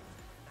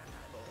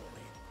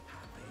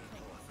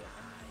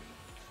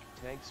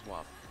 Tank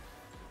swap.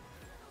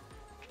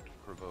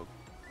 Provoke.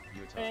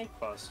 Utah. Tank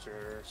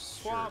Buster.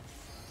 Swap.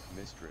 Sure.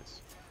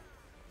 Mistress.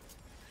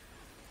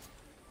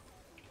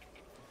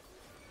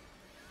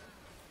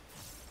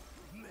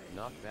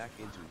 Knock back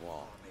into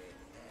wall.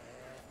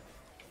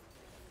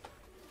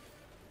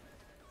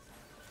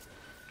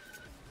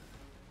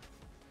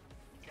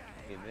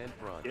 And then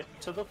front.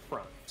 Get to the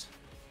front.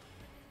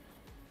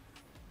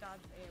 Dodge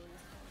AoE.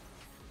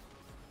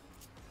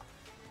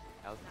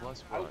 Out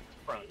plus front. Out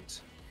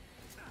front.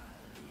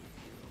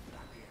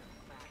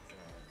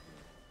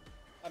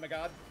 Oh my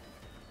god.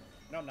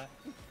 No, I'm not.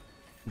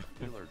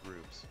 Healer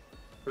groups.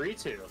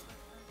 3-2.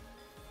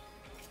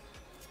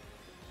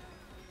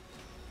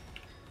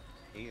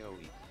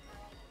 AoE.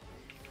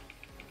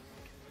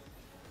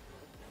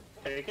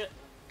 Take it.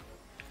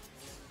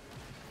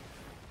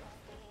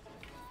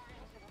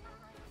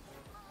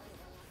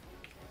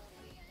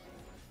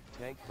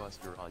 Tank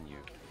buster on you.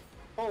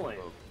 Pulling.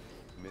 Provoke.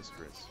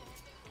 Mistress.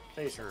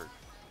 Face Sure.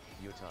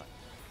 Utah.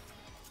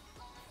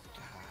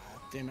 Ah,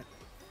 damn it.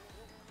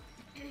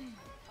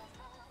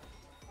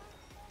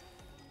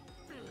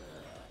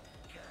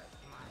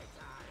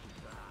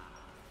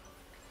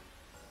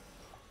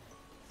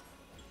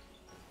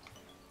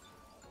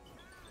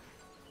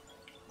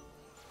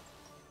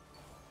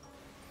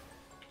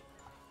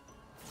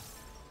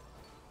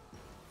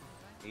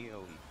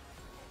 AoE.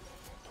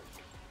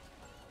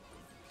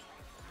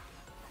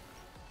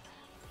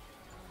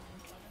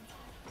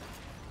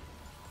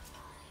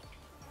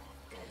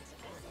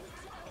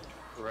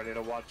 Ready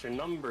to watch your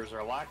numbers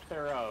or lack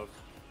thereof.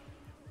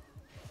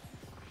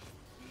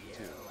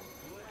 2.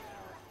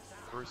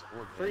 First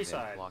orb Free and then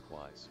side.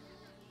 clockwise.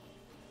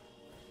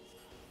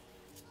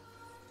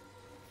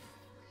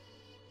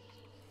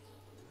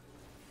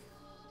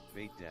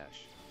 Bait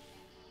dash.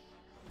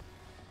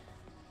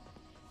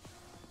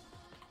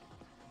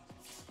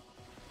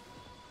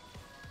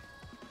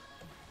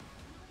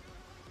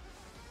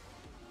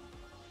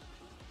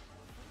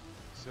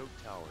 Soak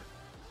tower.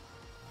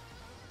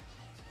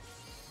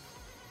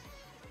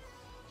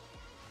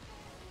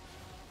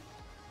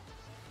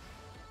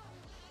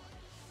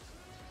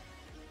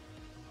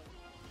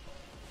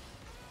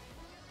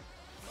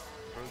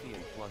 Protean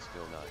plus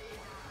donut.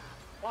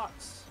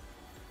 Box.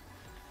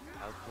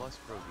 Out plus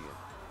Protean.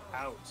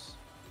 Out.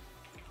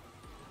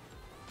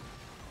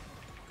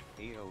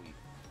 AoE.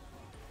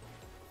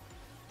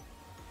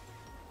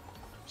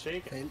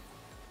 Shake it.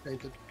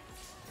 Painted.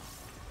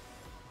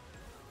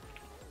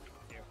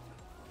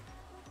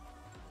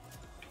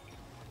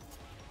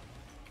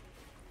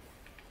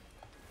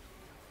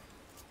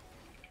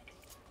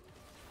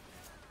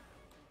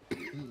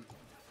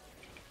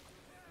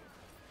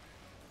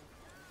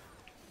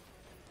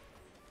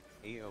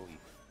 AoE.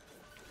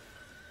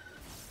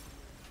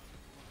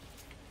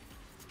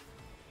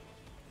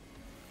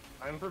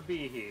 Time for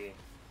Behe.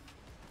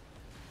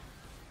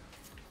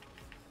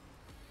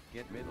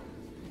 Get middle.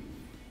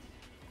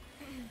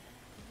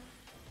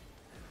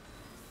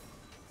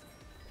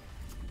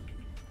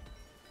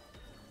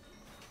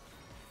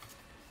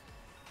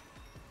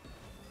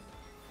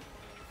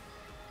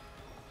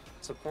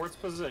 Supports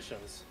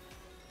positions.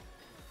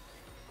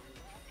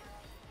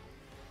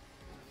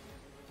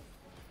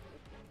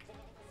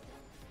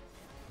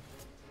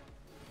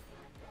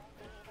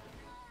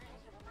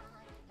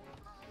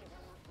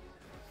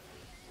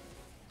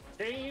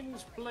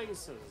 Change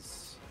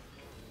places.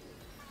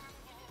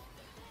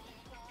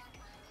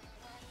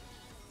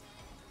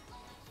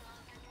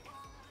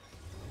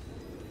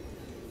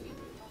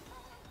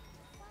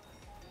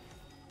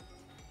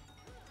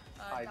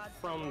 Hide dodge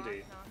from block, the-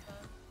 Nanta.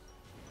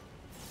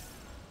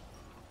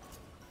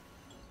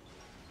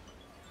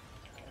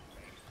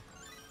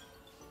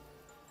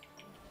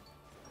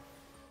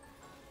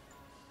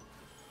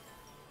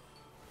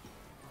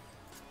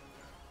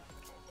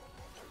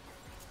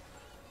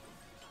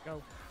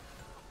 Go.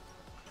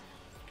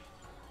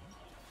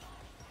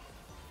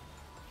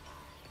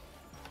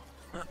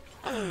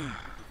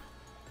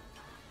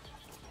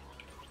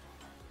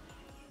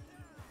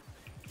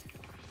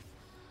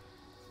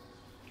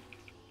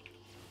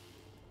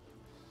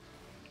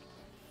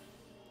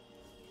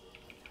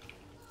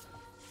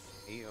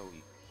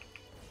 AoE.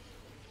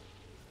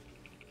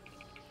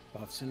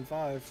 Buffs in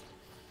 5.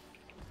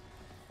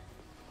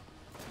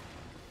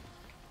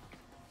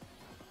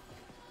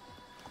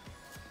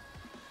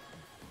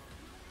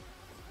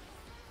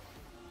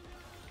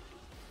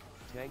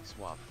 Tank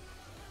swap.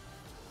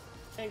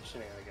 Tank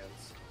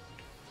shenanigans.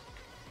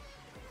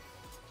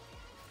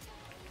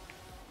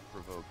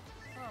 Provoke.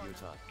 Oh,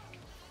 Utah.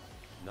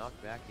 Knock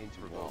back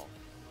into wall.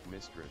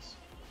 Mistress.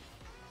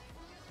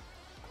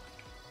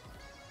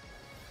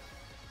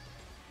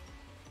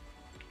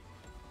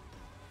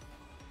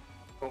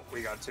 Oh,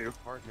 we got two.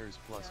 Partners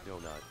plus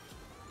donut.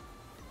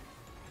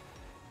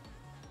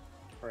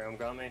 Ram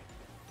got me.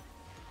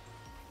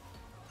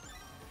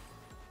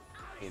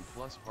 In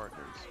plus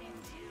partners.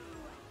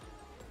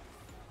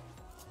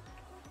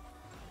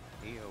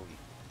 AoE.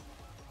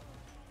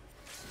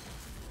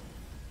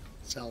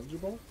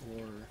 salvageable,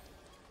 or...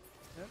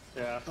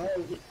 Yeah. Oh,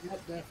 yeah,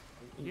 definitely.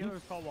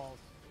 Healers call walls.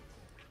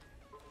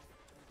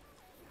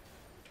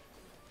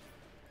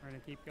 We're gonna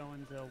keep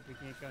going till we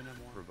can't go no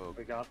more. Provoke.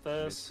 We got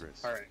this.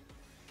 Mistress. Alright.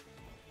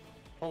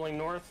 Pulling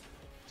north.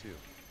 2.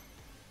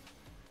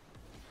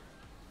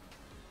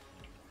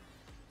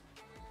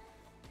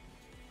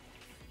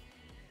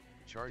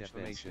 Charge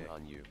formation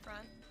on you.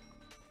 Front.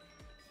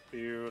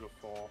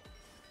 Beautiful.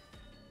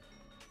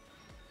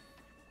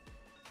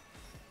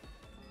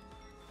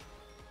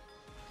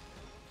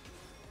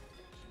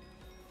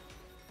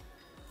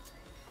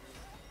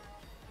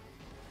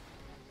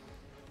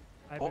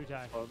 Hi, Oh.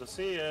 Butai. Love to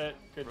see it.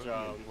 Good Protean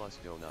job. plus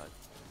donut.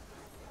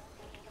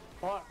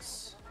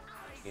 Fox.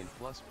 In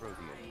plus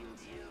protean.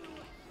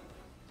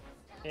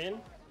 In.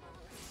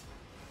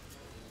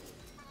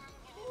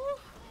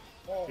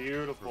 Oh,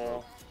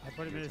 Beautiful. I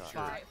put him in his Utah.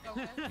 spot.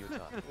 Alright, focus.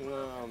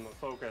 Utah.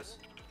 Focus.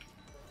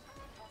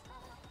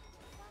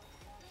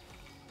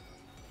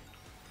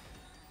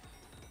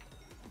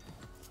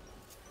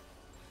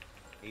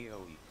 AoE.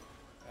 okay,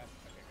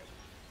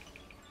 good.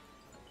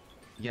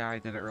 Yeah, I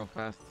did it real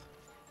fast.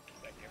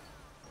 Thank you.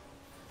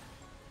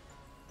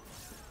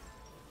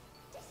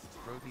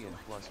 Protean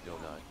plus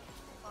donut.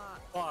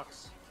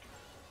 Fox.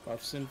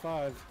 Buffs in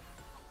 5.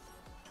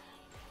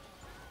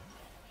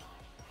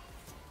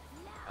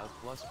 Out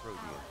plus protean.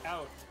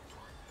 Out.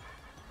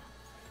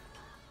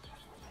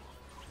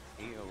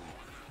 AoE.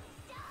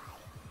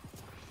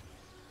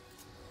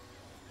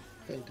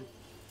 Fainted.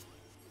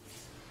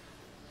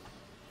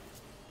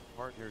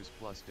 Partners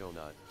plus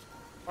donut.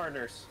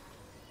 Partners.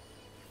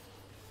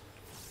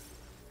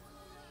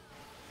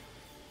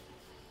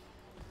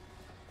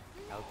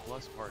 Out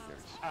plus partners.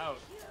 Out.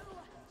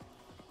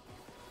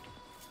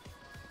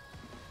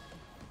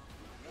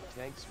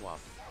 Tank swap.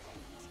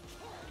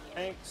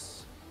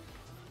 Thanks.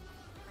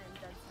 I'm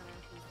dead center.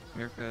 Please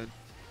You're good.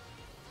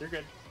 You're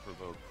good.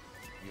 Provoke.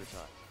 Utah.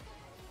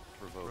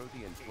 Provoke.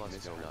 Protean plus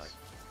donut.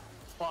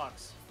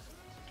 Fox.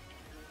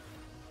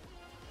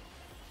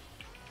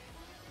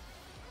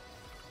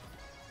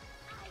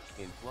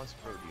 In plus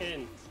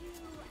protean.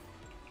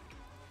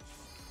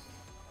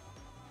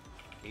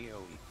 In.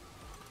 AoE.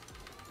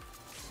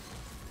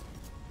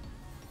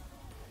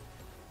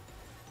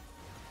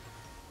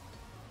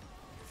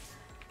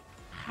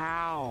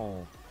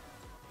 How?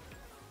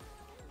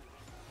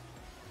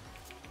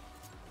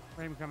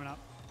 Frame coming up.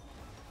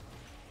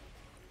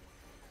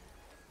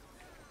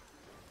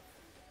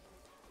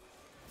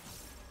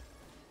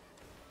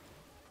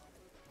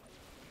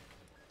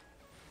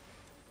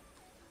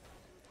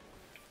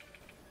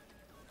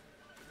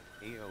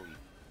 AoE.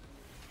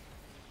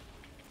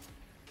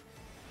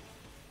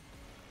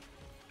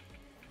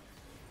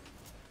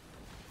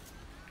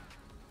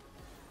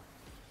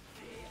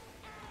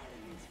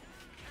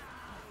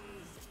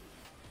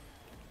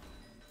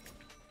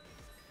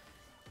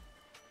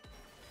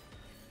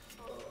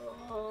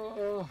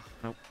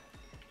 Nope.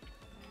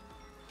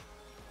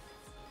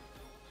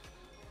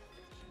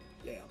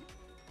 Damn.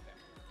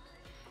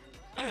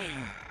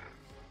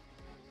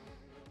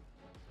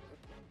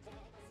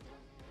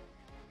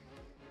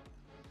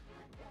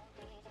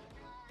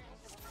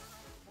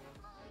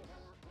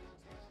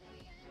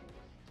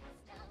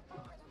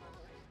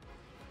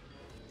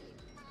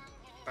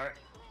 Alright.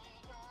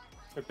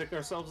 We pick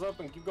ourselves up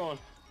and keep going.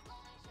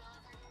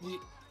 Ye-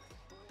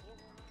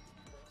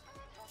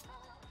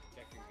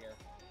 Check your gear.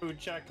 Food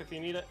check if you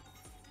need it.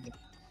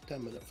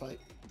 10-minute fight.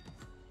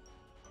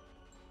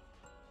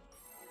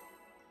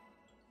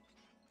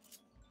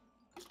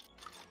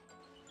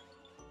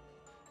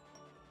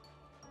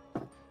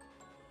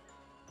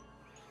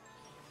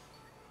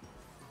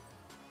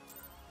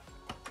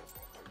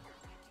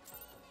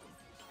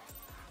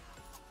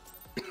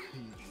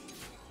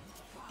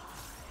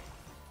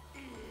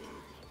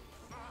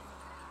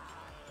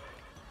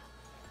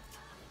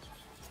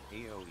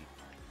 AoE.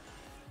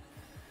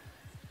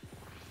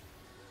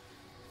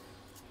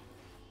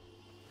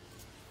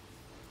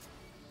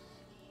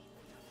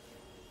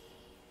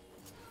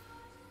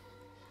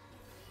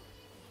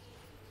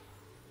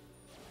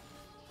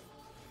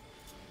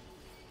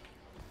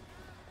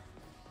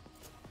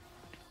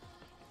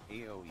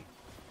 AoE.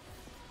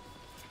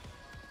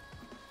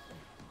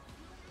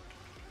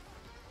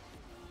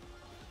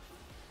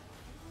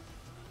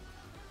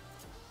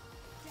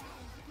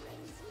 Death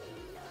brings me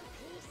no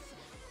peace.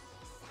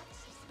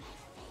 Such is my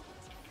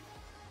fate.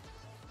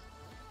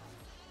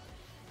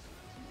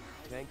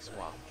 Tank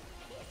swap.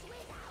 Is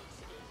without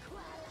equal.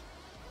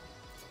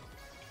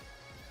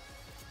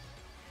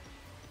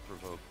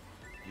 Provoke.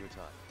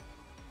 Utah.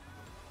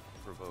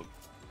 Provoke.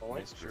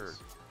 Point. Mistress.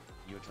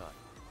 Utah.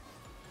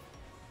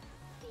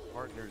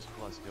 Partners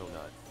plus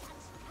donut. Such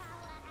power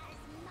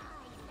as mine.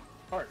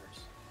 Partners.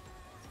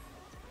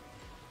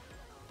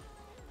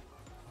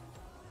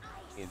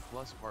 In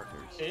plus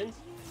partners. In.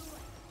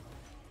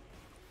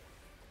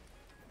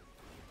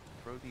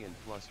 Protean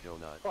plus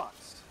donut.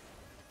 Fox.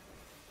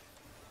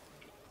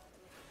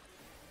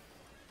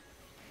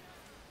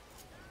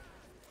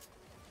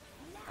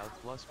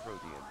 Out plus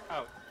protean.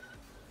 Out.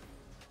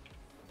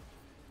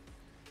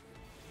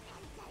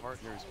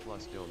 Partners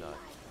plus donut.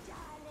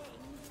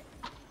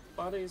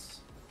 Bodies.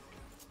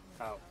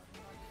 Out.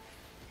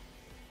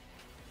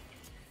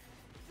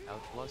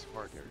 Out plus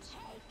partners.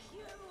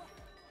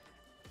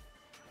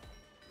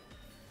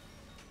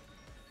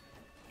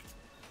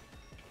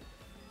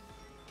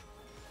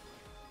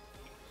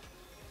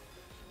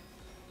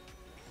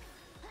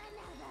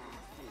 Another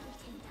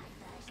fleeting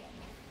diversion.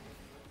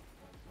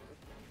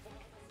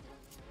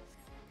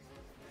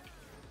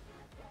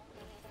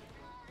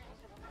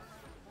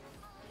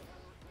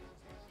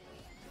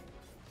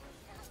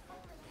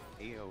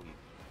 AoE.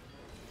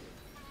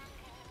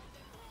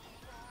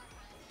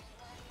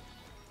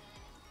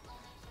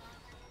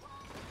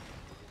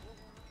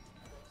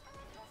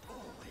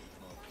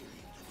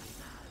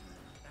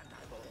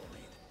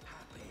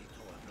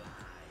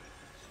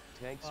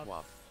 Tank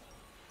swap.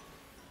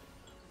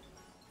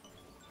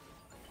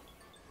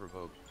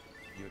 Provoke.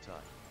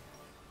 Yutai.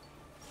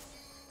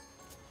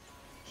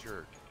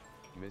 Sure.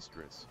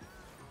 Mistress.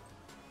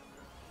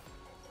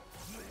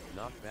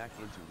 Knock back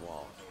into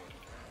wall.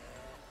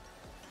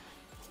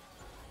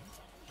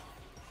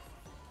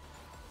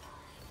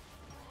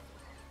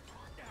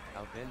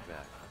 Out and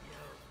back.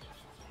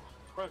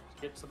 Front,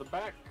 get to the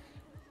back.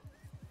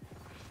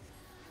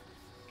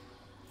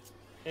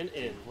 And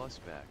in. Plus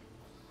back.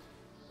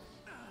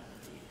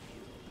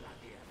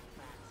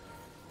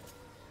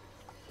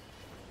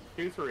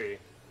 Two, three.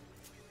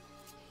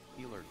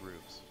 Healer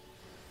groups.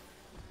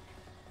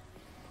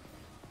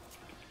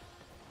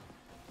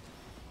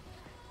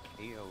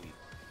 AoE.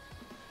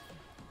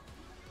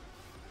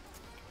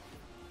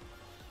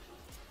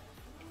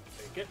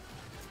 Take it.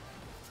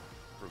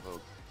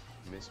 Provoke.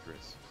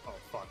 Mistress. Oh,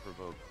 fuck.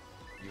 Provoke.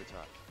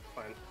 Yutai.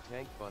 Fine.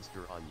 Tank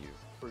buster on you.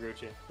 We're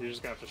Gucci. You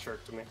just got to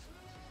shirk to me.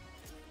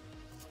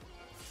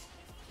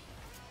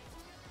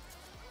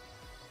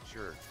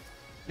 Sure.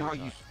 Oh,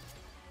 you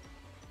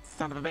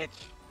son of a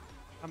bitch.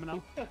 Coming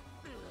up.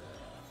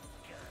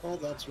 Well,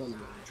 that's one way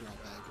to drop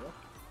aggro.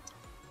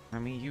 I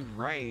mean, you're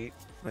right,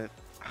 but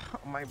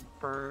my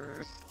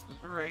burst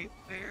is right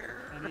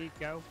there. And he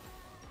go.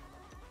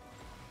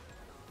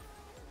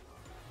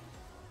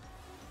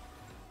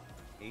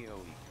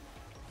 AoE.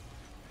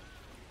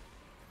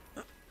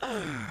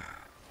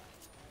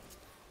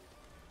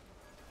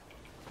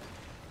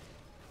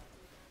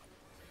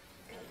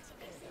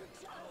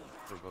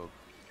 Provoke.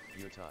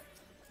 Yutai.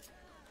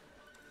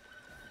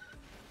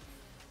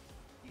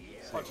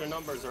 Bunch of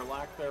numbers or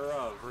lack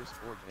thereof. First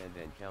board and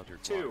then counter.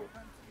 Two.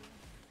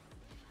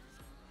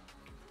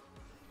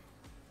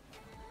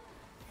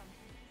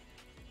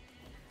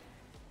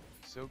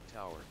 Soak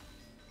tower.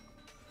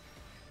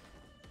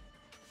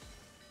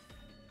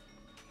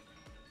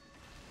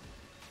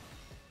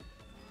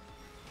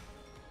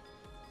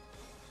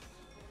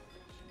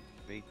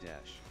 Bait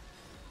dash.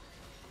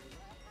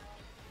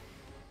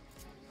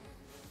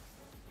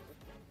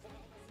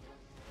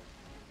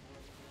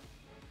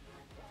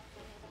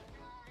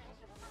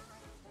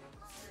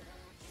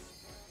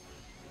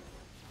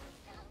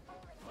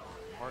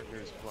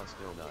 Partners plus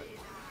donut.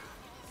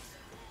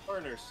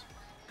 Partners.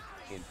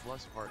 In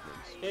plus partners.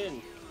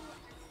 In.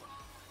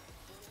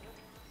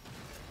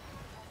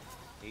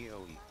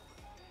 AoE.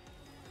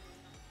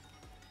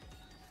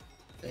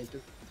 Thank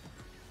you.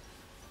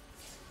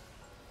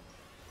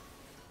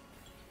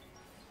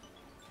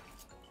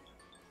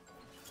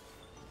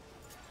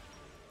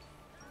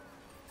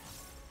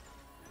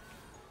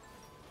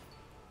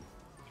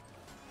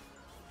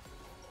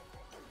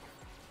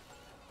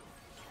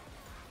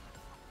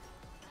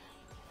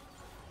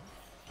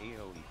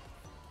 AoE.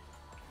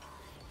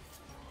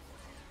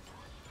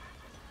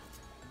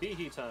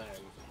 Behe time.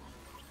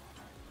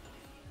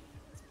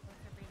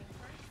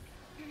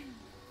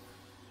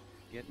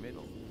 Get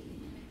middle.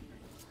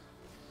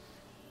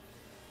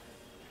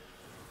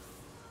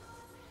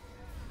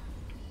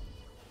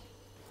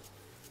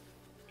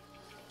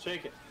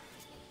 Shake it.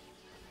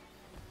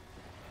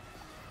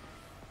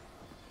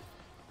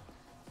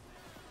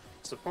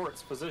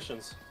 Supports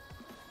positions.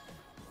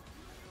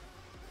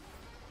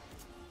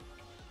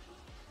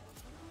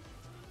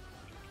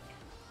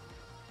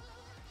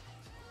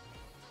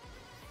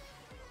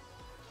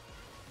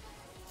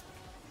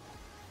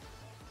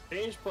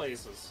 Change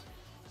places.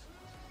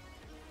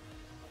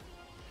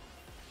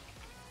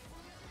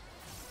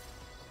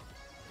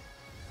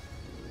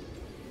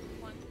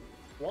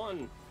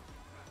 One.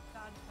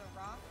 Dodge the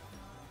rock.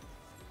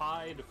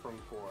 Hide from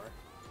 4.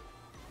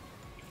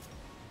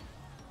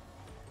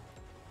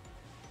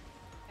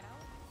 Get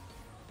out.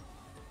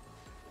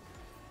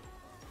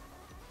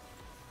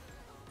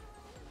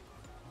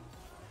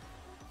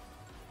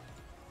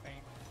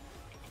 Bang.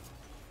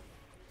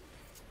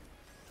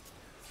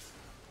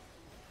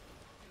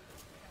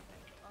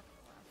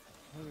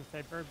 I was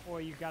gonna say, Bird Boy,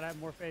 you gotta have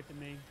more faith in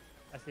me.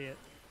 I see it.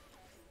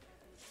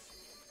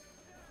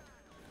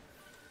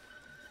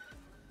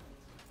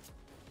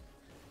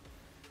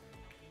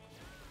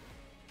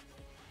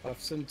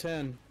 Buffs in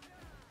 10.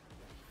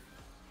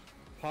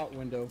 Pot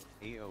window.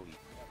 AoE.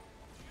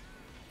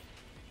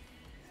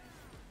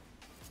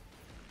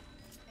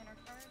 Inner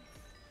cards.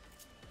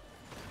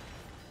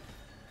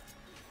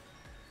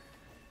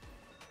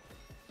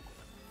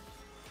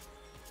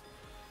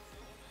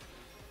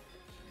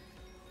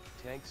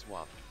 Tank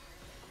swap.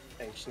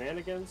 Tank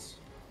shenanigans.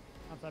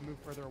 Once I move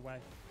further away.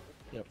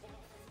 Yep.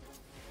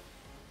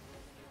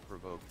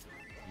 Provoke.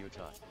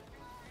 Utah.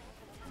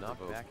 Knock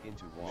Provoke. back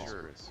into wall.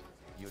 Mistress.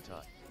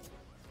 Utah.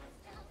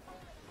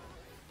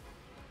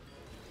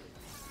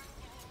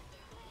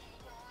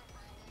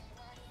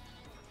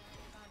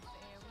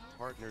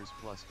 Partners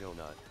plus donut.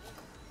 Remember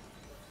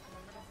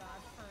to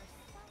dodge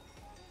first.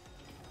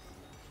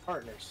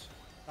 Partners.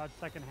 Dodge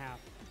second half.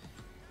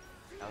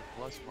 Out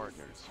plus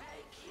partners.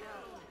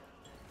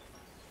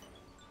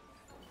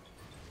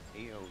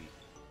 AoE.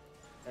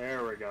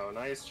 There we go.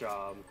 Nice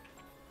job.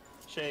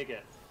 Shake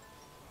it.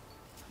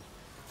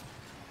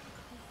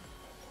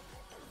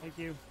 Thank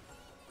you.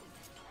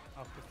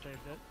 I'll just saved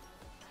it.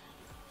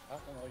 Oh,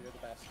 well, you're the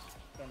best.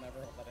 Don't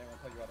ever let anyone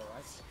tell you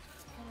otherwise.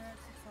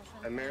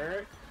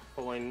 Americ,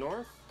 pulling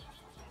north.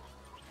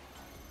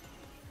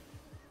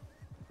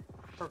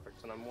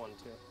 Perfect, and I'm 1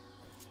 too.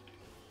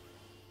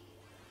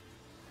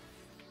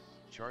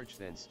 Charge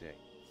then stay.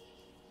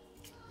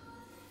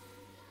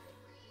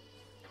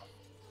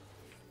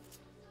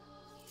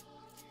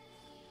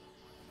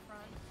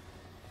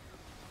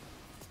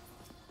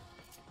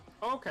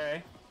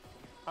 Okay.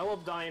 I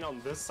love dying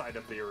on this side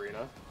of the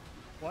arena.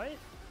 What?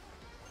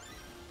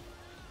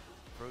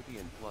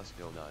 Protean plus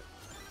donut.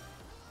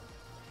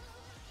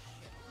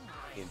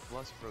 In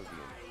plus protean.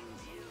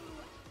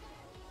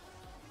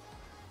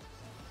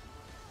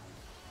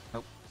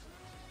 Nope.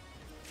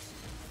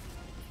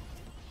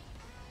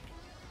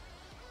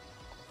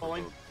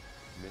 Pulling.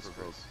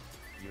 Mistress.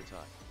 Utah.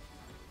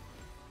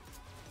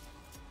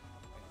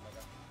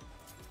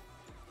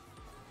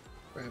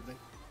 Gravity.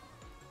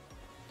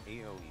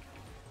 AoE.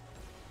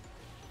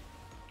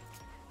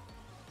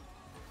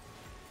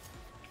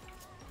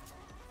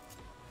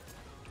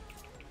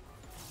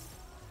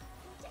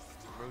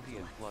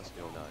 Protean plus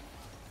donut.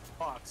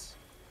 Fox.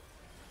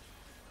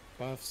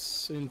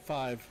 Buffs in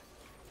 5.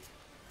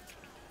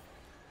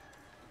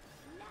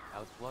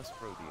 Out plus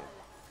protean.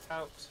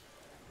 Out.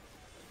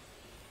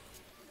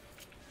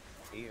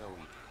 AoE.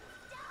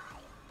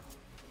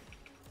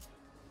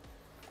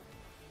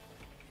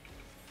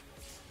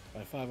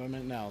 By 5 I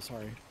meant now,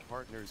 sorry.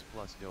 Partners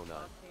plus donut.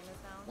 Dana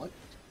sound. What?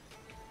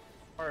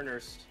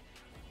 Partners.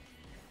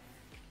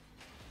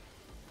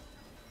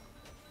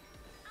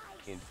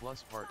 In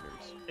plus partners.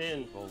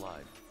 In. Go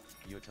live.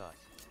 Utah.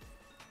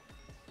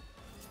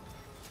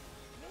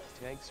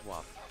 Tank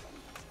swap.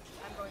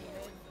 I'm going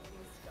mid. Please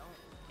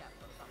don't get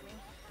those on me.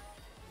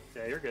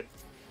 Yeah, you're good.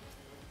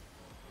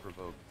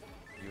 Provoke.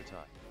 Utah.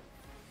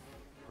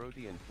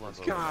 Protean plus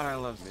God, I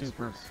love Mistress.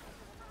 supers.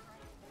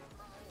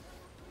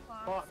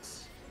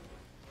 Fox.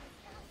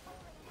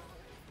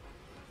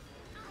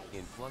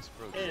 In plus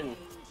protean.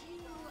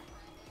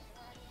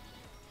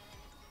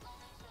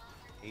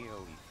 In.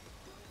 AoE.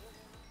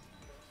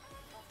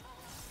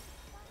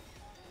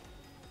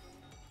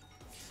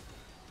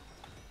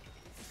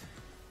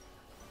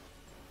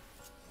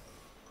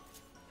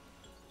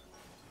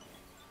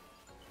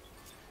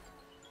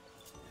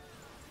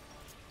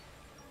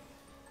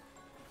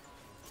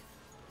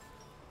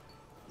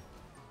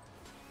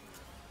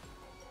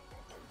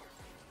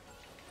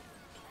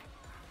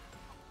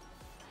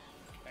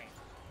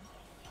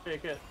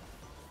 Shake it.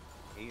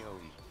 AoE.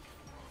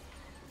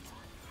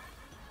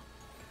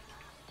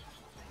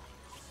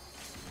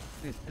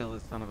 Please kill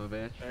this son of a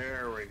bitch.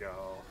 There we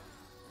go.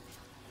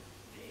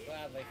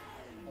 Gladly.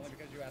 Only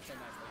because you asked so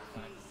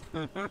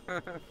nicely this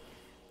time.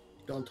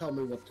 Don't tell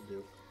me what to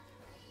do.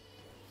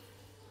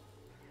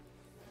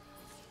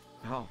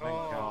 Oh my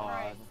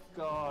god.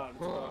 God.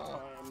 It's about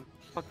time.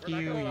 Fuck We're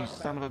not you, going you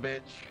off son of a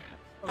bitch.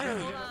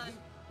 Okay, hold on.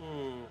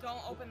 Hmm.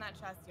 Don't open that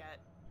chest yet.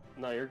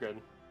 No, you're good.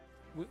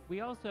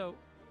 We also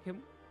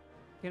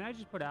can I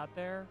just put out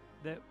there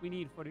that we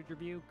need footage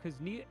review because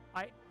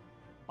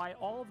by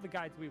all of the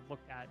guides we've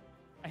looked at,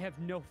 I have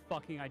no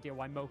fucking idea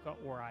why Mocha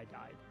or I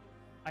died.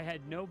 I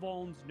had no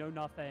vulns, no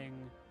nothing,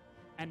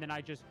 and then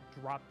I just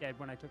dropped dead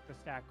when I took the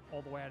stack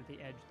all the way out of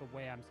the edge the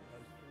way I'm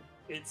supposed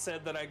to. It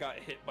said that I got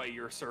hit by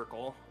your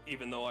circle,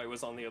 even though I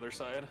was on the other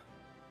side.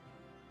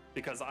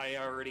 Because I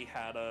already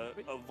had a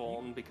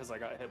vuln because I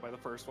got hit by the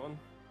first one.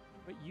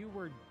 But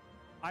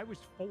I was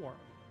 4.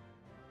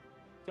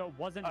 So it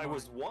wasn't I mine.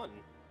 was 1.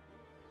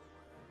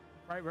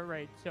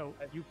 Right. So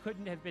you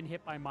couldn't have been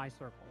hit by my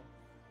circle.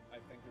 I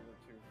think we were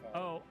too far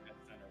Oh. at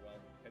center. Well,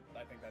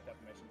 I think that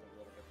defamation's a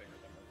little bit bigger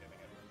than we're giving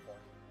it room for.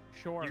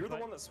 Sure. You're the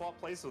but- one that swapped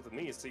places with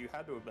me, so you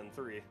had to have been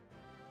 3.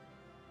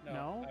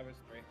 No. I was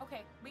 3.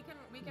 Okay, we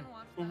can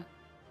watch Mm. that.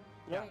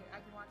 Yeah. I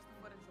can watch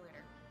the footage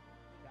later.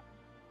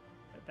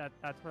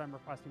 That's what I'm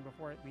requesting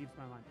before it leaves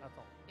my mind. That's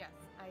all. Yes,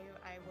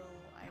 I will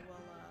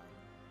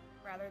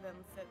rather than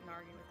sit and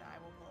argue with that, I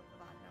will pull up the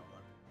bot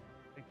notebook.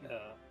 Thank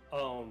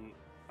you.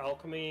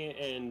 Alchemy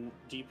and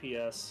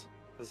DPS,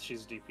 because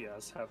she's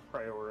DPS, have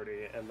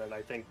priority, and then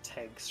I think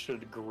tanks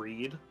should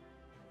greed.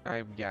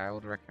 I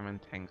would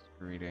recommend tanks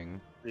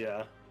greeting.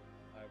 Yeah.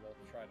 I will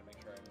try to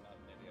make sure I'm not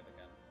an idiot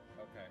again.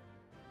 Okay.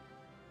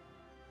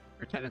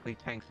 Or technically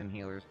tanks and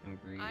healers can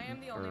greed. I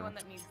am the only or- one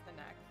that needs the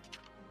neck.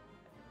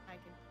 I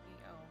can be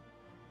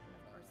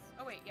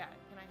Yeah,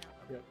 can I have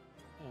them? Yep.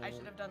 I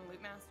should have done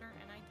Loot Master,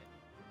 and I didn't.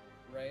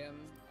 Rayam,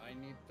 I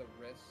need the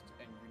wrist,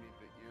 and you need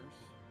the ears.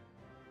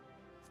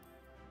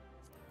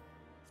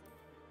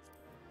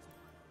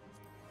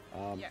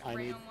 Yeah, I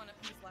need Graham won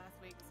a piece last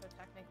week, so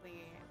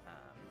technically,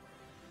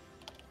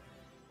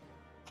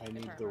 I if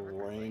need I the remember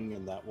correctly. ring,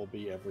 and that will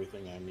be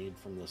everything I need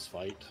from this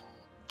fight.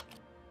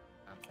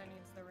 so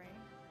needs the ring.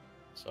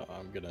 So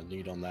I'm gonna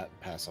need on that and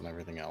pass on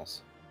everything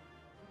else.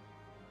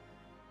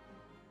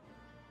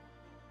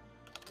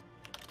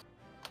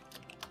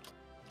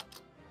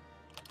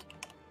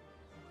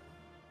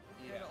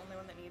 You're the only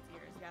one that needs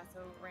ears. Yeah,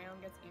 so Rayon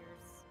gets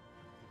ears.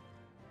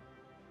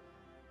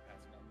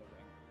 Passing on the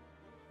ring.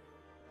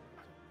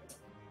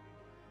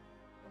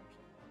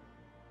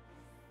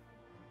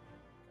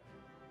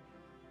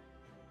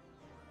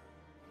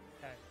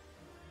 Okay.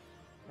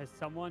 Has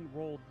someone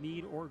rolled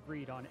need or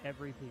greed on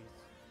every piece?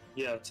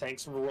 Yeah,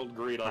 tanks rolled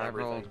greed on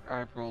everything.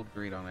 I've rolled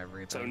greed on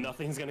everything. So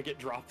nothing's gonna get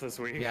dropped this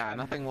week. Yeah,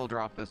 nothing will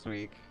drop this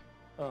week.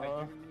 I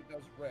do need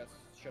those wrists.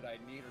 Should I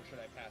need or should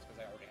I pass? Because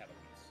I already have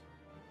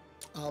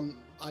a piece.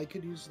 I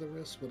could use the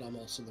wrist, but I'm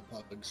also the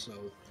pug, so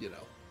you know.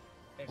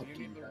 If Up you to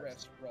need you the guys.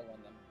 wrist, roll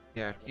on them.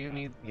 Yeah, if you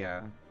need,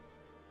 yeah.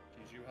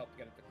 Because you helped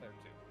get it declared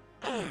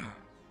too.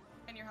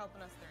 And you're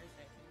helping us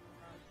Thursday,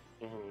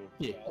 too.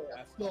 Yeah. So I'll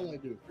pass Well, on I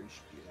do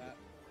appreciate that.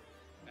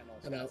 it. And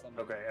And I'll I- pass on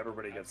the Okay,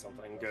 everybody gets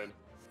something. Good.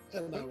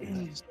 And I will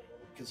pass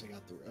because I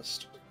got the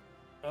wrist.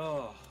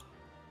 Oh.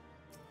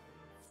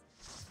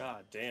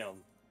 God damn.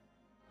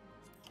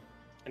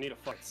 I need a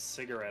fucking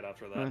cigarette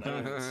after that. I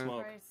don't even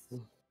smoke.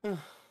 Christ.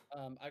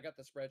 I got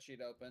the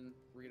spreadsheet open.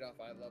 Read off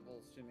eye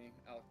levels to me.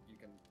 You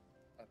can.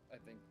 I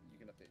think you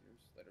can update yours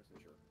later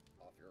since you're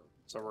off your.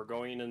 So we're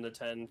going into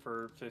 10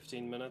 for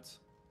 15 minutes.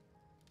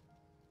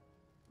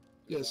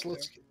 Yes,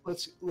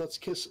 let's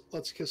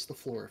kiss the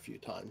floor a few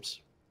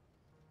times.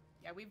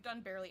 Yeah, we've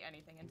done barely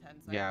anything in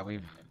 10, so Yeah, I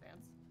we've- in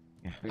advance.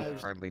 Yeah, we've I've-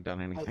 hardly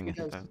done anything in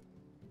that.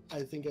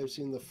 I think I've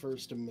seen the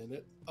first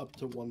minute up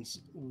to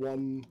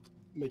one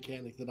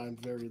mechanic that I'm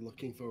very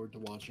looking forward to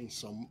watching.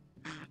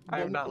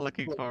 I'm not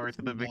looking forward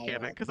to the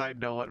mechanic because I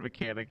know what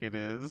mechanic it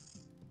is.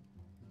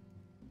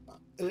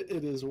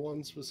 It is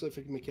one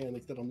specific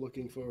mechanic that I'm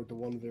looking forward to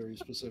one very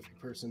specific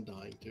person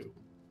dying to.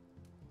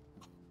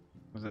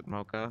 Was it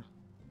Mocha?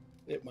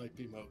 It might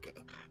be Mocha.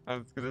 I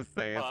was gonna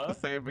say it's the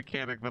same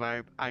mechanic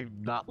that I'm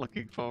not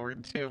looking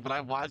forward to, but I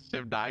watched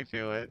him die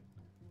to it.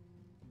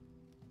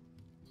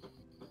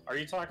 Are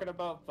you talking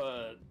about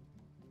the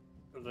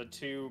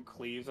two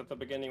cleaves at the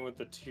beginning with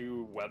the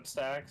two web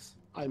stacks?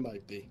 I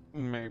might be.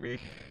 Maybe.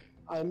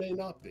 I may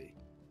not be.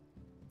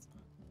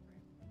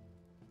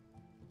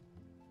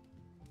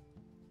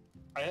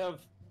 I have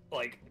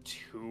like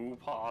two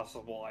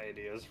possible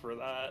ideas for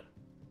that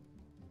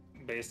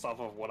based off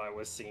of what I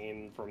was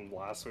seeing from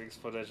last week's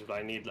footage, but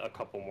I need a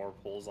couple more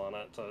pulls on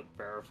it to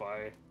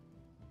verify.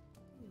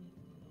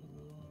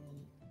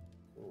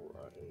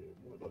 Right,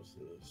 what is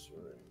this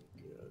ring?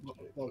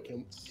 Well,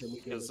 can we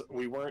get Because it?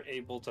 we weren't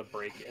able to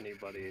break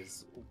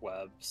anybody's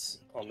webs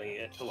on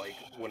the like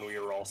when we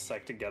were all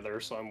stuck together,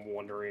 so I'm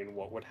wondering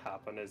what would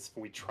happen is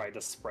if we try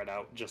to spread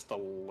out just a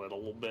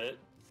little bit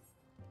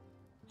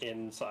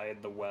inside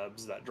the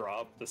webs that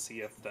drop to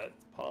see if that's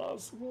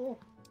possible.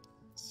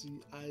 See,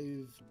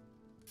 I've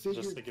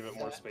figured Just to give it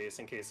more that- space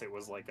in case it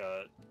was like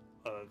a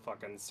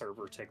fucking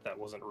server tick that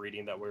wasn't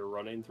reading that we were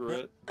running through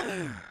it.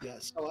 Yeah,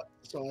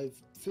 so I've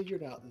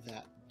figured out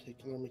that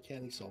particular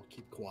mechanic, so I'll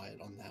keep quiet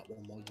on that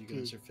one while you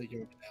guys are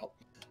figuring it out.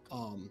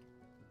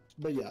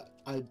 But yeah,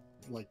 I'd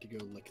like to go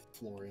lick the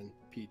floor in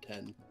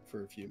P10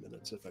 for a few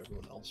minutes if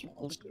everyone else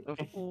wants to. The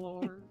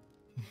floor.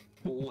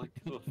 Lick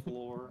the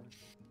floor.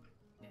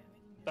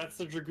 That's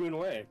the Dragoon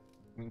way.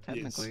 I mean,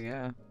 technically,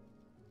 yeah.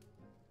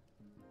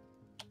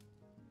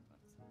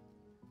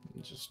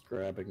 Just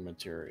grabbing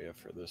materia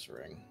for this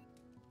ring.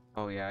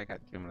 Oh yeah, I got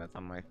 2 minutes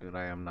on my food.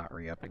 I am not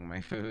re-upping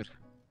my food.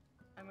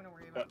 I'm gonna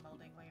worry about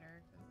melding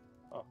later.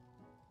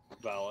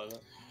 Valid.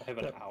 I have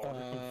an hour.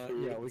 of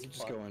food, Yeah, we it's can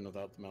just fine. go in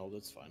without the meld,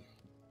 it's fine.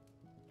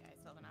 Yeah, I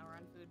still have an hour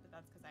on food, but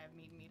that's because I have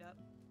meat and meat up.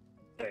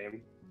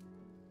 Same.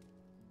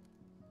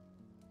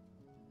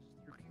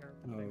 Threw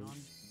caravan on.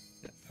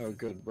 Oh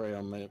good, Ray,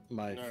 on my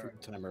Alright.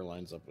 food timer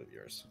lines up with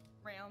yours.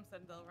 Rayon said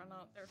they'll run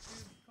out their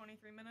food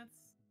 23 minutes.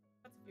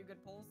 That's a few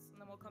good pulls,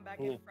 and then we'll come back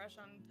Cool. in fresh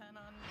on 10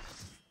 on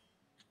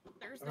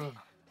Thursday.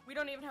 We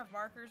don't even have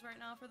markers right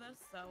now for this,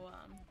 so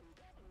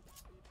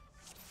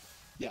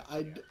Yeah,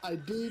 I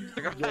did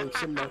go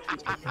some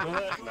markers.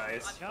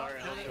 Nice. No,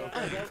 Alright, no, let's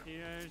no, go.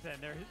 you understand.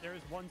 There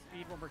is one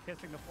speed when we're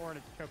kissing the floor, and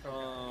it's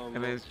Choco.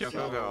 And it's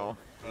Chocogo.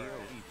 AoE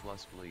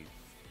plus bleed.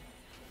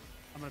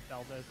 I'm gonna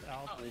bell this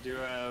out. We do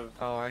have.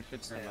 Oh, I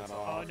should turn that Stance off.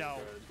 Oh off. no,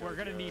 Good, we're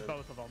good, gonna need good.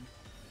 both of them,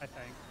 I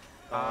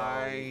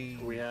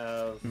think. We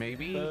have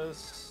maybe.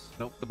 this.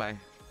 Nope. Goodbye.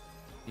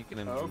 You can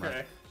end the Okay.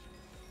 match.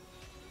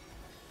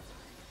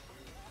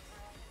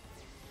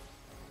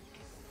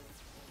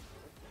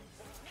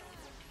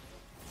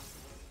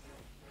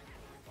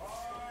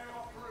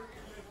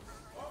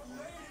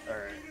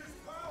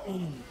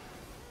 Alright.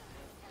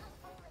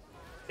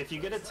 If you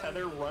get a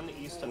tether, run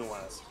east and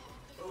west.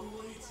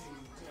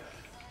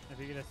 If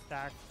you get a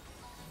stack,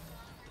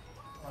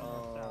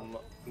 I'm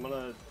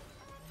gonna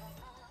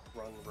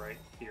run right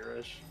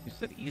here-ish. You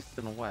said east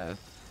and west.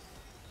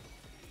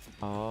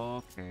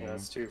 Okay. Yeah,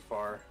 that's too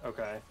far.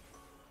 Okay.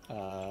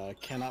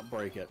 Cannot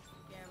break it.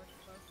 Yeah, we're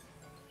close.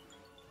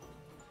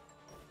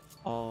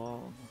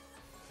 Oh.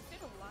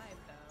 Still alive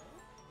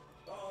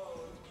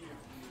though.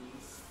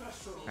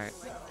 Alright,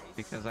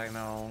 because I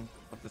know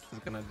what this is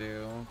gonna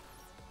do.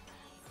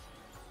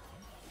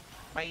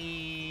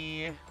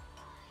 Bye!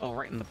 Oh,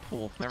 right in the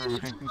pool. Never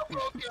mind.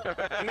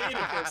 I made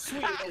it!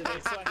 Sweet! Okay,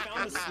 so I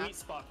found the sweet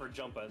spot for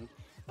jumping.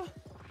 I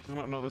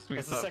don't know the sweet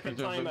It's the spot. second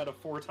time out of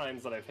 4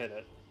 times that I've hit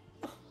it.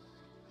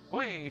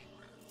 Wait!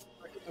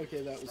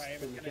 Okay, that was Ryan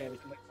the is gonna mechanic.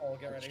 instantly fall,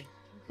 get ready.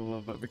 I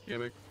love that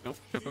mechanic. Nope,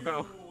 Choco,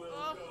 go!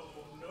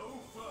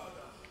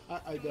 Oh, I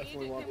can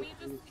definitely want we to.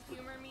 just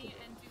humor me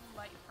and do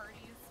light parties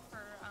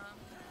for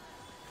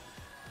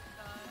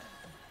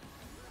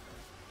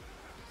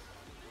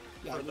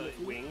Yeah, I For mean, the if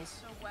you, wings,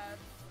 the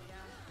webs? Yeah.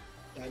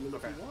 yeah, I mean,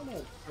 Okay. if you want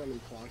to turn in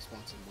clock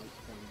spots and light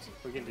points,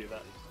 we can do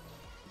that.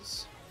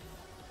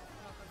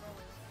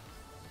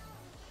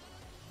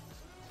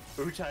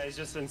 Uchai is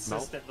just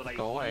insistent that I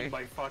go away. need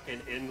my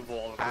fucking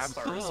invul at the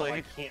start, so I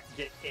Absolutely. can't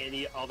get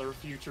any other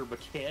future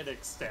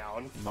mechanics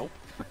down. Nope.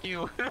 Fuck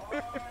you.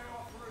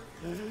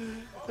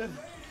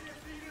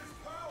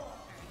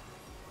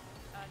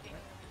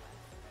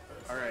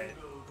 Alright.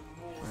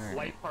 Alright.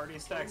 Light party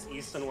stacks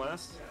east and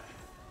west.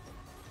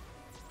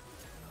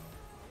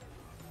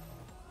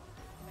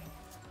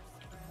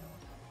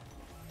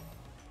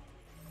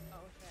 Oh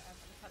shit, I have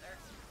the tether.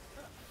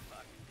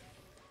 Fuck.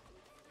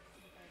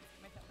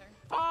 My tether.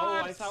 Oh,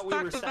 I'm I thought we stuck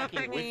were with the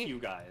stacking with thingy. you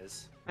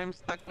guys. I'm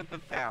stuck with the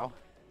Tau.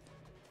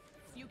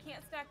 You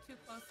can't stack too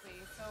closely,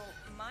 so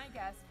my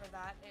guess for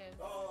that is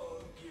you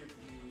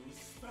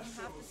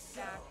have to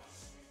stack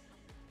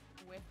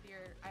with your.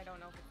 I don't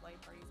know if it's light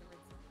parties or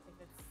if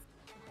it's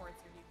supports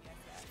your DPS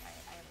yet. I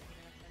haven't seen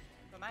enough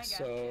mention. But my guess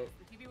So- is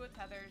the people with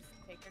tethers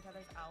take their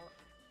tethers out.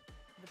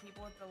 The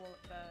people with the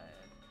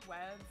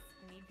webs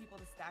need people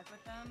to stack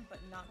with them, but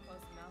not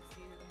close enough. So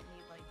you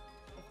need like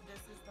if this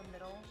is the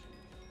middle.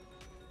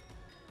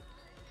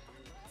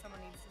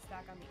 Someone needs to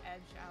stack on the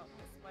edge out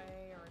this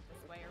way or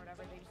this way or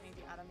whatever. They just need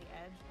to be out on the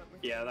edge, but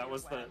with Yeah, that your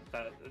was the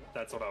web.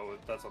 that's what I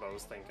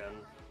was thinking.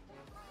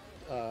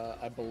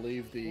 I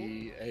believe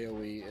the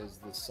AoE is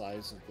the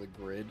size of the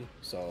grid.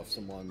 So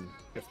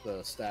if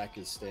the stack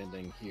is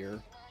standing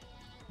here,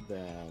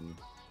 then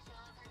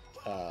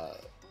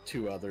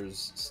 2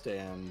 others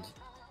stand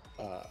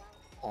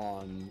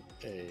on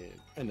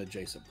an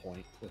adjacent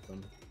point with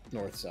them,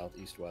 north, south,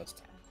 east,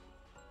 west.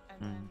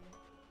 And then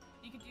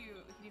you could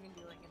even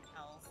do like an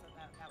L, so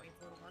that way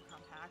it's a little more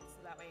compact.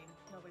 So that way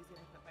nobody's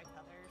getting hit by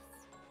tethers.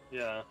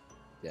 Yeah.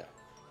 Yeah.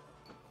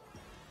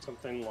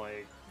 Something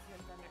like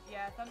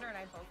Yeah, Thunder and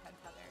I both had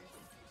tethers.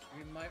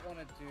 We might want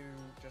to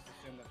just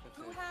assume that this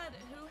Who is... had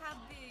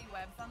the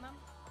webs on them?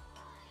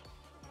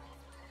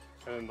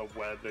 and then the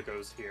web that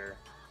goes here.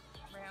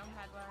 Ram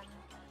had one.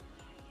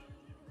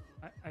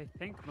 I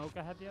think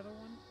Mocha had the other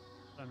one.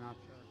 I'm not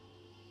sure.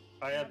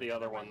 I had the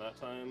other one that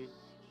time,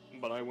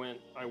 but I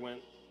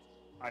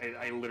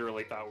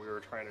literally thought we were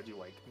trying to do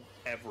like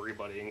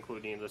everybody,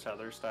 including the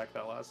tether stack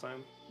that last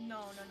time.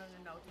 No.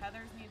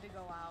 Tethers need to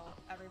go out.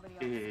 Everybody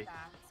else Mhm.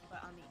 stacks,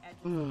 but on the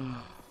edges.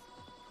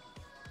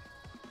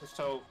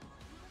 So,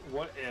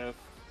 what if?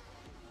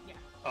 Yeah.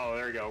 Oh,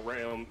 there you go.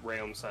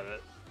 Rayom said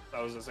it.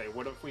 I was gonna say,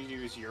 what if we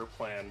use your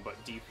plan,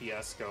 but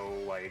DPS go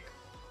like,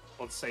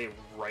 let's say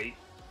right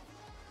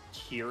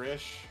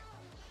here-ish,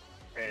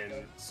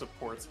 and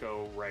supports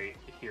go right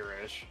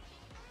here-ish.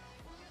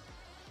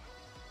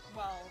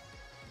 Well,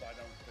 Why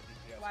don't the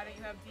DPS why don't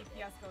you have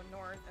DPS go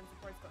north and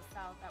supports go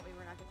south? That way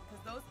we're not getting,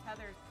 because those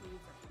tethers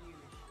cleaves are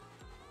huge.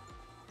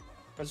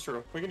 That's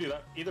true. We can do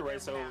that. Either way,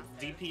 so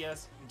Massive.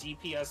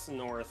 DPS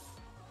north,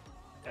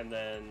 and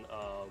then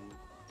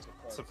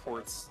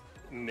supports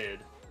mid.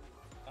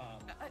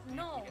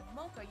 No,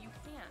 Mocha, you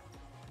can't.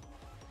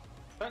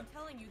 I'm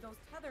telling you, those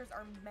tethers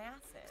are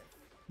massive.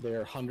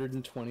 They're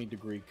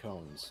 120-degree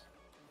cones.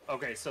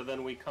 Okay, so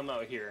then we come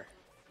out here.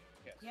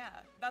 Yes. Yeah,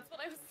 that's what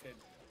I was.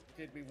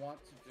 Did we want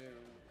to do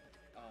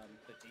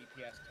the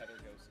DPS tether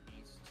goes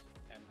east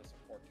and the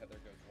support tether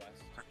goes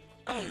west?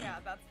 Yeah,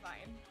 that's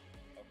fine.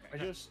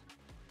 Okay.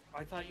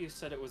 I thought you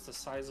said it was the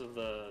size of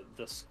the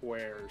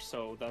square,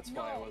 so that's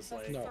why I was the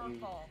like,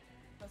 circle.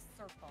 The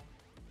circle.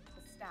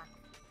 The stack.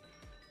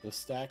 The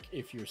stack,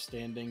 if you're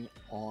standing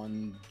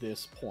on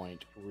this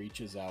point,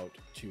 reaches out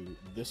to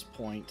this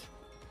point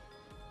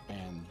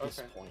and this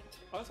Okay. point.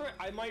 oh, that's right.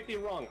 I might be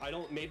wrong.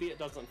 Maybe it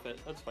doesn't fit.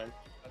 That's fine.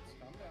 Let's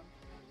calm down.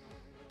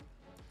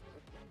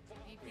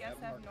 DPS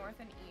have north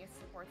and east,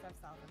 supports have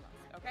south and west.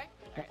 Okay?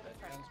 Alright, let's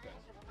try Sounds it.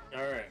 good.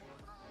 All right.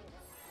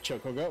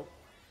 Choco, go.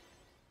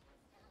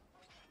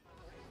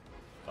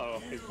 Oh,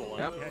 he's pulling.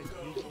 Yep.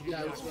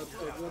 Yeah, I was about to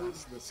say, what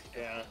is this?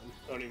 Yeah.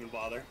 Don't even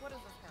bother. What is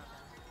this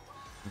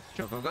countdown?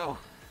 Choco, go.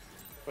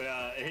 But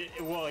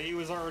well, he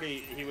was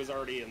already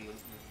in the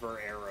Ver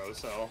arrow,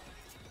 so.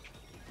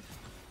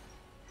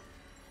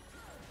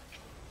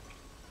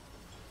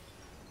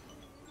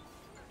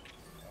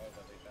 Oh,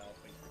 Lily Bell,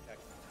 please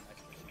protect me from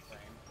next mission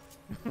frame.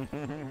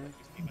 Let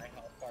you see my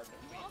health bar You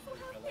deplete. also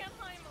have Lily.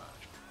 Canheim.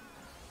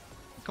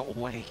 Go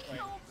away.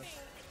 Help me.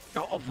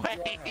 Go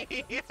away.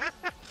 Yeah,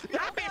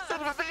 son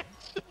of a bitch.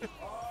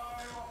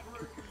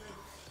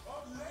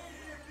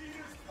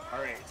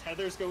 Alright,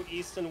 tethers go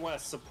east and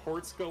west,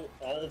 supports go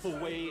all the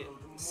way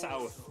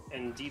south,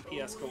 and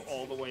DPS go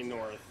all the way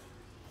north.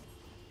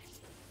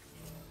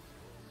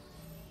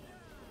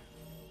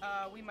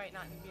 We might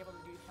not be able to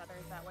do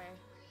tethers that way.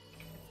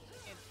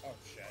 Oh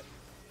shit.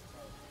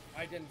 Oh,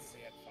 I didn't see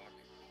it, fuck.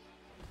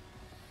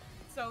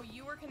 So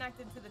you were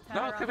connected to the tether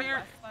No, on come the here.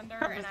 West Thunder,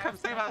 Come- and I come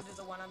was save connected us.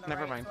 to the one on the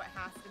Never right, mind. so it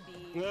has to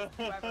be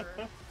whoever.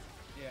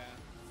 Yeah.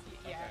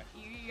 Yeah,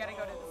 Okay. you gotta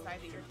go to the side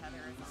that your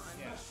tether is on.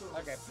 Yeah.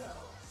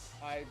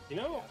 Okay. You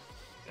know,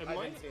 it I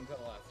might, didn't see until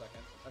the last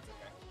second. That's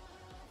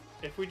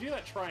okay. if we do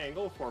that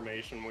triangle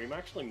formation, we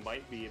actually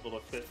might be able to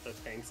fit the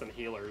tanks and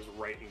healers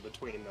right in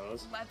between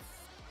those. Let's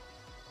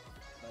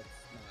not.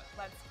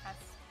 Let's test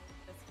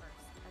this first,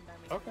 and then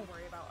we can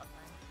worry about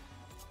uptime.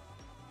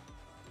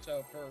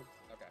 So for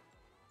okay.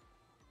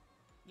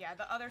 Yeah,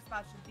 the other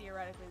spots should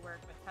theoretically work,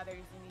 but tethers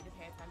you need to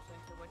pay attention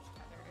to which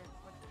tether,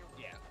 what you're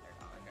Yeah. tethered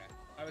on. Okay.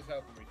 I was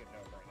hoping we could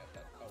no-brain it,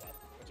 but oh well.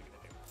 What you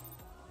gonna do?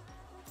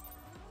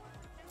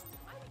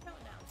 I'm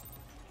counting down.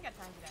 Ain't got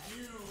time for that.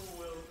 You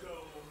will go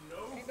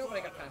no. Ain't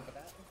nobody got time for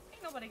that.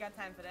 Ain't nobody got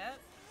time for that.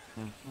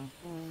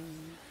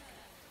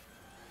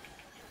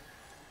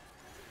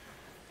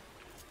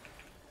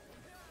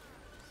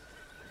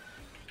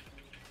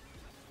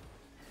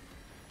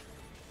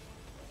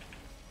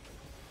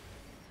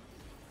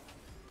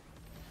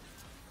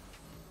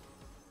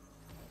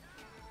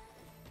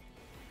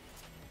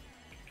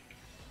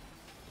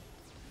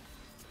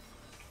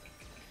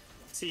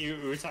 See you,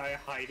 Utai,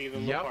 hiding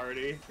in the Yep.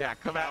 party. Yeah,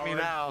 come at me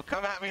Coward. now.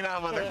 Come at me now,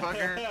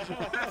 motherfucker.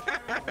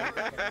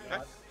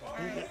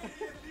 Alright.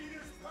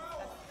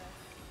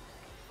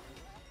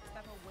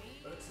 Step away.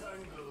 A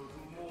tangled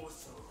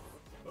morsel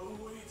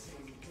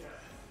awaiting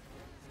death.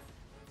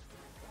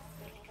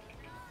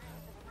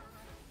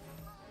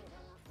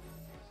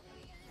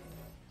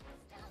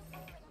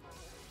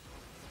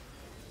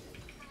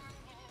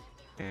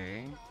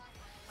 Okay.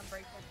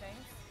 Unbreakable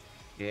things.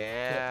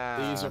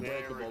 Yeah. These are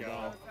There we breakable go.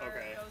 now.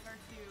 Okay. Those are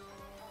two.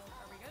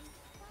 Are we good?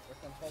 Which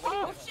one's holy?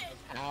 Oh Which one's shit!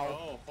 Ow.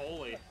 Oh,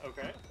 holy.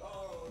 Okay.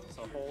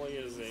 So holy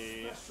is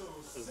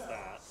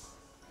that.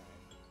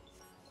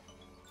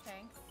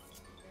 Thanks.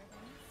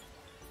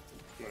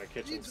 I'm gonna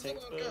kitchen sink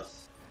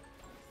this.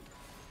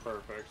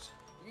 Perfect.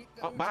 Yeet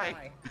Oh, the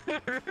bye.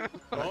 Utai.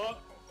 Oh,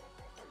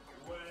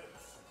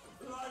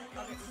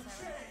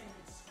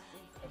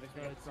 Oh, this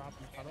Go way. drop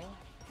and cuddle.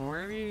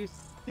 Where do you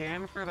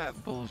stand for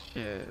that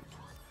bullshit?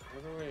 how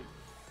do I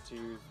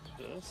do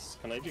this?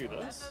 Can I do That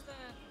this? doesn't.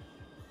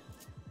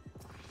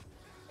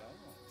 Oh,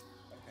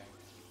 okay.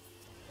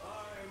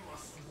 I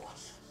must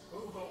watch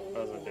over all.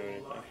 Doesn't do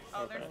anything.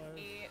 Oh, Okay. there's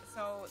 8.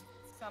 So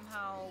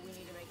somehow we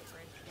need to make a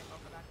bridge to get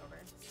Mocha back over.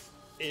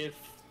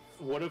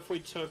 What if we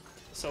took,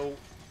 so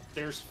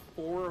there's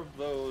 4 of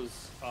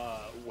those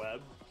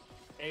web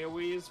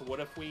AoEs. What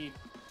if we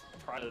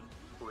try to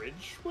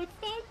bridge with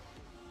that?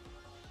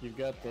 You've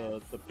got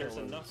the There's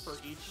pillars. enough for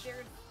each.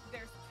 There's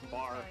 2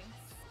 Bar. tanks,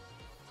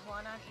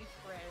 one on each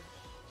bridge,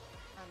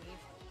 on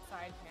each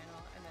side panel,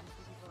 and then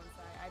 2 people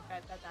inside. I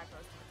bet that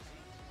goes to the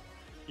tank.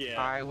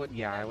 Yeah.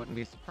 I wouldn't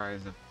be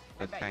surprised if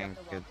I the bet you tank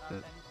have to walk gets up it.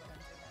 and put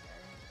them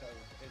together. So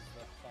is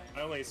the plan?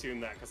 I only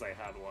assumed that because I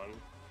had one.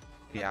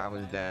 Yeah, I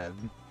was dead.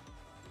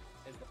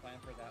 Is the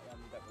plan for that one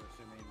that we're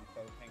assuming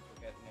both tanks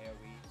will get an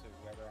AoE, so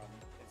whoever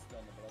is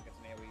still in the middle gets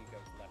an AoE,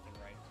 goes left and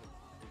right, so,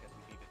 because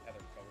we need to tether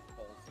both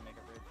poles to make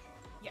a bridge?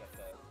 Yes.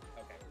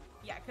 Okay.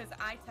 Yeah, because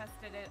I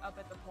tested it up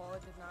at the pole.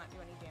 It did not do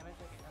any damage.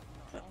 Like it does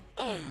normal.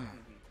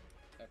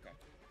 Okay.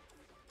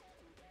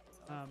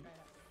 So let's try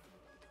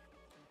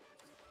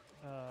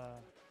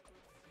that.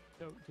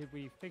 So did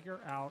we figure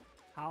out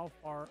how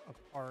far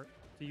apart?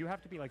 So you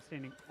have to be like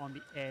standing on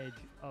the edge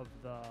of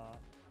the.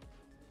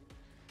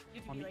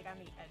 You have to on be the- like on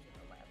the edge of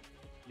the web.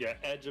 Yeah,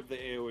 edge of the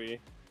AoE. Okay.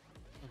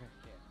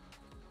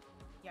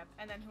 Yep,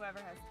 and then whoever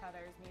has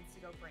tethers needs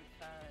to go break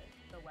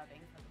the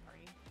webbing for the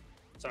party.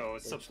 So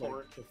It's like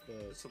support if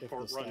the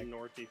support stack- run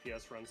north,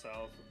 DPS run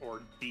south,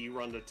 or D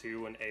run to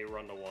 2 and A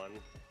run to 1.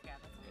 Yeah,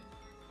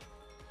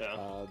 that's good.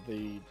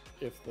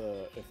 Yeah. if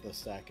the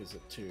stack is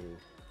at 2,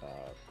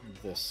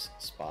 this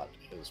spot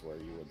is where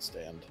you would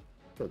stand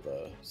for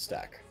the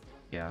stack,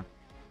 Yeah.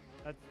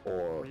 That's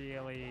or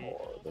really.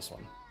 or this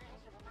one.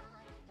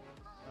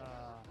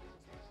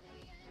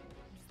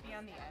 Just be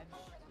on the edge.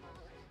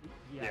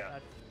 Yeah. Yeah.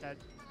 That.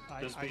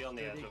 Just be on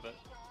the edge of it.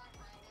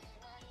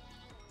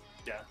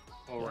 Yeah.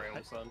 Alright, I-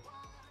 almost done.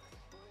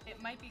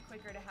 It might be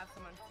quicker to have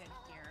someone stand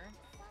here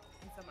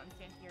and someone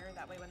stand here.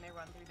 That way, when they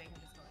run through, they can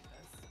just go like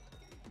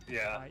this.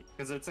 Yeah. Right.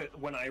 Because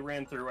when I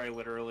ran through, I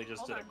literally just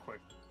Hold did a on.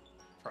 quick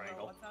Hello,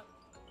 triangle. what's up?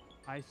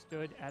 I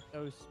stood at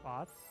those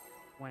spots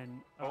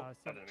when Oh, I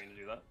didn't mean to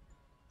do that.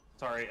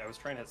 Sorry, I was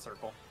trying to hit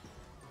circle.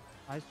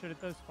 I stood at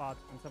those spots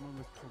when someone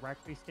was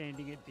correctly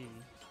standing at B,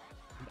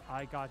 and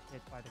I got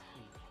hit by the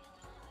queen.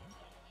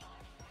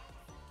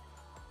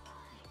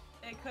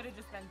 It could have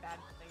just been bad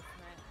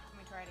placement. Can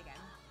we try it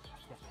again?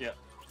 Yeah.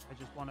 I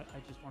just wanted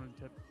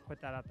to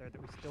put that out there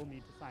that we still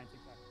need to science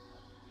exact.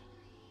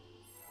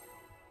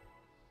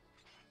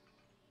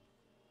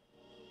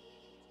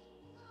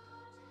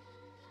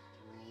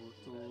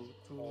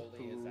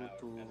 Holy is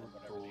out, and then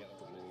whatever the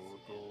other one is.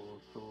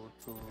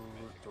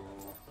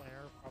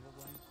 Flare,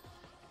 probably.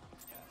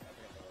 Yeah, I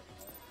forget the word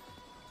for it.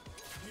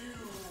 You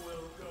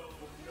will go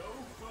no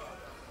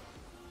further.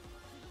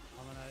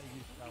 I'm gonna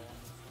use that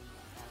one.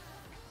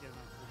 Get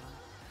enough cooldown.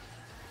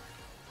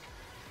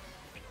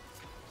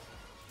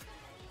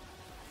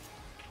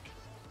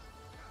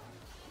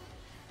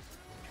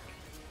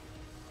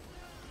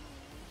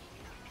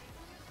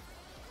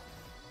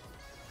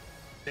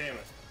 Damn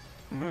it.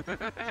 I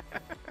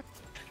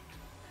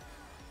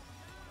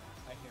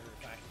hear it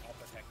back. I'll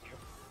protect you.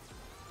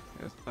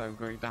 Yes, I'm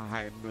going to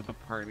hide with the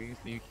party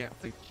so you can't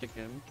play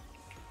chicken.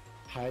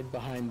 Hide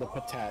behind the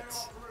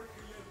patats.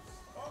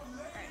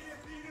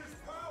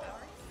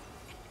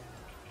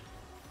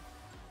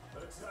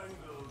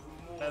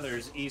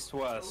 Feathers,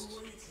 east-west.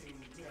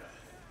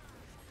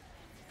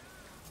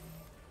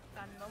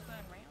 On Mocha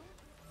and Rail?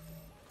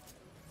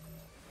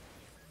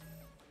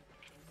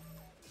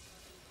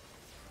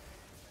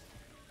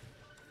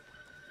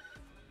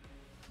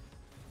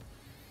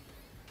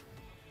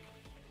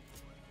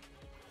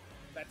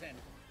 That's in.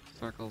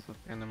 Circles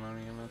of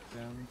pandemonium at the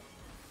end.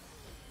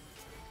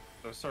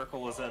 So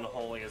circle is in,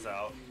 holy is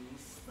out.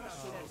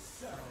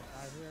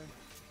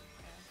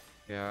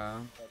 Yeah.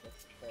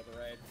 For the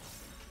raid.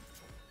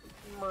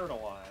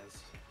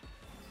 Myrtleized.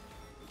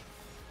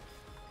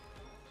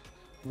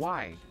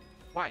 Why?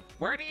 Why?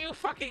 Where do you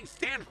fucking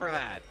stand for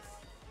that?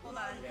 Hold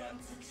on.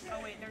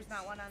 Oh wait, there's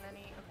not one on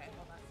any. Okay,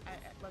 hold on.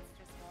 Let's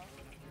just walk.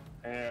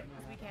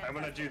 We can't I'm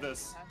gonna test do it.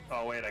 this.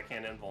 Oh wait, I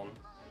can't invuln.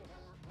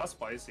 How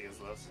spicy is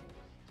this?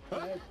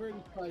 Pretty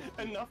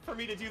spicy. Enough for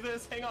me to do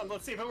this? Hang on,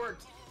 let's see if it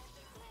works.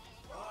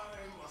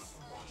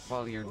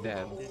 Well, you're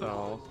dead,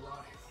 so...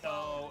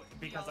 Oh,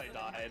 because I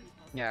died.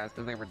 Yeah, it's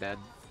because they were dead.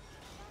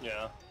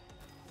 Yeah.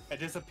 I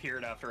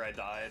disappeared after I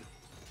died.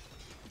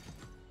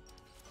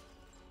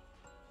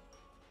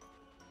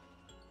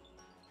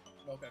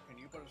 Mocha, can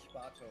you put a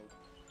spot so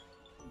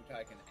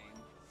Utai can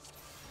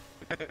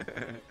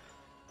aim?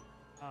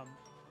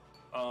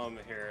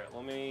 Here,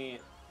 let me...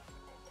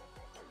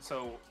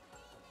 So,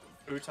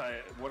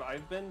 Utai, what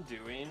I've been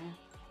doing,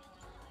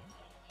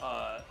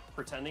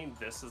 pretending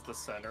this is the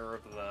center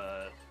of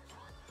the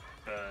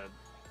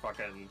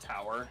fucking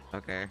tower.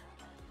 Okay.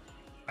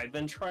 I've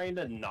been trying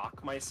to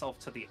knock myself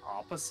to the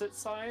opposite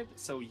side,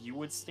 so you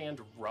would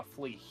stand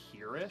roughly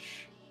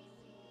here-ish.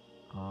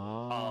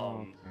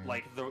 Oh. Okay.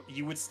 Like,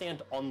 you would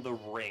stand on the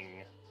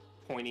ring,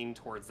 pointing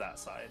towards that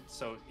side.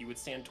 So you would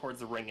stand towards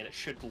the ring, and it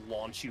should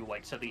launch you,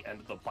 like, to the end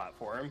of the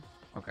platform.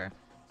 Okay.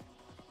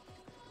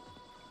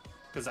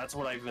 Because that's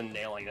what I've been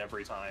nailing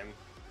every time.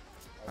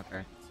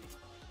 Okay.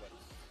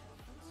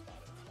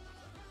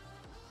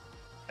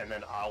 And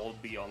then I'll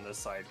be on this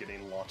side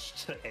getting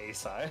launched to A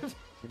side.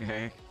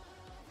 Okay.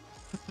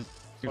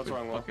 What's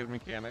wrong, Will? fucking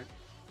mechanic.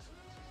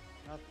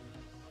 Nothing.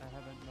 I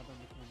have another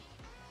mechanic.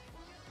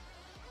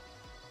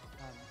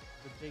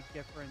 The big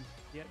difference,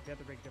 the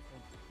other big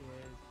difference is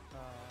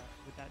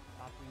with that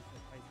top being so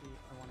spicy,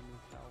 I want to move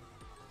cell.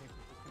 I think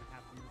we're just gonna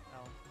have to move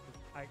cell because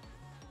I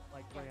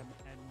like Graham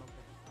and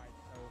Mocha decide.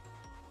 So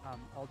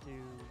I'll do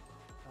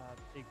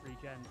big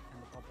regen and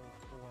the bubble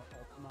for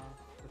Ultima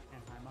with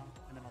Panheima,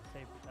 and then I'll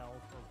save the cell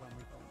for when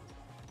we go into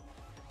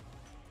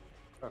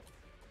Okay.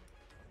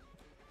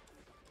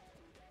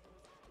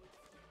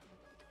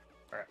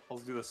 Alright,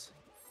 let's do this.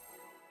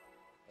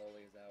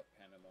 Holy is out,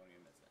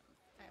 Pandemonium is in.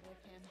 I will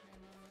pan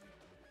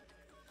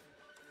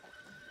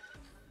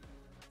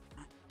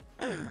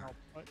and I'll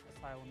put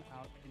Asylum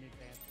out in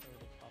advance so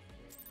it'll buff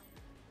it.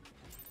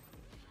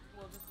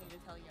 We'll just need to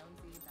tell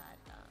Yonzi that.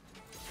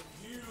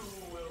 You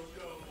will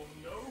go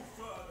no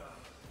further.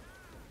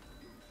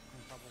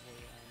 And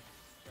probably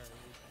very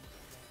regen.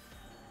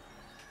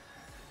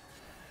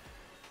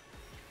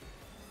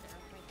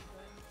 Sarah might be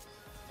good.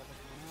 Bubble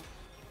coming out.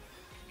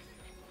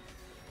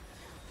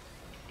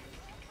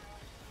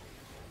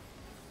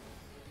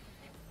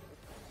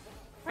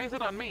 Why is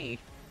it on me?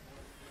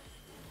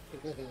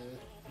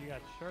 You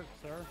got shirk,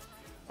 sir.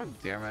 Oh,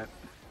 damn it.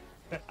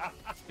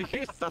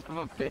 You son of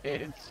a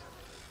bitch.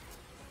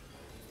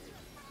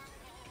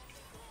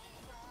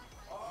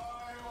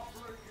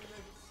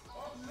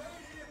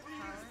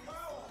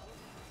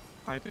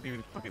 I didn't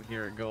even fucking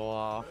hear it go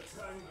off.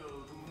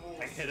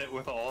 I hit it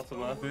with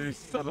Ultima. You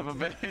son of a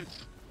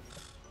bitch.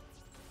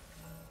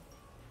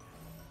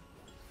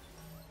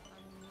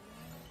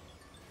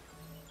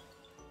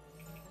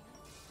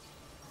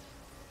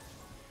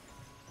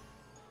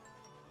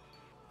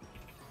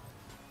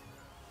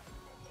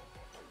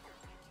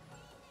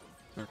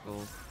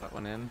 Circles. That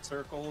one in.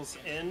 Circles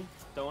in.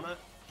 Donut.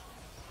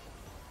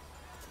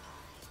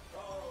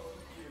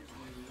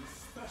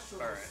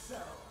 Alright.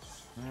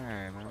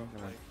 Alright, I'm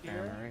gonna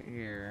stand right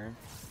here.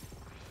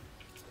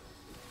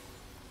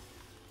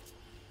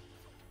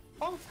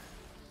 Oh.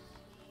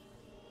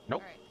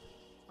 Nope. Alright.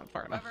 Not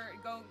far enough. Whoever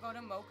go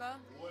to Mocha.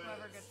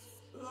 Whoever gets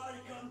maybe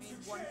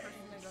one person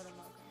can go to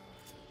Mocha.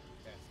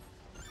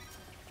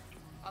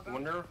 I'll I go.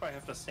 wonder if I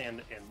have to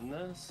stand in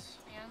this.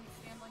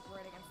 Stand like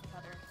right against the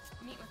tether.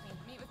 Meet with me.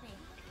 Meet with me.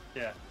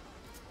 Yeah.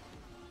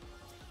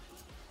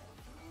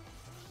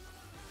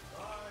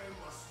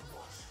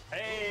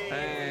 Hey!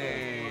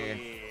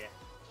 Hey!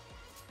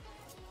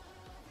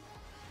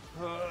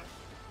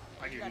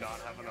 I do not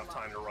have enough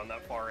time to run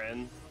that far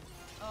in.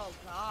 Oh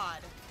God.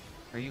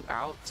 Are you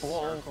out?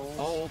 Circles.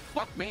 Oh,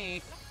 fuck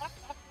me!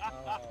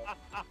 Oh.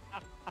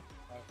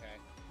 Okay.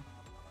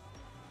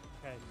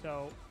 Okay,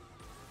 so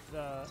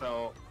the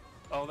So,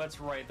 oh, that's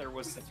right. There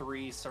was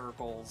 3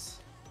 circles,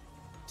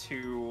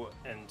 2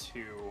 and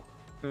 2.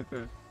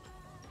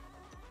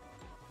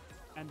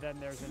 and then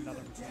there's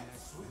another mechanic.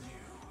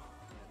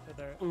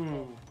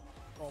 So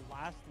the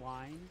last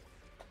line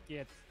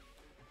gets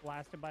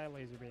blasted by a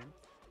laser beam.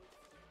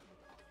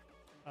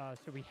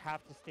 So we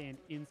have to stand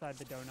inside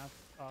the donuts.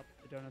 The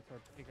donuts are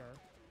bigger.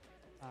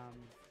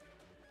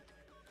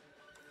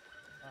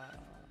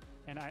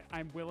 And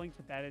I'm willing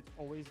to bet it's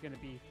always going to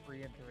be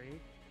 3 and 3.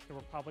 So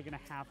we're probably going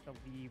to have to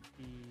leave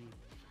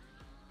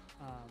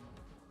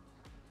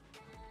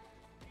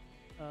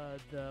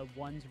the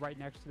ones right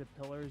next to the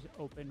pillars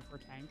open for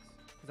tanks,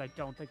 because I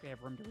don't think they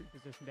have room to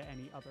reposition to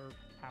any other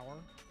tower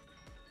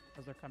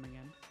as they're coming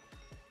in.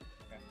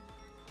 Okay.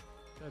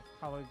 So it's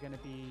probably going to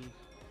be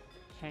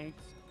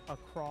tanks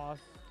across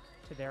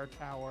to their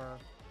tower.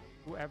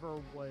 Whoever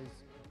was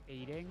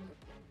baiting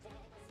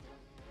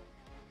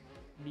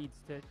needs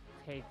to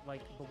take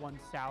like the one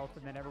south,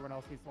 and then everyone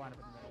else needs to line up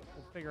in the middle.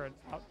 We'll figure it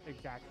out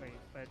exactly,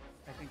 but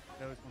I think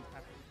those ones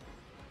have to be.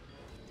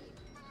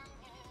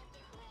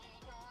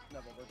 No,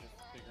 but we're just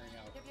figuring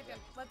out. Yep.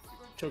 Let's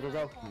Choco,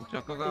 go.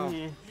 Choco, go.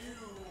 You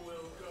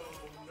will go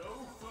no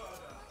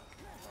further.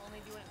 We're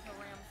only doing it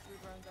until Ram's food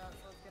runs out, so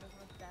let's get as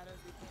much data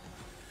as we can.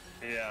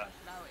 Yeah. Flush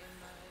it out in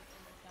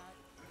the chat.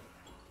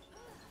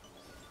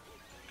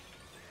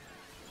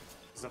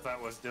 As if that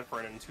was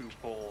different in 2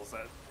 pulls,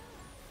 that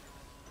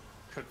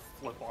could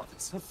flip on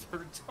its a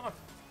 3rd time.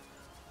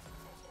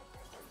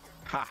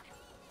 Ha!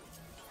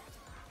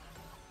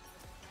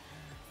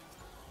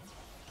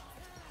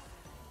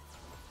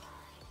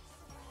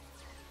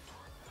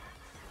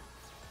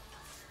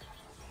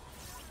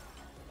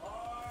 I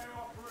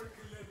offer a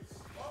glimpse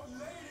of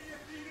Lady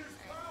Athena's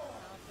power.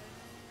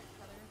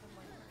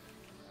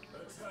 A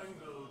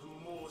tangled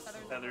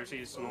morsel Feathers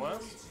east and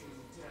west.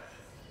 awaiting death.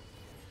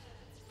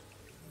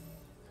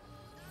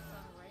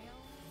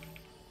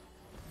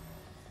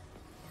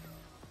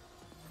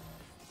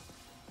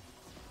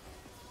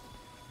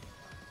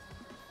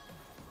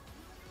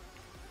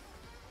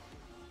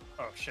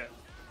 Oh shit.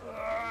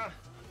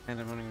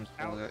 Pandemonium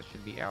Skull, that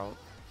should be out.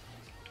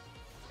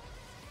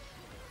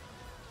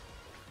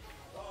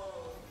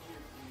 I'll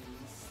give you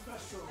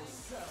special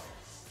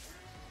cells.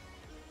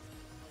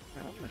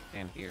 I'm gonna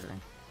stand here.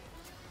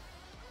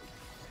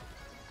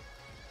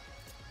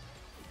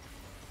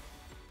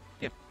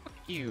 Yeah, fuck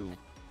you!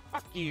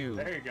 Fuck you!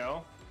 There you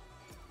go.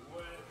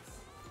 Webs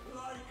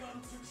like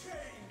unto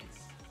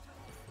chains.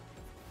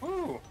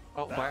 Ooh.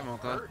 Oh, that bye,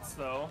 Mocha. hurts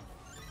though.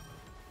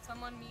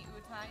 Someone meet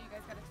Utai. You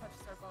guys gotta touch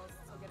circles,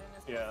 so get in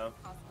as close Yeah. as you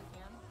possibly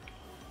can.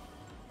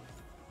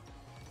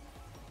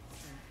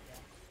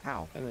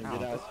 How? And then Ow,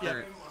 get out. this hurts.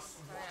 Sorry,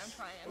 I'm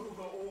trying.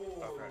 Over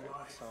all Okay,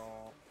 life. so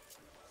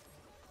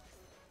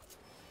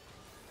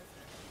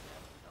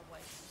A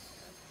wife.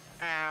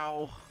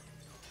 Ow!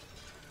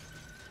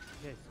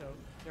 Okay, so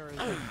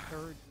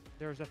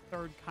there's a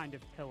third kind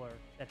of pillar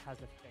that has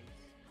a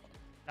face.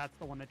 That's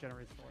the one that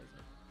generates the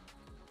laser.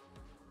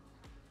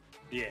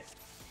 yeah.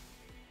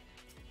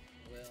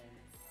 Well,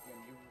 when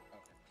you.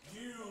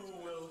 Okay. You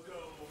will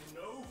go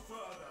no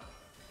further.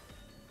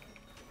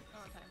 Oh,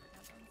 time for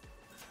happens.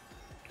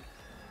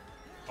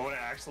 I want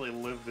to actually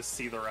live to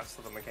see the rest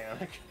of the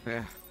mechanic.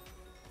 Yeah.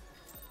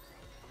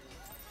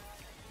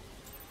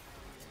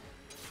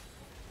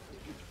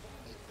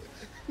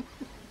 Is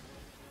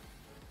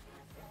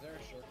there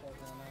a circle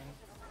going on?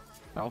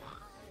 No.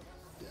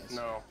 Yes.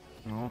 No.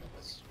 No.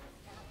 Yes.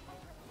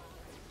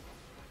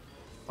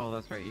 Oh,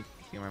 that's right, you can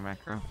see my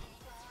macro.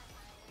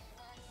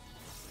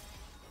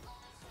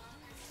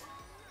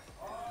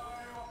 I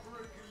offer a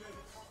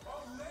glimpse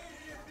of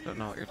Lady Athena's Don't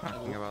know what you're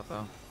talking about,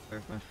 though.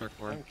 There's no short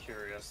word. I'm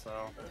curious though. A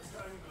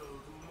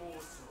tangled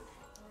morsel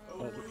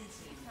Tether awaiting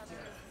is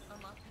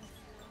unlocking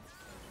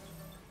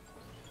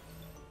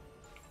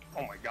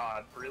Oh my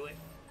god, really?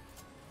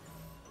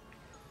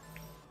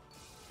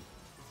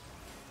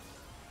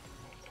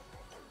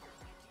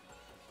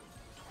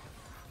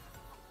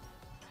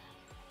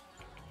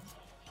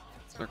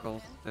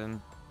 Circles,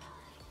 then.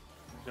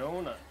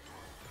 Donut.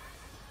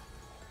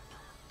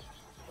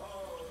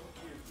 I'll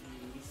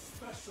give you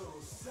special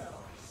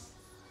cells.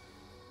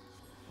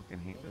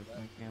 fucking hate this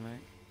mechanic.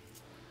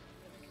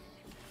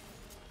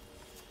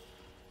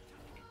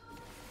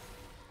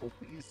 Oh,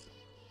 please.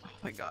 Oh,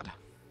 thank God.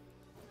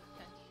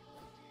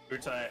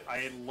 Uta, I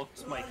had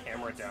looked my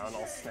camera down.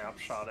 I'll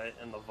snapshot it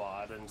in the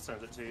VOD and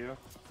send it to you.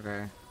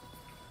 Okay. I'm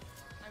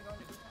going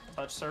to Uta.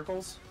 Touch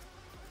circles.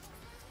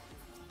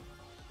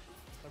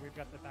 So we've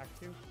got the back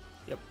two.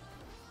 Yep.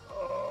 I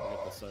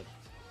got the side.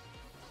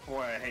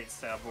 Boy, I hate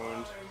stab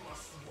wound. I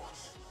must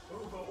watch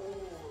over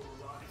all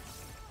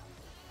life.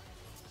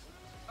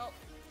 Oh,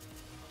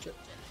 Shit.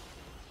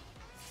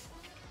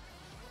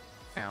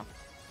 Ow.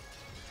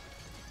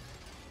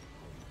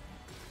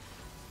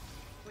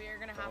 we are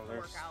gonna have to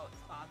work out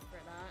spots for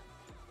that.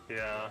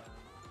 Yeah.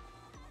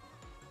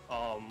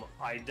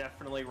 I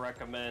definitely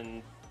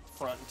recommend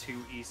front two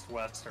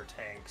east-west or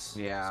tanks.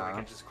 Yeah. So I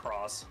can just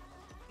cross.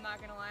 I'm not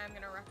gonna lie, I'm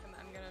gonna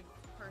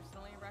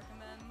personally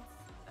recommend.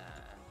 Let's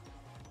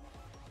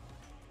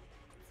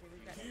see,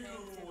 we've got You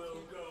tanks, we will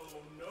have go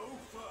no we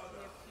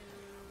further. have two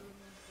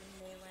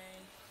in melee,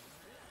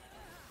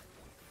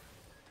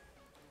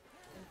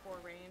 and 4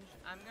 range.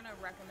 I'm gonna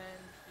recommend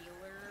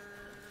healer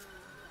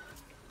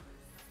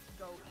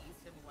go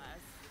east and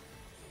west.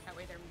 That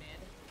way they're mid.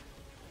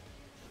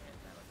 Shit,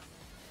 that was on my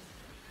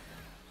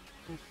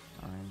side.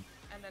 Fine.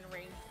 And then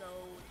range go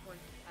towards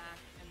the back,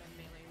 and then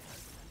melee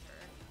towards the center.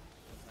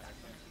 Back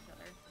from each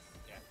other.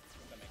 Yeah,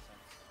 that makes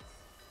sense.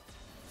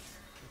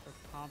 If a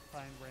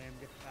Compline Ram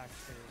gets back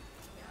to.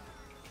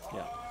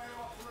 Yeah. I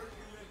offer a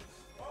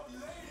glimpse of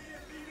Lady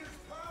Athena's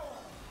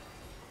power.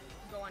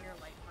 Go on your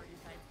light party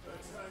side, The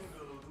please.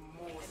 tangled And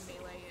morsel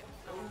melee,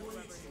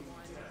 whoever you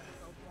want,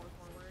 go more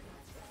forward.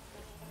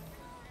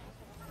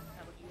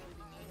 That would usually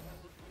be me.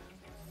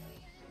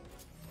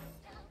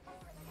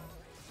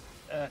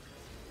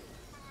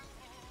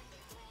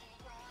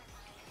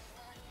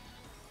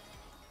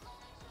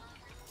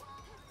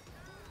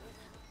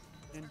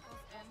 In. And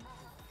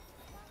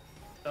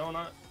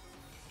Donut.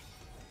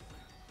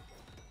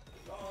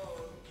 I'll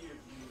give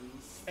you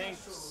Thanks.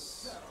 special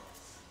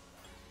cells.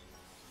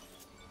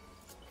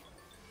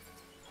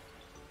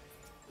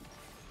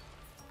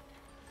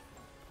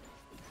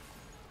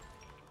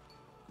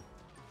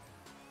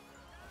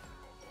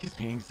 Gives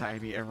me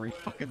anxiety every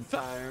fucking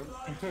time.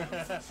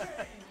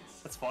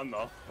 That's fun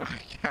though.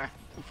 Yeah,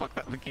 fuck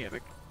that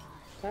mechanic.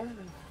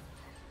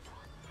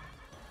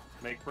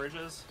 Make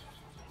bridges.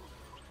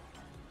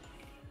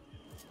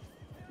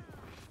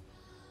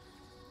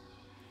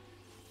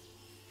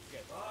 You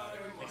guys, I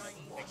must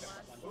take watch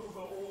that one. over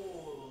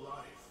all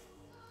life.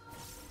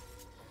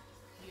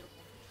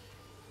 beautiful.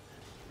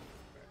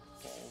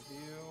 Full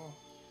view.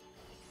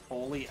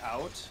 Fully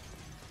out.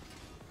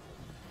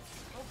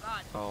 Oh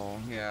god. Oh,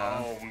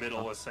 yeah. Oh,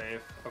 middle was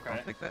safe. Okay.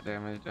 I'll take that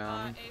damage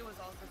down. A was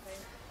also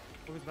safe.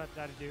 Who was about to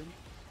die to Doom?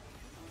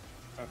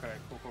 Okay.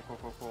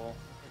 Cool.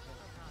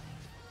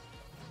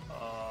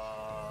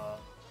 I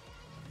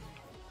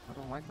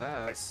don't like I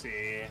that. see. I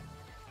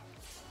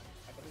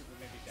believe we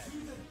may be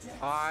dead.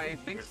 I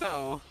think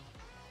so.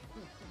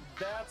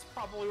 That's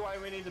probably why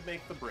we need to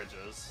make the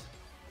bridges.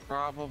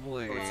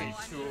 Probably. Oh, it's Oh, a- I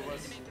two need of to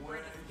us. make the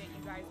bridges to get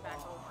you guys back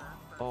over.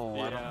 Oh,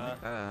 I don't Yeah.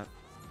 like that.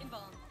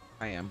 Involve.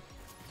 I am.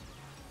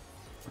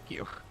 Fuck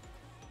you.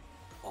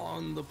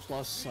 On the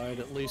plus side,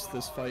 at least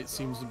this fight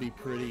seems to be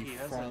pretty He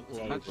has a front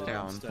loaded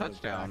touchdown, instead of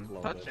touchdown,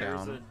 backloaded.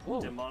 touchdown. There's a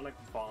Ooh. demonic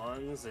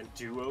bonds and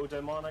duo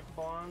demonic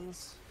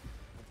bonds.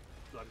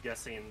 I'm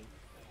guessing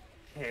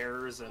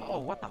pairs and Oh,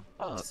 what the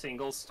fuck?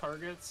 singles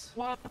targets.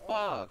 What the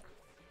fuck?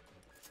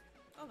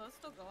 Oh, those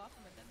still go off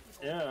on the dead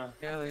people. Yeah.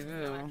 Yeah, they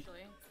No, do.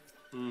 actually.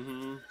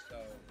 Mm-hmm. So,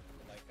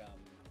 like, That's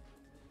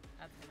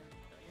gonna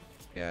kill you.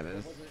 Yeah, it what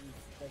is. was it in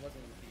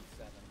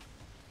B7?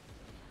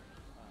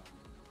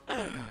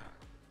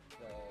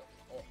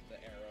 The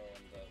arrow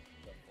and the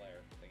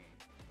flare thingy.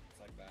 It's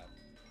like that.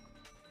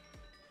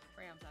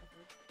 Ram's out of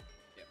food.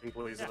 And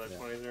please Yeah. at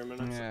 23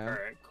 minutes. Yeah.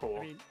 Alright, cool.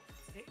 I mean,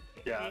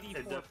 Yeah,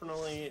 84 it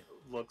definitely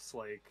looks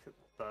like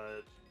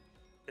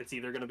it's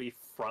either going to be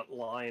front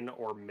line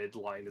or mid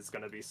line is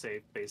going to be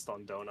safe based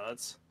on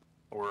donuts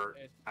or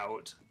It-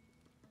 out.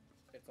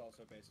 It's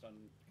also based on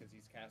because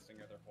he's casting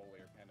either holy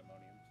or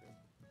pandemonium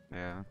too.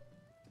 Yeah.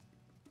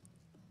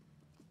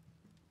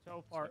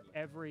 So far,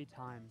 every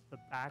time the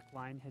back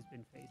line has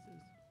been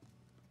faces.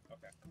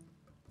 Okay.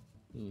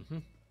 Mm-hmm.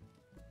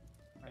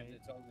 Right. And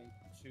it's only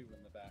 2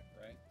 in the back,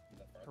 right? In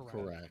the front.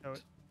 Correct.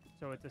 Correct.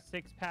 So it's a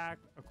 6-pack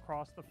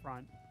across the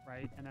front,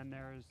 right? And then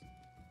there's,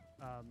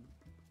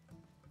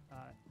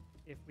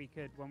 if we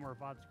could, when we're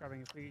VOD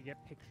scrubbing, if we could get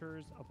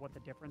pictures of what the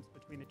difference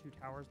between the 2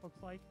 towers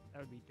looks like, that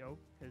would be dope.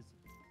 Because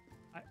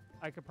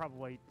I could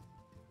probably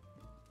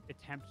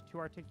attempt to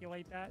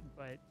articulate that,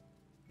 but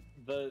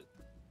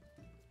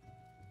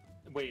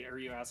Wait, are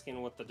you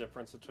asking what the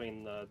difference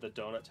between the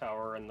donut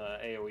tower and the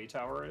AoE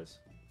tower is?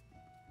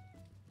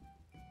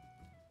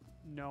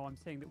 no, I'm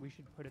saying that we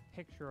should put a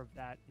picture of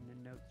that in the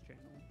notes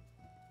channel.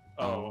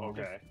 Oh,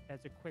 okay. As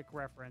a quick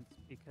reference,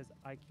 because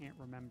I can't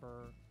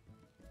remember.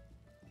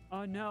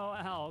 Oh no,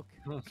 Alk.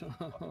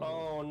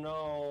 Oh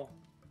no.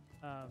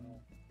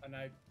 And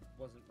I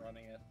wasn't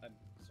running it. I'm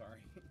sorry.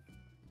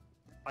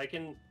 I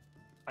can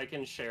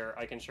share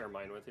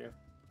mine with you.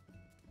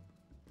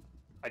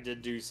 I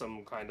did do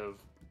some kind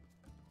of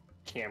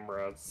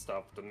camera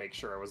stuff to make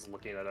sure I was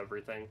looking at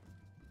everything.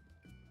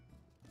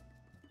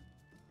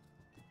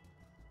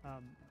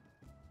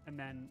 And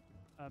then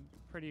I'm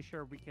pretty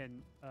sure we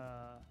can.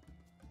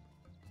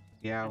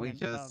 Yeah, and we then,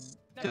 just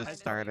Never mind, it's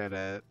started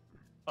it.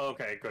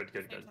 Okay, good.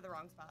 Came to the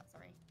wrong spot.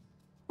 Sorry.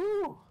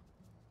 Woo!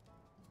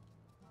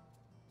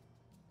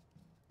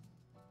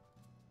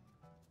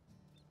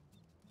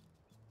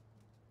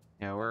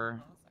 Yeah,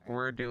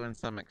 we're doing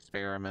some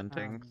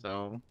experimenting,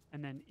 so.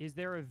 And then, is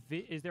there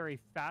a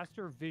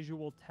faster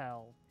visual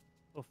tell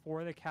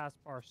before the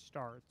cast bar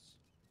starts?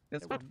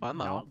 It's that been we're fun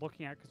though. Not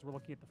looking at because we're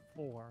looking at the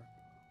floor.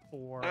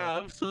 For I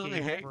absolutely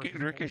games hate versus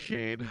getting holders.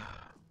 ricocheted.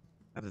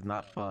 That is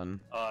not fun.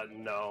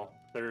 No,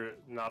 they're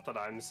not that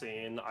I'm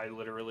seeing. I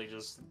literally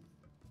just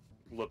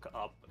look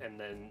up and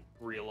then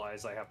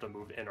realize I have to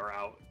move in or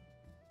out.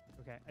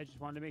 Okay, I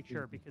just wanted to make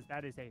sure because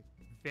that is a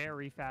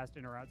very fast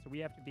in or out. So we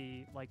have to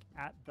be like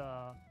at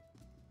the.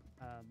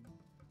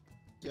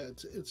 Yeah,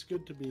 it's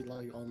good to be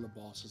like on the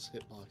boss's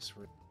hitbox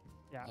for.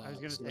 Yeah, I was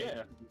gonna so say.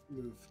 that you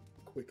can move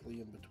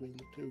quickly in between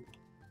the two.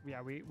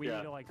 Yeah, we need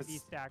to like be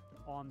stacked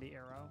on the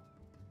arrow.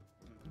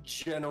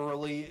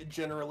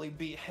 Generally,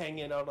 be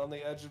hanging out on the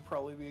edge would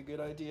probably be a good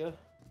idea.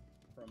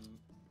 From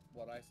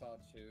what I saw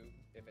too,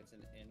 if it's an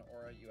in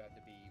aura, you have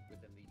to be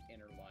within the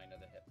inner line of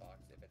the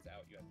hitbox. If it's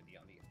out, you have to be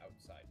on the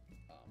outside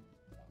box,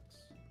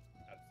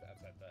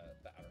 outside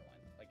the outer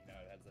line. Like it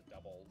has the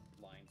double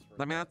lines.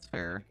 For I mean, that's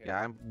fair.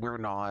 Yeah, we're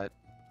not.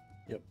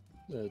 Yep,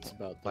 it's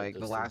about like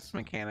the last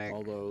mechanic.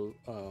 Although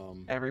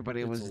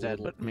everybody it's was a dead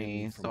little but me,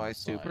 hidden from so I the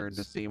supered to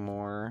sides. see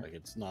more. Like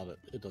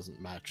it doesn't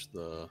match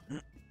the.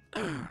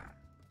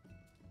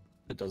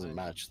 It doesn't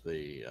match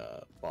the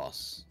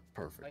boss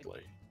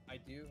perfectly. I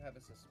do have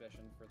a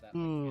suspicion for that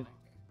Hmm. mechanic.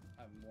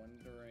 I'm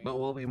wondering. But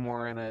we'll be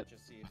more in it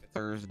just see if it's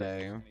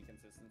Thursday. Any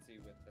consistency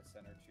with the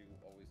center two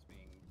always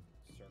being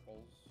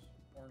circles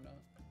or not?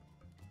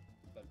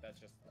 But that's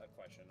just a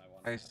question I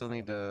want. I still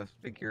need to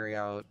figure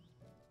out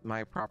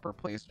my proper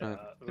placement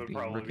it to would be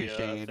probably be a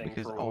ricocheted thing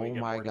because for when we oh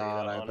get my more data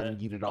god, I've on been it.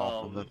 yeeted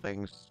off of the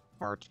things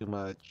far too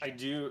much. I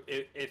do.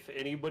 If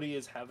anybody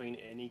is having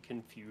any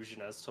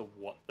confusion as to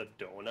what the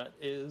donut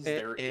is,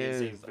 there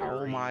is a very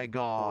oh my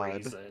god.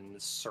 brazen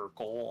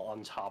circle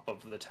on top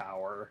of the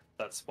tower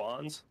that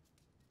spawns.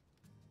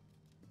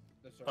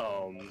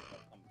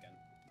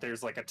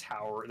 There's like a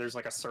tower. There's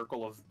like a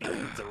circle of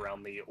beads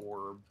around the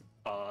orb,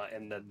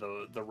 and then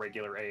the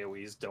regular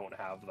AOE's don't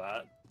have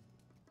that.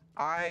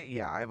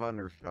 I've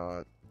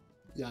undershot.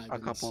 Yeah, a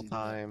couple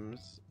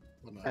times.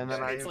 When And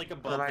then it's like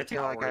above then I the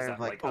feel like towers I've that,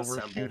 like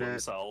assemble overshoot it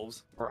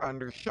themselves. or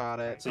undershot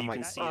it. So I'm you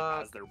like, can see it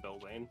as they're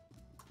building.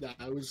 Yeah,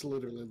 I was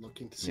literally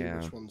looking to see Yeah.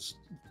 which ones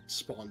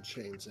spawn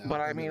chains out. But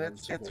I and then mean,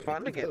 was it's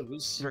fun to avoiding get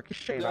those.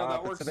 ricocheted Yeah, that off.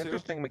 It's works an too.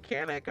 interesting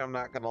mechanic. I'm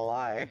not gonna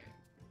lie.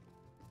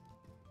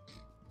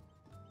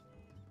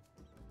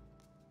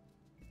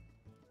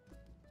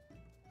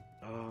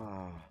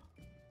 Oh.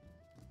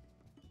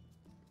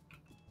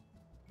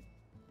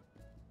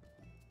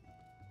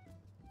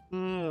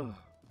 Ugh.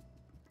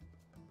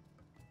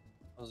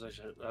 I was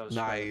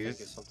trying to think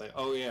of something.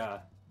 Oh yeah,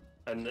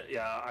 and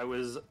yeah, I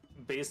was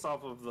based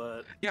off of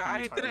the. Yeah, few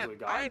I did times we it.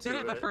 got I did to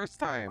it the first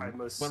time I'm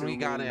when we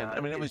got assuming in. I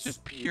that mean, it was it's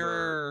just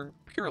pure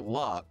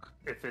luck.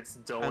 If it's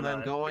donut, And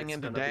then going it's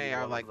into gonna be day, I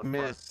one of like the first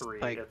missed three.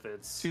 like If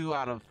it's 2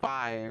 out of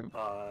 5,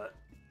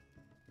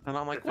 and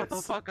I'm like, if what the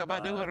it's, fuck am I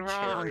doing wrong?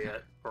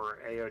 Chariot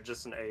or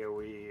just an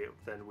AOE,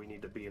 then we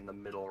need to be in the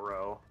middle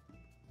row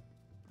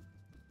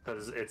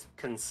because it's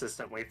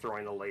consistently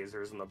throwing the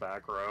lasers in the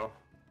back row.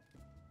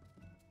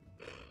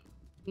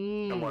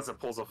 Unless it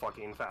pulls a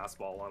fucking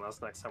fastball on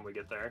us next time we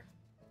get there.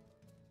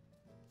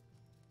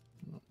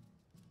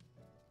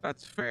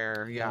 That's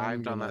fair. Yeah,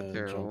 I've done that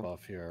too. Jump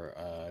off here.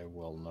 I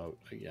will note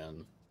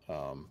again.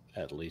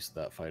 At least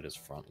that fight is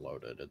front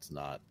loaded. It's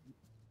not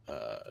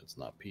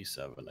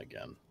P7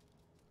 again.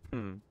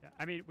 Yeah,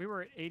 I mean, we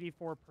were at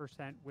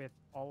 84% with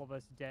all of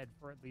us dead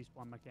for at least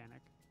one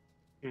mechanic.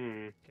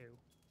 Two.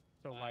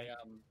 So like,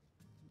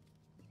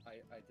 I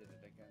did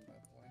it again, by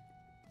the way.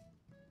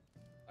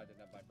 I didn't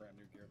have my brand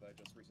new gear that I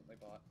just recently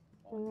bought.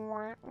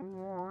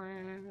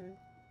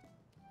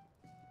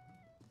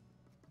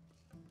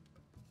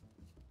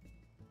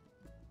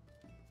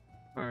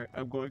 Alright,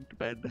 I'm going to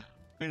bed.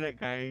 Good night,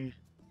 guys.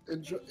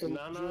 Enjoy bed.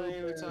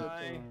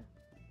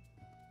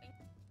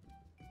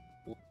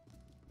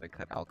 I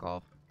cut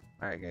alcohol.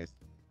 Alright, guys.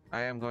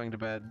 I am going to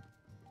bed.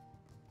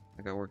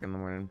 I got work in the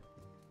morning.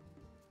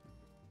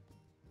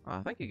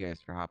 Thank you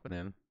guys for hopping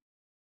in.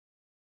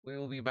 We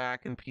will be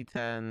back in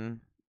P10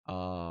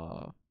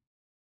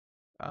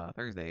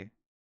 Thursday.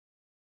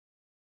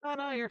 Oh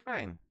no, you're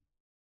fine.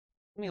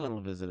 Any little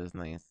visit is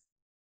nice.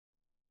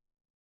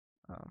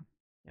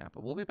 Yeah,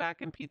 but we'll be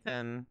back in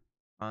P10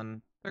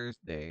 on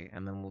Thursday,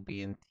 and then we'll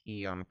be in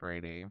T on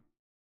Friday. And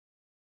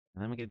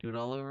then we get to do it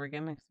all over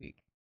again next week.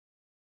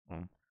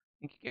 Well,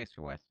 thank you guys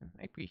for watching.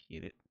 I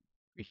appreciate it.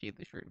 Appreciate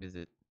the short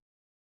visit.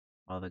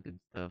 All the good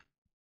stuff.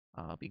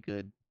 Be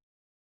good.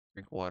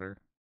 drink water,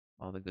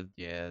 all the good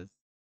jazz.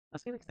 I'll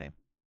see you next time.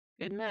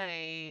 Good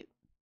night.